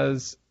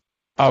has,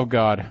 oh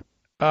God,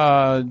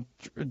 Dragon.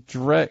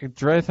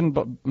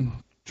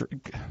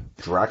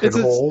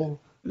 Drakenhole?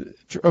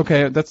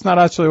 Okay, that's not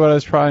actually what I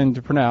was trying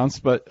to pronounce,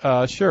 but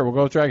sure, we'll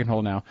go with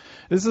Dragonhole now.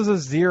 This is a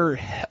Zier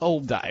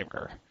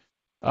Helldiver,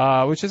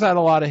 which has had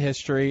a lot of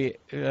history.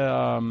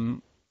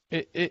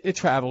 It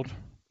traveled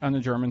on the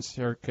German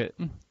circuit,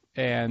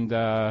 and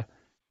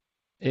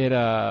it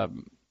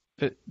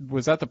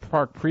was at the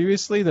park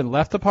previously, then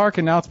left the park,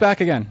 and now it's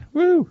back again.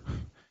 Woo!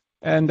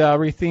 And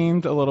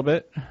rethemed a little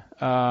bit.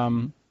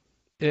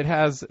 It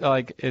has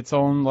like its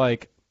own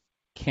like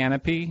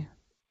canopy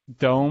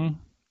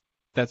dome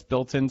that's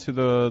built into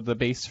the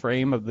base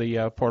frame of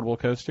the portable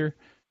coaster,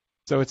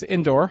 so it's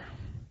indoor.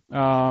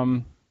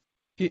 It's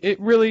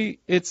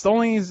the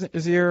only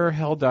Zier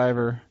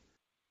Helldiver,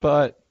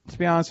 but to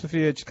be honest with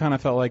you, it just kind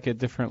of felt like a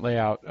different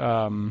layout.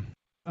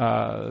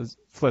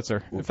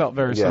 Flitzer. It felt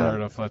very similar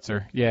to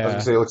Flitzer. Yeah. I was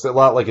gonna say it looks a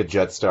lot like a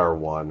Jetstar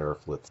 1 or a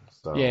Flitzer.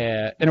 So.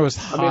 Yeah, and it was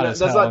hot as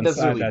that's hell not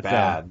necessarily that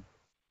bad.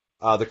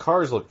 The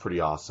cars look pretty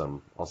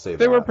awesome. I'll say that.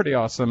 They were pretty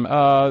awesome.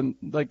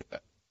 Like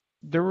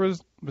there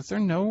was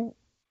no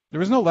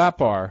lap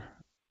bar.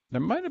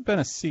 There might have been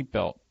a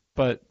seatbelt,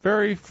 but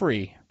very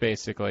free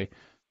basically.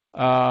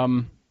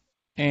 And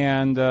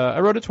I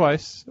rode it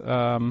twice.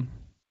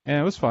 And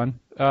it was fun.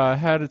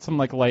 Had some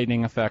like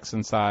lightning effects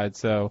inside,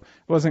 so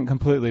it wasn't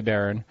completely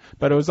barren.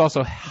 But it was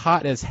also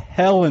hot as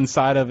hell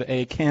inside of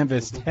a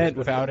canvas tent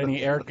without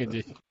any air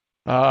conditioning.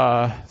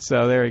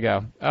 So there you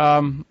go.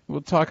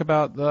 We'll talk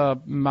about the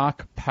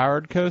Mach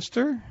powered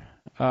coaster.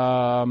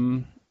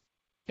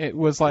 It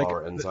was like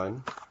Power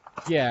Ensign.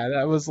 Yeah,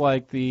 that was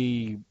like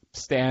the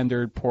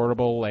standard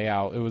portable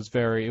layout. It was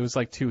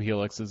like two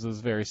helixes. It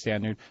was very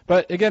standard.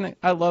 But again,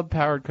 I love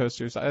powered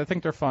coasters. I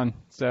think they're fun.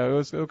 So it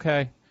was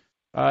okay.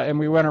 And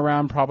we went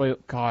around probably,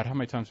 God, how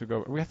many times did we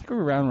go? I think we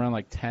were around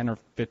like 10 or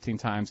 15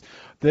 times.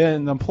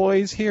 Then the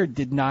employees here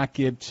did not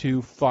give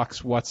two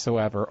fucks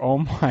whatsoever. Oh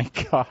my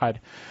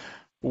God.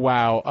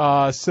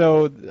 Wow.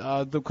 So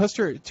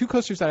the two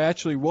coasters I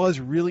actually was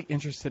really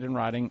interested in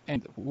riding,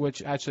 and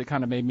which actually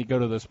kind of made me go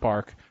to this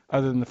park,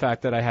 other than the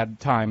fact that I had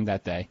time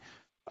that day,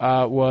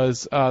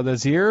 was the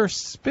Zier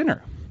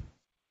Spinner,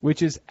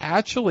 which is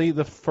actually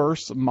the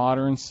first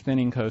modern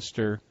spinning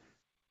coaster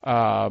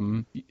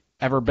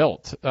ever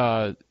built.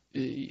 A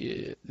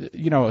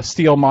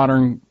steel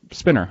modern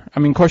spinner. I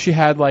mean, of course, you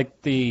had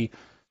like the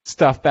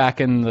stuff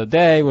back in the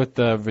day with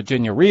the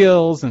Virginia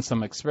reels and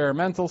some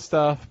experimental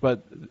stuff,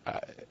 but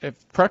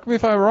correct me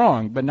if I'm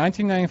wrong, but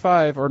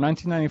 1995 or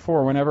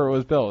 1994, whenever it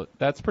was built,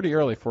 that's pretty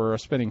early for a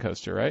spinning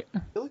coaster, right? I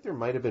feel like there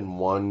might have been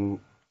one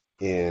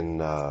in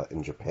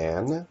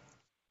Japan.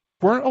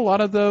 Weren't a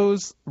lot of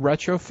those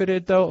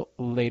retrofitted though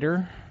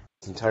later?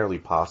 It's entirely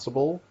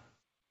possible.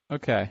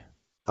 Okay.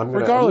 I'm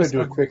gonna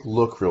do a quick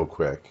look real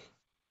quick.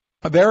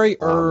 A very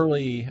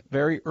early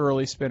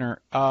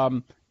spinner.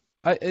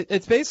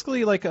 It's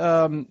basically like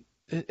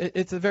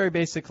it's a very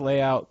basic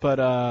layout,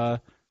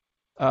 but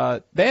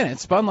man, it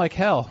spun like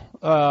hell.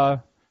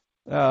 The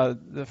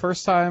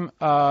first time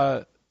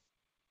I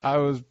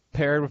was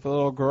paired with a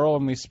little girl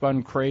and we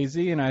spun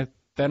crazy, and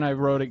then I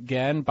rode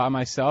again by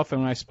myself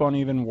and I spun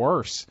even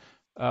worse.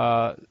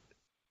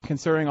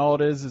 Considering all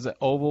it is an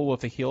oval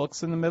with a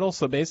helix in the middle,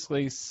 so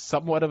basically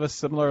somewhat of a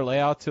similar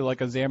layout to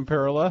like a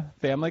Zamperla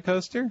family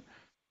coaster,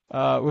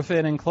 with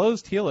an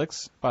enclosed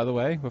helix, by the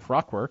way, with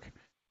rockwork.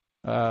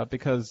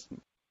 Because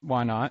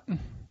why not?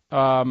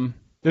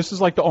 This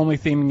is like the only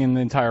theming in the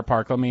entire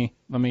park. Let me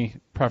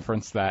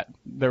preference that.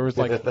 There was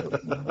like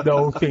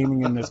no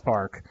theming in this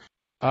park,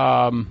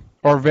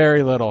 or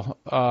very little,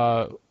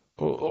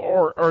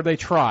 or they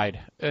tried,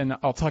 and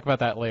I'll talk about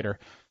that later.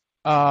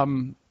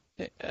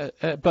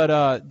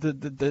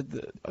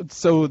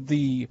 So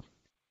the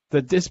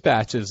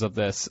dispatches of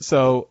this.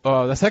 So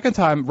the second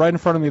time, right in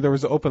front of me, there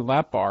was an open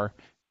lap bar.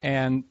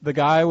 And the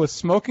guy was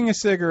smoking a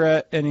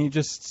cigarette, and he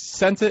just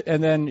sent it,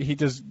 and then he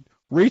just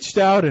reached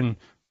out and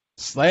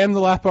slammed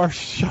the lap bar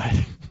shut.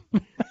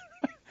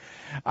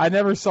 I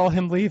never saw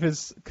him leave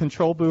his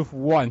control booth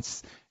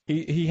once.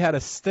 He had a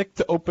stick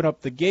to open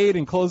up the gate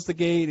and close the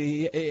gate.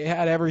 He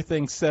had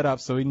everything set up,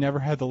 so he never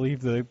had to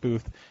leave the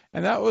booth.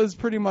 And that was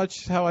pretty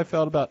much how I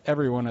felt about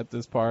everyone at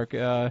this park.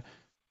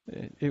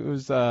 It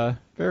was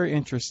very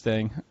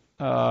interesting.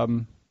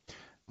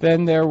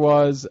 Then there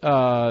was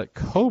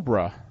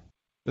Cobra.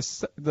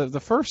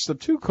 The first of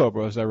two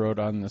Cobras I rode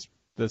on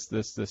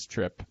this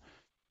trip.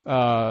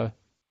 This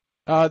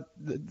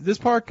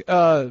park,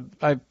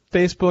 I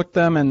Facebooked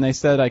them and they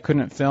said I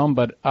couldn't film,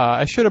 but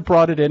I should have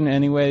brought it in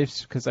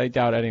anyways because I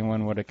doubt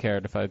anyone would have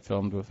cared if I'd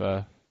filmed with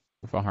a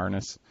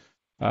harness.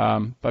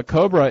 But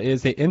Cobra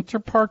is a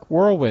Interpark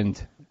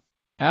whirlwind.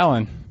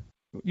 Alan,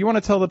 you want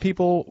to tell the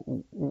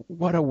people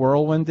what a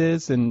whirlwind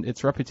is and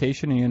its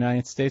reputation in the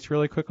United States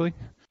really quickly?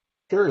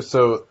 Sure.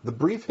 So the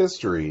brief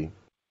history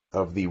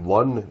of the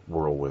one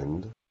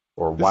whirlwind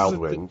or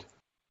Wildwind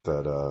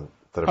that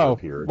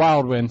appeared.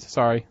 Wildwind.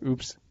 Sorry.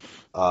 Oops.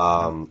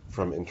 From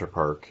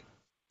Interpark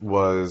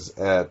was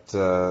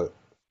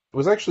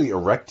actually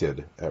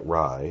erected at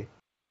Rye.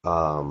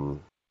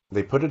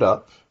 They put it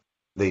up,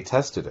 they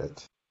tested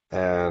it,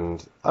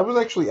 and I was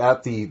actually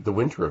at the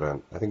winter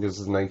event. I think this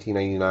is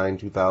 1999,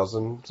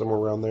 2000, somewhere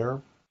around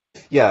there.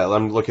 Yeah,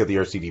 I'm looking at the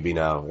RCDB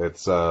now.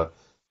 It's so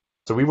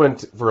we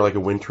went for like a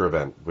winter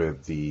event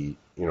with the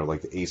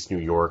like the Ace New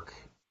York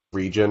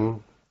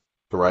region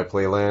to Rye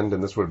Playland,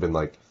 and this would have been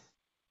like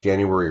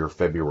January or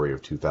February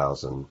of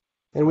 2000.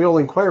 And we all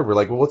inquired, we're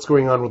like, well, what's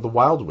going on with the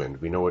Wild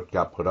Wind? We know it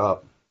got put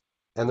up,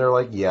 and they're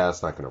like, yeah,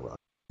 it's not going to run.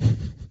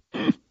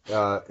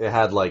 It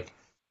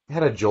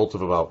had a jolt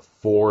of about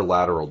 4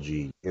 lateral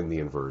G in the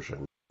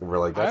inversion. And we're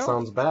like, that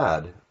sounds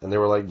bad. And they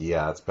were like,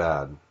 yeah, it's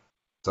bad.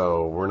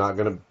 So we're not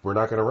gonna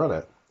run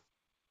it.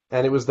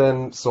 And it was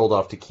then sold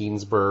off to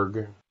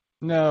Keansburg.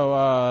 No,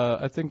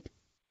 I think,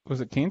 was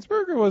it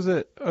Keansburg or was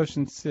it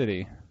Ocean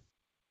City?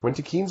 Went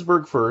to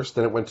Keansburg first,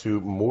 then it went to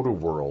Motor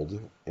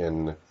World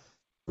in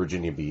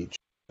Virginia Beach,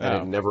 and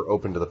it never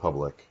opened to the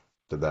public.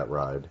 Did that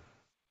ride,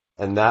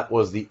 and that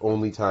was the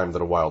only time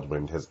that a Wild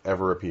Wind has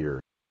ever appeared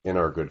in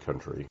our good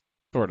country.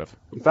 Sort of.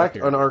 In fact,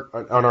 on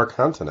our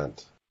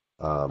continent.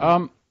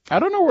 I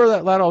don't know where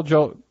that lateral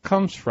jolt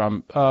comes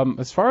from.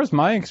 As far as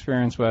my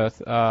experience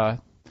with, I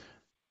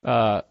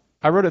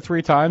rode it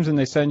 3 times, and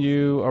they send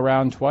you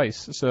around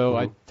twice. So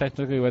I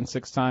technically went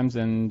 6 times,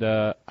 and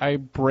I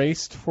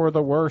braced for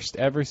the worst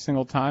every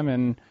single time.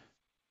 And,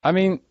 I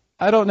mean,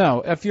 I don't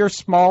know. If you're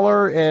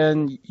smaller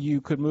and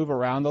you could move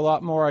around a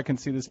lot more, I can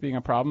see this being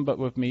a problem. But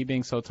with me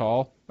being so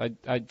tall,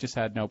 I just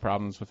had no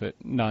problems with it.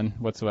 None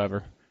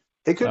whatsoever.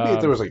 It could be if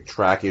there was a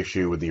track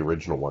issue with the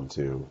original one,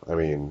 too. I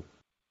mean...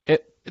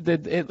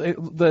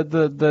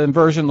 The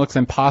inversion looks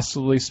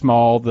impossibly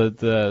small.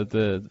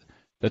 The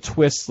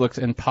twist looks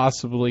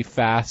impossibly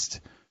fast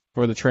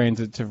for the train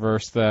to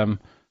traverse them.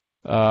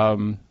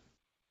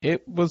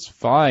 It was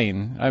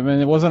fine. I mean,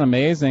 it wasn't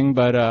amazing,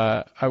 but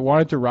I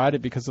wanted to ride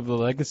it because of the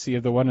legacy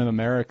of the one in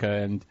America,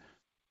 and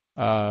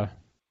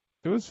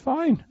it was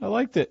fine. I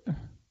liked it.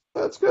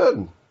 That's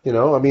good.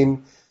 I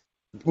mean,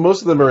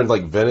 most of them are in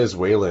like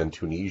Venezuela and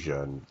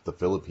Tunisia and the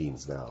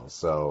Philippines now,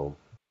 so...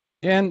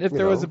 And if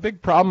there was a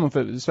big problem with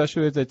it,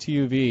 especially with the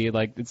TUV,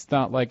 like it's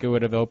not like it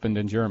would have opened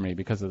in Germany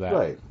because of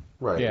that.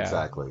 Right, yeah.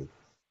 Exactly.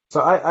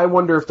 So I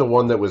wonder if the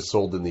one that was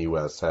sold in the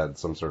U.S. had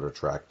some sort of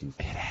track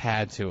defect. It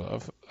had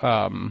to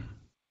have.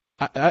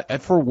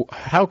 For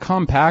how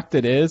compact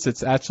it is,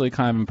 it's actually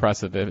kind of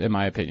impressive, in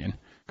my opinion,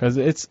 because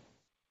it's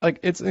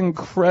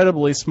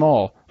incredibly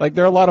small. Like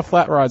there are a lot of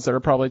flat rods that are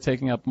probably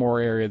taking up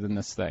more area than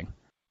this thing.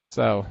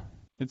 So.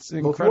 It's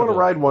incredible. Well, if you want to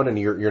ride one and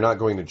you're not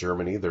going to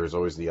Germany, there's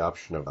always the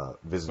option of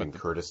visiting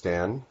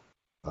Kurdistan.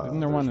 Isn't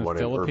there one in the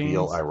Philippines?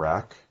 Erbil,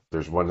 Iraq.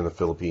 There's one in the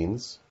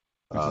Philippines.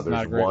 Which is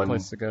not a great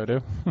place to go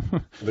to.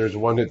 There's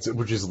one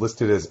which is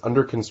listed as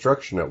under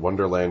construction at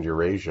Wonderland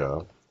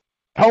Eurasia.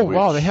 Oh,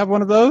 wow, they have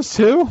one of those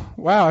too?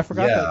 Wow, I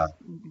forgot that.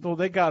 Well,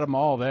 they got them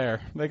all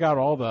there. They got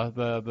all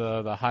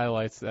the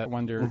highlights at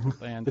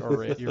Wonderland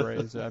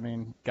Eurasia. I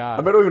mean, God.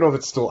 I don't even know if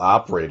it's still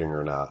operating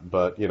or not,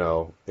 but,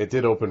 it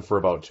did open for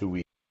about 2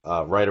 weeks.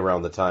 Right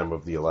around the time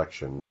of the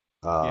election.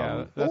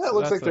 It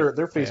looks like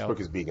their Facebook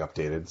is being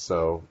updated,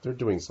 so they're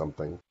doing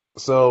something.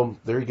 So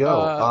there you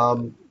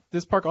go.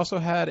 This park also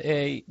had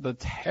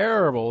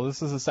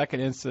this is the second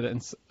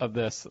incident of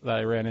this that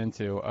I ran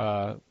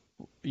into.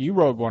 You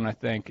rode one, I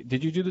think.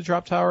 Did you do the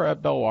drop tower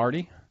at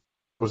Belwardy?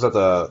 Was that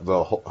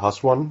the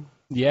Huss one?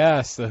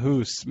 Yes, the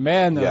Hoos.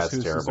 Man, those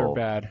Hooses are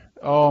bad.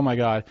 Oh, my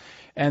God.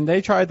 And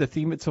they tried to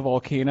theme it to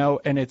Volcano,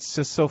 and it's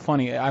just so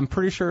funny. I'm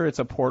pretty sure it's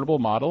a portable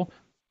model,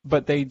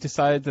 but they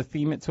decided to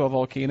theme it to a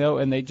volcano,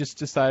 and they just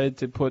decided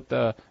to put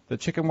the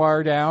chicken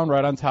wire down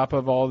right on top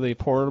of all the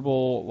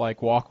portable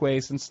like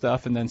walkways and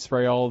stuff, and then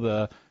spray all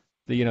the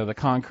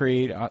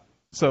concrete.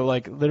 So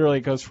like literally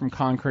it goes from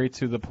concrete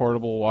to the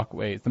portable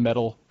walkways, the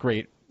metal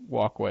grate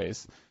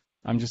walkways.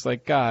 I'm just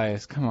like,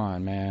 guys, come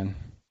on, man.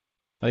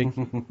 Like,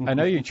 I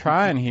know you're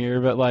trying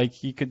here, but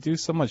like you could do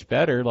so much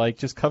better. Like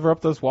just cover up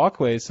those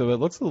walkways so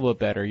it looks a little bit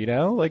better,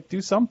 Like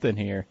do something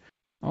here.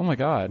 Oh my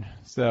God.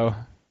 So.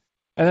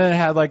 And then it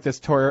had like this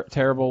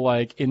terrible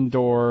like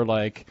indoor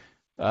like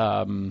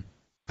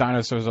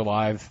dinosaurs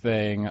alive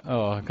thing.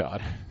 Oh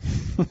God.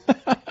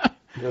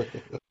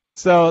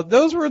 So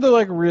those were the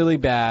like really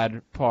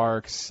bad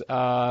parks.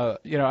 I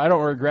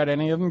don't regret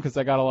any of them because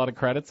I got a lot of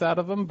credits out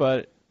of them,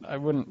 but I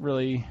wouldn't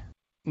really.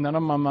 None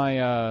of them on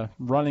my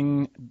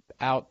running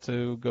out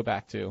to go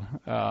back to.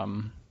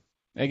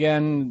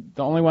 Again,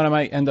 the only one I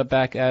might end up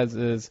back as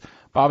is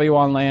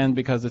Bobbejaanland Land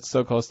because it's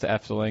so close to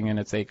Efteling and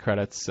it's 8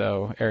 credits,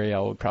 so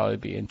Ariel would probably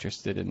be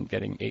interested in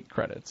getting 8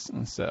 credits.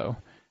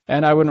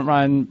 And I wouldn't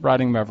mind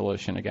riding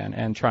Revolution again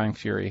and trying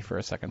Fury for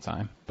a second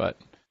time. But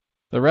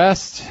the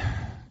rest,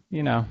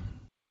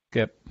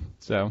 skip.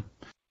 So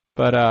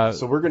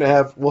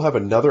we'll have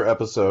another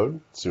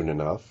episode soon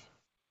enough.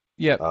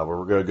 Yep. Where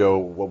we're gonna go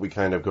what we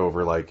kind of go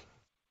over like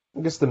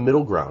I guess the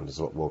middle ground is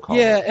what we'll call it.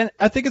 Yeah, and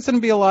I think it's gonna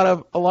be a lot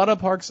of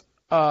parks.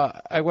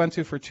 I went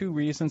to for 2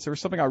 reasons. There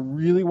was something I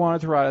really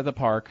wanted to ride at the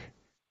park,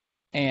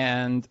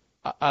 and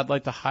I'd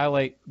like to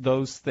highlight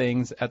those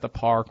things at the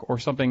park or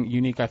something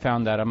unique I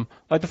found at them.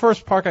 Like the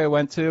first park I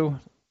went to,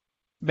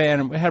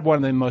 man, we had one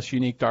of the most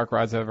unique dark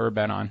rides I've ever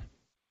been on.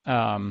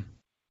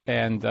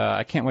 And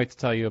I can't wait to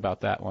tell you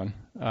about that one.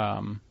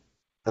 And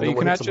But then you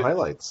we'll can hit some actually,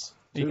 highlights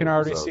you too. can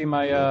already So see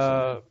my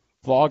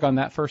vlog on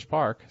that first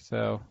park.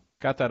 So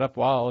got that up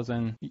while I was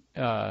in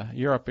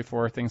Europe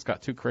before things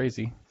got too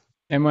crazy.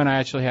 And when I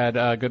actually had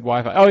good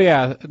Wi-Fi. Oh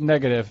yeah,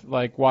 negative.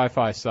 Like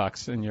Wi-Fi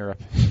sucks in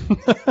Europe.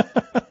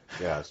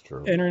 yeah, it's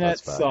true. Internet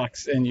That's fact.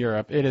 sucks in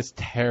Europe. It is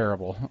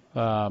terrible.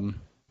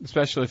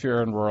 Especially if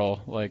you're in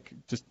rural. Like,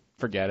 just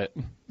forget it.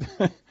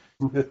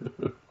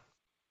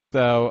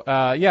 So,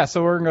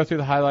 so we're going to go through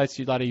the highlights,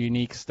 a lot of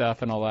unique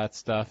stuff and all that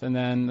stuff. And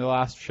then the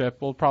last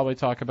trip, we'll probably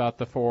talk about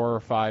the 4 or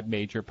 5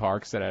 major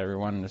parks that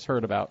everyone has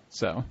heard about.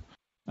 So,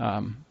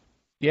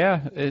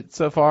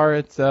 so far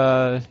it's,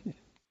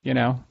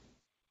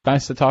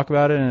 nice to talk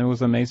about it, and it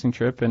was an amazing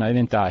trip, and I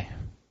didn't die.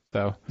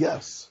 So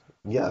Yes,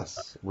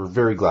 we're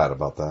very glad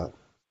about that.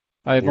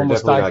 I've You're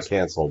almost definitely died. not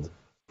canceled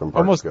from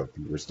Almost, Parkscope.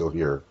 You're still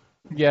here.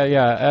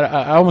 yeah.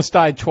 I almost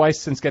died twice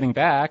since getting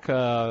back.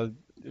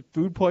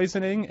 Food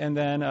poisoning, and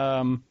then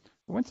I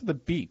went to the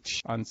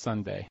beach on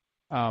Sunday.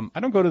 I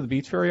don't go to the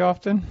beach very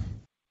often,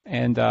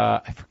 and I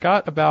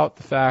forgot about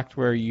the fact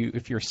where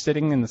if you're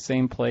sitting in the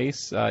same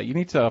place, you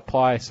need to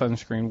apply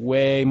sunscreen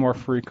way more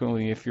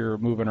frequently if you're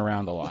moving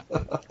around a lot.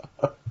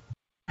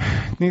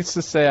 Needs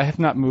to say I have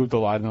not moved a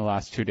lot in the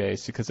last 2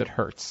 days because it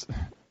hurts,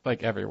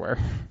 like everywhere.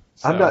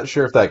 So, I'm not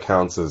sure if that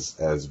counts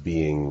as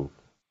being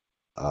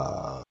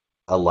a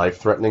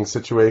life-threatening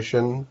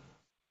situation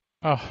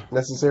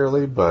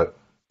necessarily, but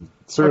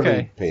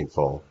certainly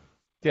painful.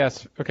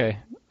 Yes. Okay.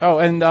 Oh,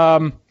 and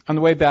on the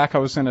way back, I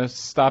was going to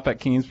stop at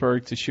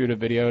Keansburg to shoot a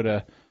video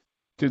to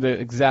do the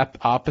exact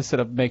opposite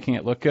of making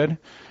it look good.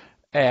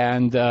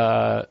 And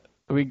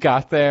we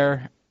got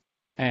there,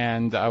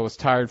 and I was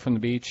tired from the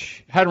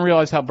beach. Hadn't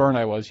realized how burned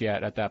I was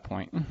yet at that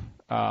point.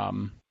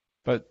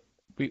 But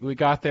we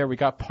got there. We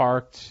got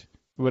parked.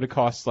 It would have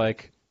cost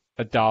like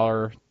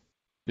 $1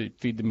 to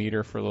feed the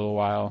meter for a little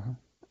while.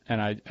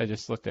 And I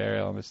just looked at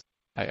Ariel and was,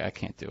 I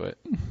can't do it.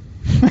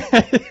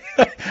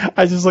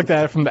 I just looked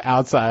at it from the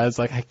outside. I was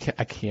like,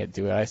 I can't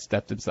do it. I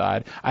stepped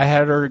inside. I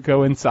had her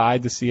go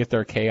inside to see if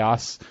their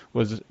chaos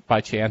was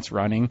by chance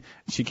running.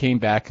 She came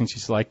back and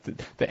she's like,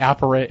 the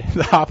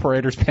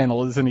operator's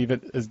panel doesn't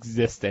even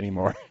exist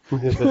anymore.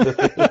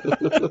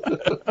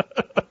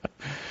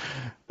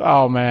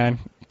 Oh man,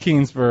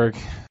 Keansburg.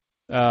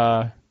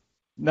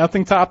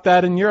 Nothing topped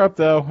that in Europe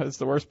though. It's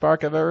the worst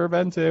park I've ever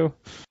been to.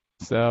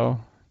 So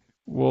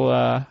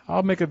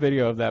I'll make a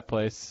video of that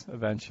place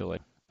eventually.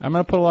 I'm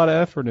going to put a lot of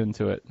effort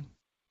into it.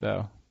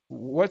 So,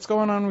 what's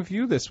going on with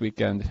you this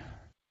weekend?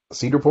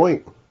 Cedar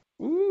Point.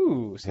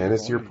 Ooh,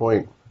 Cedar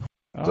Point.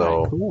 All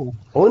So, right, cool.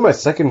 Only my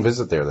second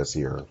visit there this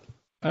year.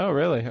 Oh,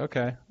 really?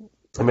 Okay.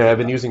 I mean, I've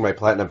been using my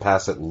Platinum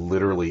Pass at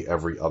literally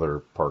every other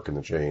park in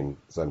the chain,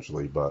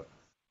 essentially, but,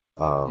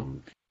 what are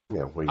you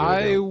gonna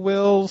I do?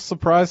 will,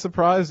 surprise,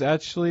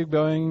 actually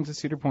going to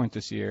Cedar Point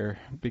this year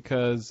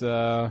because,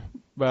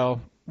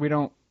 we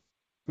don't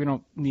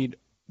need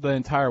the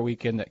entire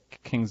weekend at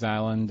Kings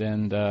Island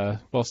and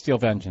Steel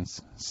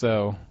Vengeance.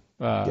 So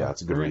Yeah,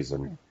 it's a good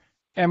reason.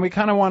 And we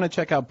kind of want to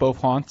check out both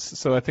haunts.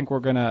 So I think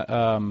we're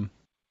gonna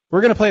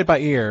play it by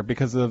ear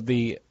because of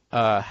the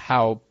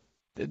how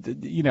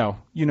you know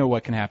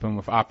what can happen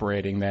with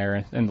operating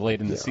there and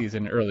late in the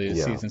season, early in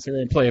the season. So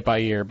we're gonna play it by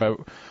ear. But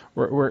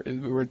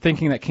we're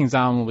thinking that Kings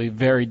Island will be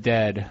very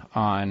dead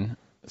on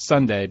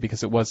Sunday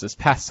because it was this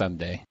past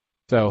Sunday.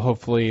 So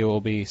hopefully it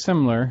will be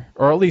similar,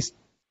 or at least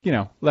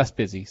less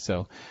busy.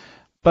 So,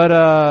 but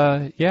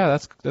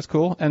that's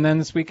cool. And then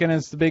this weekend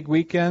is the big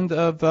weekend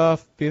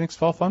of Phoenix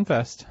Fall Fun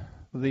Fest,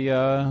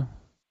 the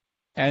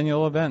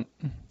annual event.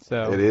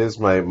 So It is.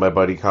 My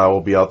buddy Kyle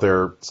will be out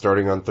there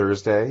starting on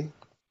Thursday.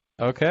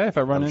 okay, if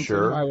I run into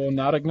him, I will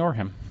not ignore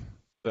him.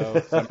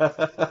 So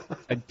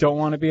I don't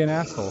want to be an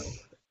asshole.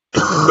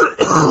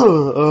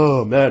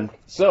 Oh man!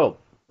 So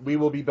we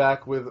will be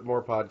back with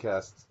more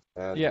podcasts.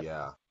 And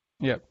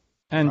Yep.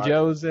 And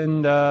Joe's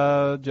in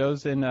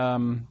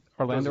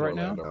Orlando right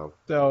now.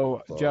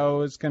 So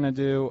Joe is gonna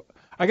do.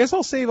 I guess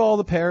I'll save all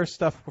the Paris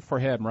stuff for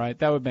him, right?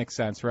 That would make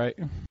sense, right?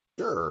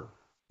 Sure.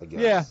 I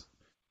guess. Yeah.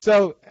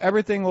 So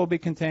everything will be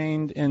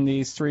contained in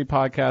these 3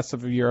 podcasts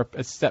of Europe,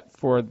 except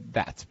for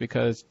that,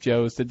 because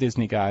Joe's the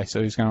Disney guy,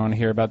 so he's going to want to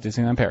hear about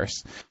Disneyland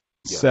Paris.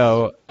 Yes.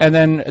 So, and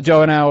then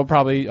Joe and I will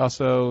probably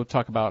also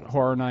talk about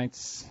Horror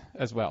Nights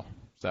as well.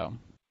 So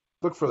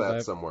look for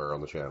that somewhere on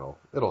the channel.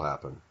 It'll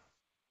happen.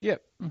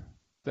 Yep.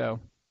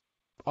 So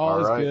all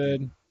is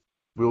good.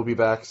 We'll be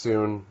back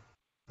soon.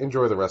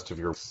 Enjoy the rest of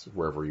your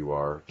wherever you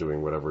are,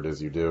 doing whatever it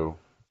is you do.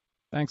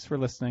 Thanks for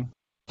listening.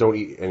 Don't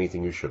eat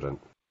anything you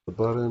shouldn't. The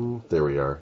button. There we are.